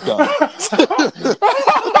 nut, done.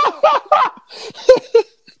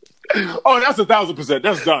 Oh, that's 1,000%.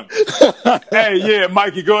 That's done. Hey, yeah,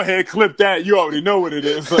 Mikey, go ahead, clip that. You already know what it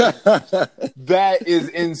is. That is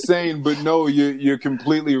insane. But no, you're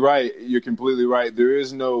completely right. You're completely right. There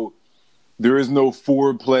is no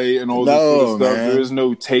foreplay and all this sort of stuff. Man. There is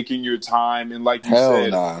no taking your time and, like you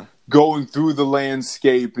said, going through the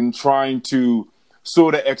landscape and trying to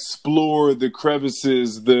sort of explore the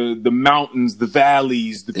crevices, the mountains, the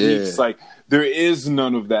valleys, the peaks. Like, there is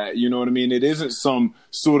none of that. You know what I mean? It isn't some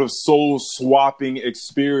sort of soul swapping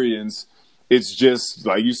experience. It's just,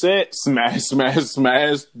 like you said, smash,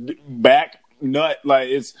 back, nut. Like,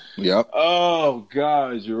 it's, yep. Oh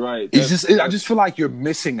God, you're right. I just feel like you're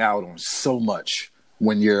missing out on so much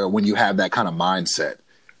when you have that kind of mindset.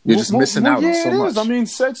 You're just missing out on so much. I mean,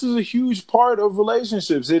 sex is a huge part of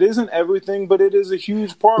relationships. It isn't everything, but it is a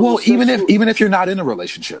huge part. Well, even if you're not in a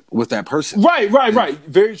relationship with that person, right.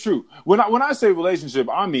 Very true. When I say relationship,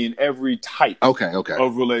 I mean every type. Okay.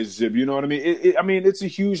 Of relationship. You know what I mean? I mean, it's a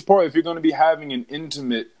huge part. If you're going to be having an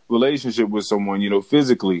intimate relationship with someone, you know,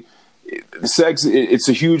 physically, sex, it's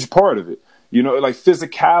a huge part of it. You know, like,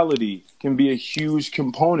 physicality can be a huge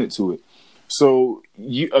component to it. So,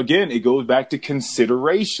 again, it goes back to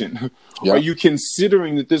consideration. Yep. Are you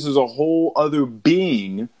considering that this is a whole other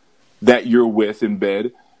being that you're with in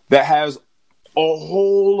bed that has a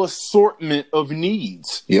whole assortment of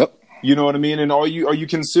needs? Yep. You know what I mean? And are you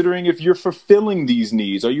considering if you're fulfilling these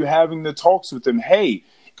needs? Are you having the talks with them? Hey,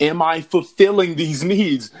 am I fulfilling these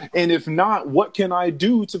needs? And if not, what can I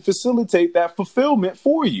do to facilitate that fulfillment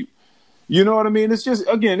for you? You know what I mean? It's just,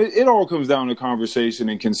 again, it all comes down to conversation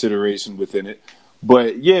and consideration within it.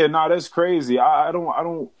 But yeah, no, that's crazy. I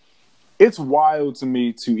don't, it's wild to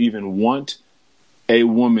me to even want a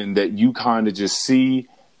woman that you kind of just see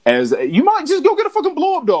as, you might just go get a fucking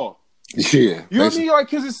blow up doll. Yeah. You know what I mean? Like,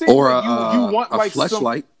 cause it seems like you want, like,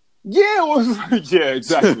 fleshlight. Yeah,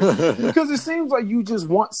 exactly. Because it seems like you just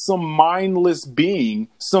want some mindless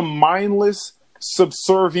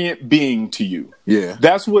subservient being to you. Yeah.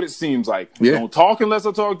 That's what it seems like. Yeah. Don't talk unless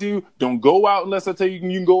I talk to you. Don't go out unless I tell you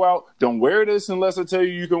you can go out. Don't wear this unless I tell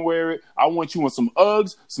you can wear it. I want you in some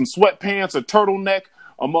Uggs, some sweatpants, a turtleneck,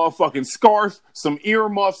 a motherfucking scarf, some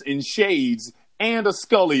earmuffs and shades, and a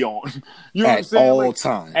Scully on. You know what I'm At saying? all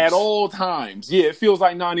times. At all times. Yeah, it feels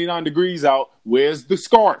like 99 degrees out. Where's the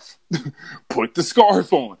scarf? Put the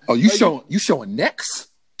scarf on. Oh, you showing necks?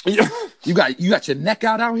 Yeah. You got your neck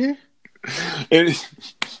out here? And,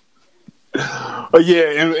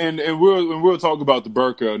 yeah, and we'll talk about the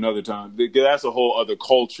burqa another time. That's a whole other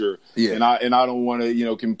culture. Yeah. And I don't want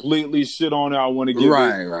to, completely shit on it. I want to give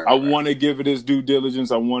want to give it its due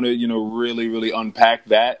diligence. I want to, really, really unpack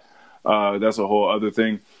that. That's a whole other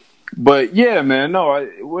thing. But yeah, man, no,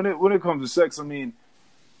 when it comes to sex, I mean,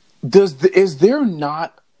 is there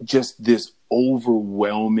not just this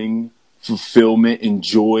overwhelming fulfillment and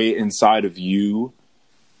joy inside of you?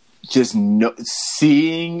 Just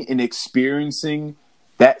seeing and experiencing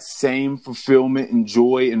that same fulfillment and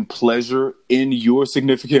joy and pleasure in your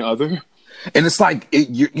significant other. And it's like,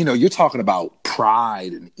 you're talking about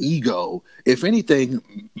pride and ego. If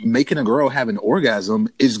anything, making a girl have an orgasm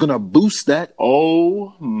is going to boost that.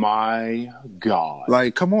 Oh my God.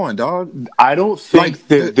 Like, come on, dog. I don't think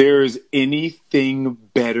there's anything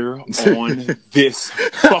better on this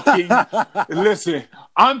fucking... Listen,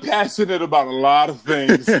 I'm passionate about a lot of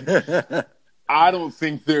things. I don't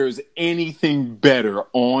think there's anything better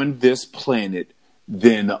on this planet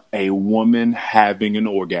than a woman having an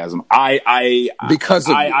orgasm. I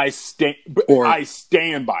stand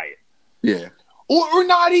by it. Yeah. Or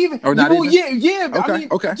not even. Or not even. Yeah. Okay.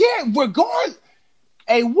 Okay. Yeah. Regardless,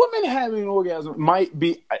 a woman having an orgasm might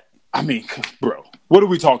be. I mean, bro, what are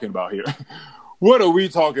we talking about here? What are we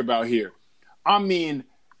talking about here? I mean,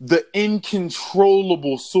 the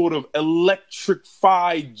incontrollable sort of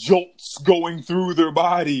electrified jolts going through their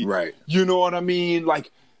body. Right. You know what I mean? Like,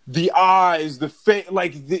 the eyes, the face,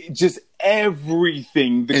 just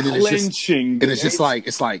everything, the clenching. It's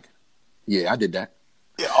like, yeah, I did that.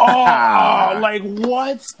 Oh, like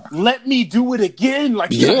what? Let me do it again. Like,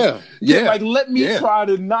 yeah. Like, let me try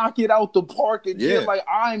to knock it out the park again. Yeah. Like,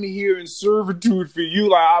 I'm here in servitude for you.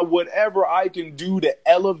 Like, whatever I can do to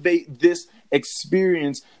elevate this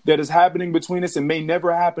experience that is happening between us and may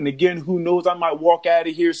never happen again. Who knows? I might walk out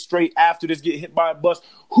of here straight after this, get hit by a bus.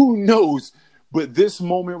 Who knows? But this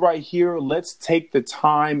moment right here, let's take the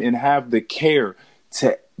time and have the care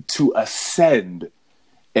to ascend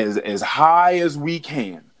as high as we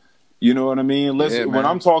can. You know what I mean? When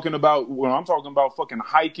I'm talking about fucking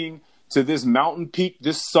hiking to this mountain peak,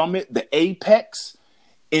 this summit, the apex,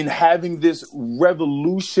 and having this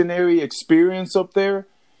revolutionary experience up there,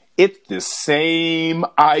 it's the same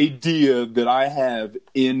idea that I have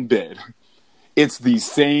in bed. It's the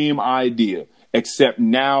same idea. Except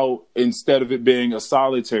now, instead of it being a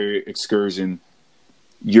solitary excursion,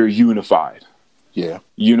 you're unified. Yeah.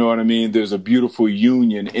 You know what I mean? There's a beautiful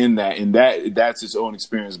union in that, and that's its own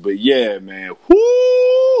experience. But yeah, man.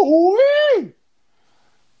 Woo-wee!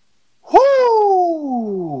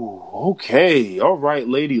 Woo! Okay. All right,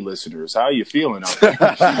 lady listeners. How you feeling out there?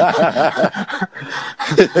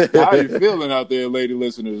 How you feeling out there, lady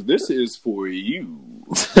listeners? This is for you.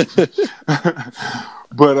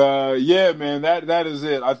 But yeah, man, that is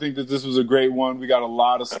it. I think that this was a great one. We got a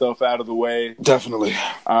lot of stuff out of the way. Definitely.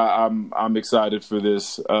 I'm excited for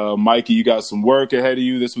this. Mikey, you got some work ahead of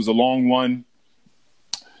you. This was a long one.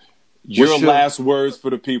 Your last words for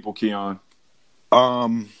the people, Keon.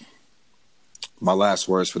 My last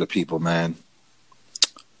words for the people, man.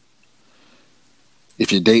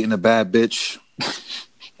 If you're dating a bad bitch,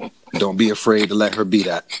 don't be afraid to let her be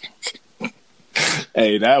that.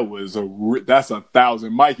 Hey, that's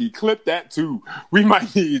 1,000. Mikey, clip that too. We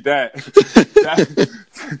might need that.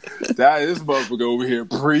 That is motherfucker over here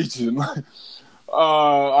preaching.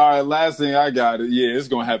 All right, last thing I got. Yeah, it's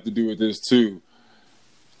gonna have to do with this too.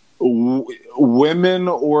 Women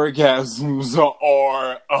orgasms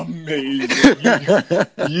are amazing.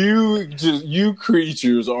 You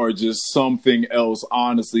creatures are just something else.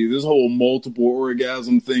 Honestly, this whole multiple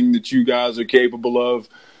orgasm thing that you guys are capable of.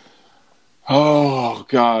 Oh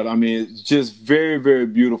God, I mean, it's just very, very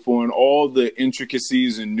beautiful, and all the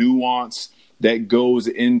intricacies and nuance that goes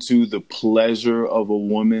into the pleasure of a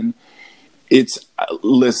woman.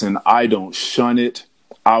 Listen, I don't shun it.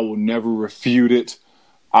 I will never refute it.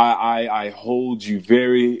 I hold you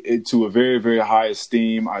to a very, very high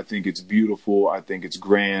esteem. I think it's beautiful. I think it's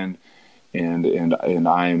grand, and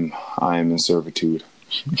I'm in servitude.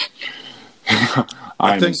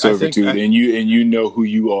 I'm in servitude, and you know who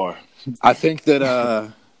you are. I think that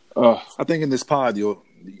I think in this pod you'll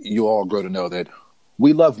all grow to know that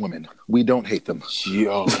we love women. We don't hate them.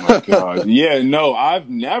 Oh my god. Yeah, no, I've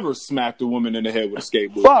never smacked a woman in the head with a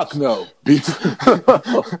skateboard. Fuck no.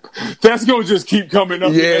 That's gonna just keep coming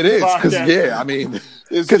up. Yeah, it is. Because podcast. I mean,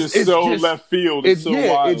 it's just so left field. It's so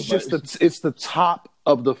wild. It's just it's the top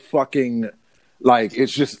of the fucking, like,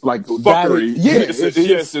 it's just like fuckery.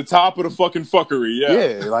 It's the top of the fucking fuckery.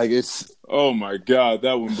 Yeah, like it's. Oh my god,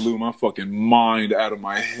 that one blew my fucking mind out of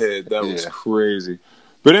my head. That was crazy.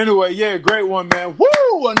 But anyway, yeah, great one, man.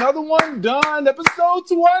 Woo! Another one done. Episode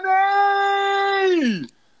 20.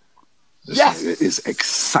 Yes, is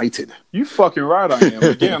excited. You fucking right, I am.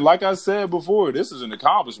 Again, like I said before, this is an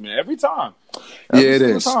accomplishment every time. It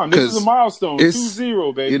is. This is a milestone.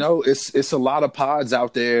 2-0, baby. You know, it's a lot of pods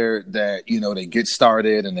out there that, you know, they get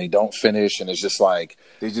started and they don't finish, and it's just like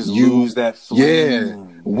they just lose that flame. Yeah,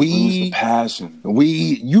 lose the passion.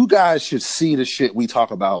 You guys should see the shit we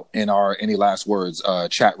talk about in our Any Last Words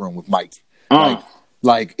chat room with Mike.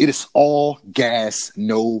 Like it is all gas,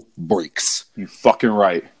 no brakes. You fucking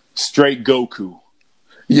right. Straight Goku.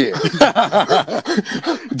 Yeah.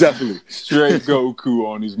 Definitely. Straight Goku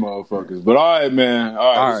on these motherfuckers. But all right, man.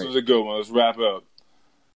 All right, this was a good one. Let's wrap up.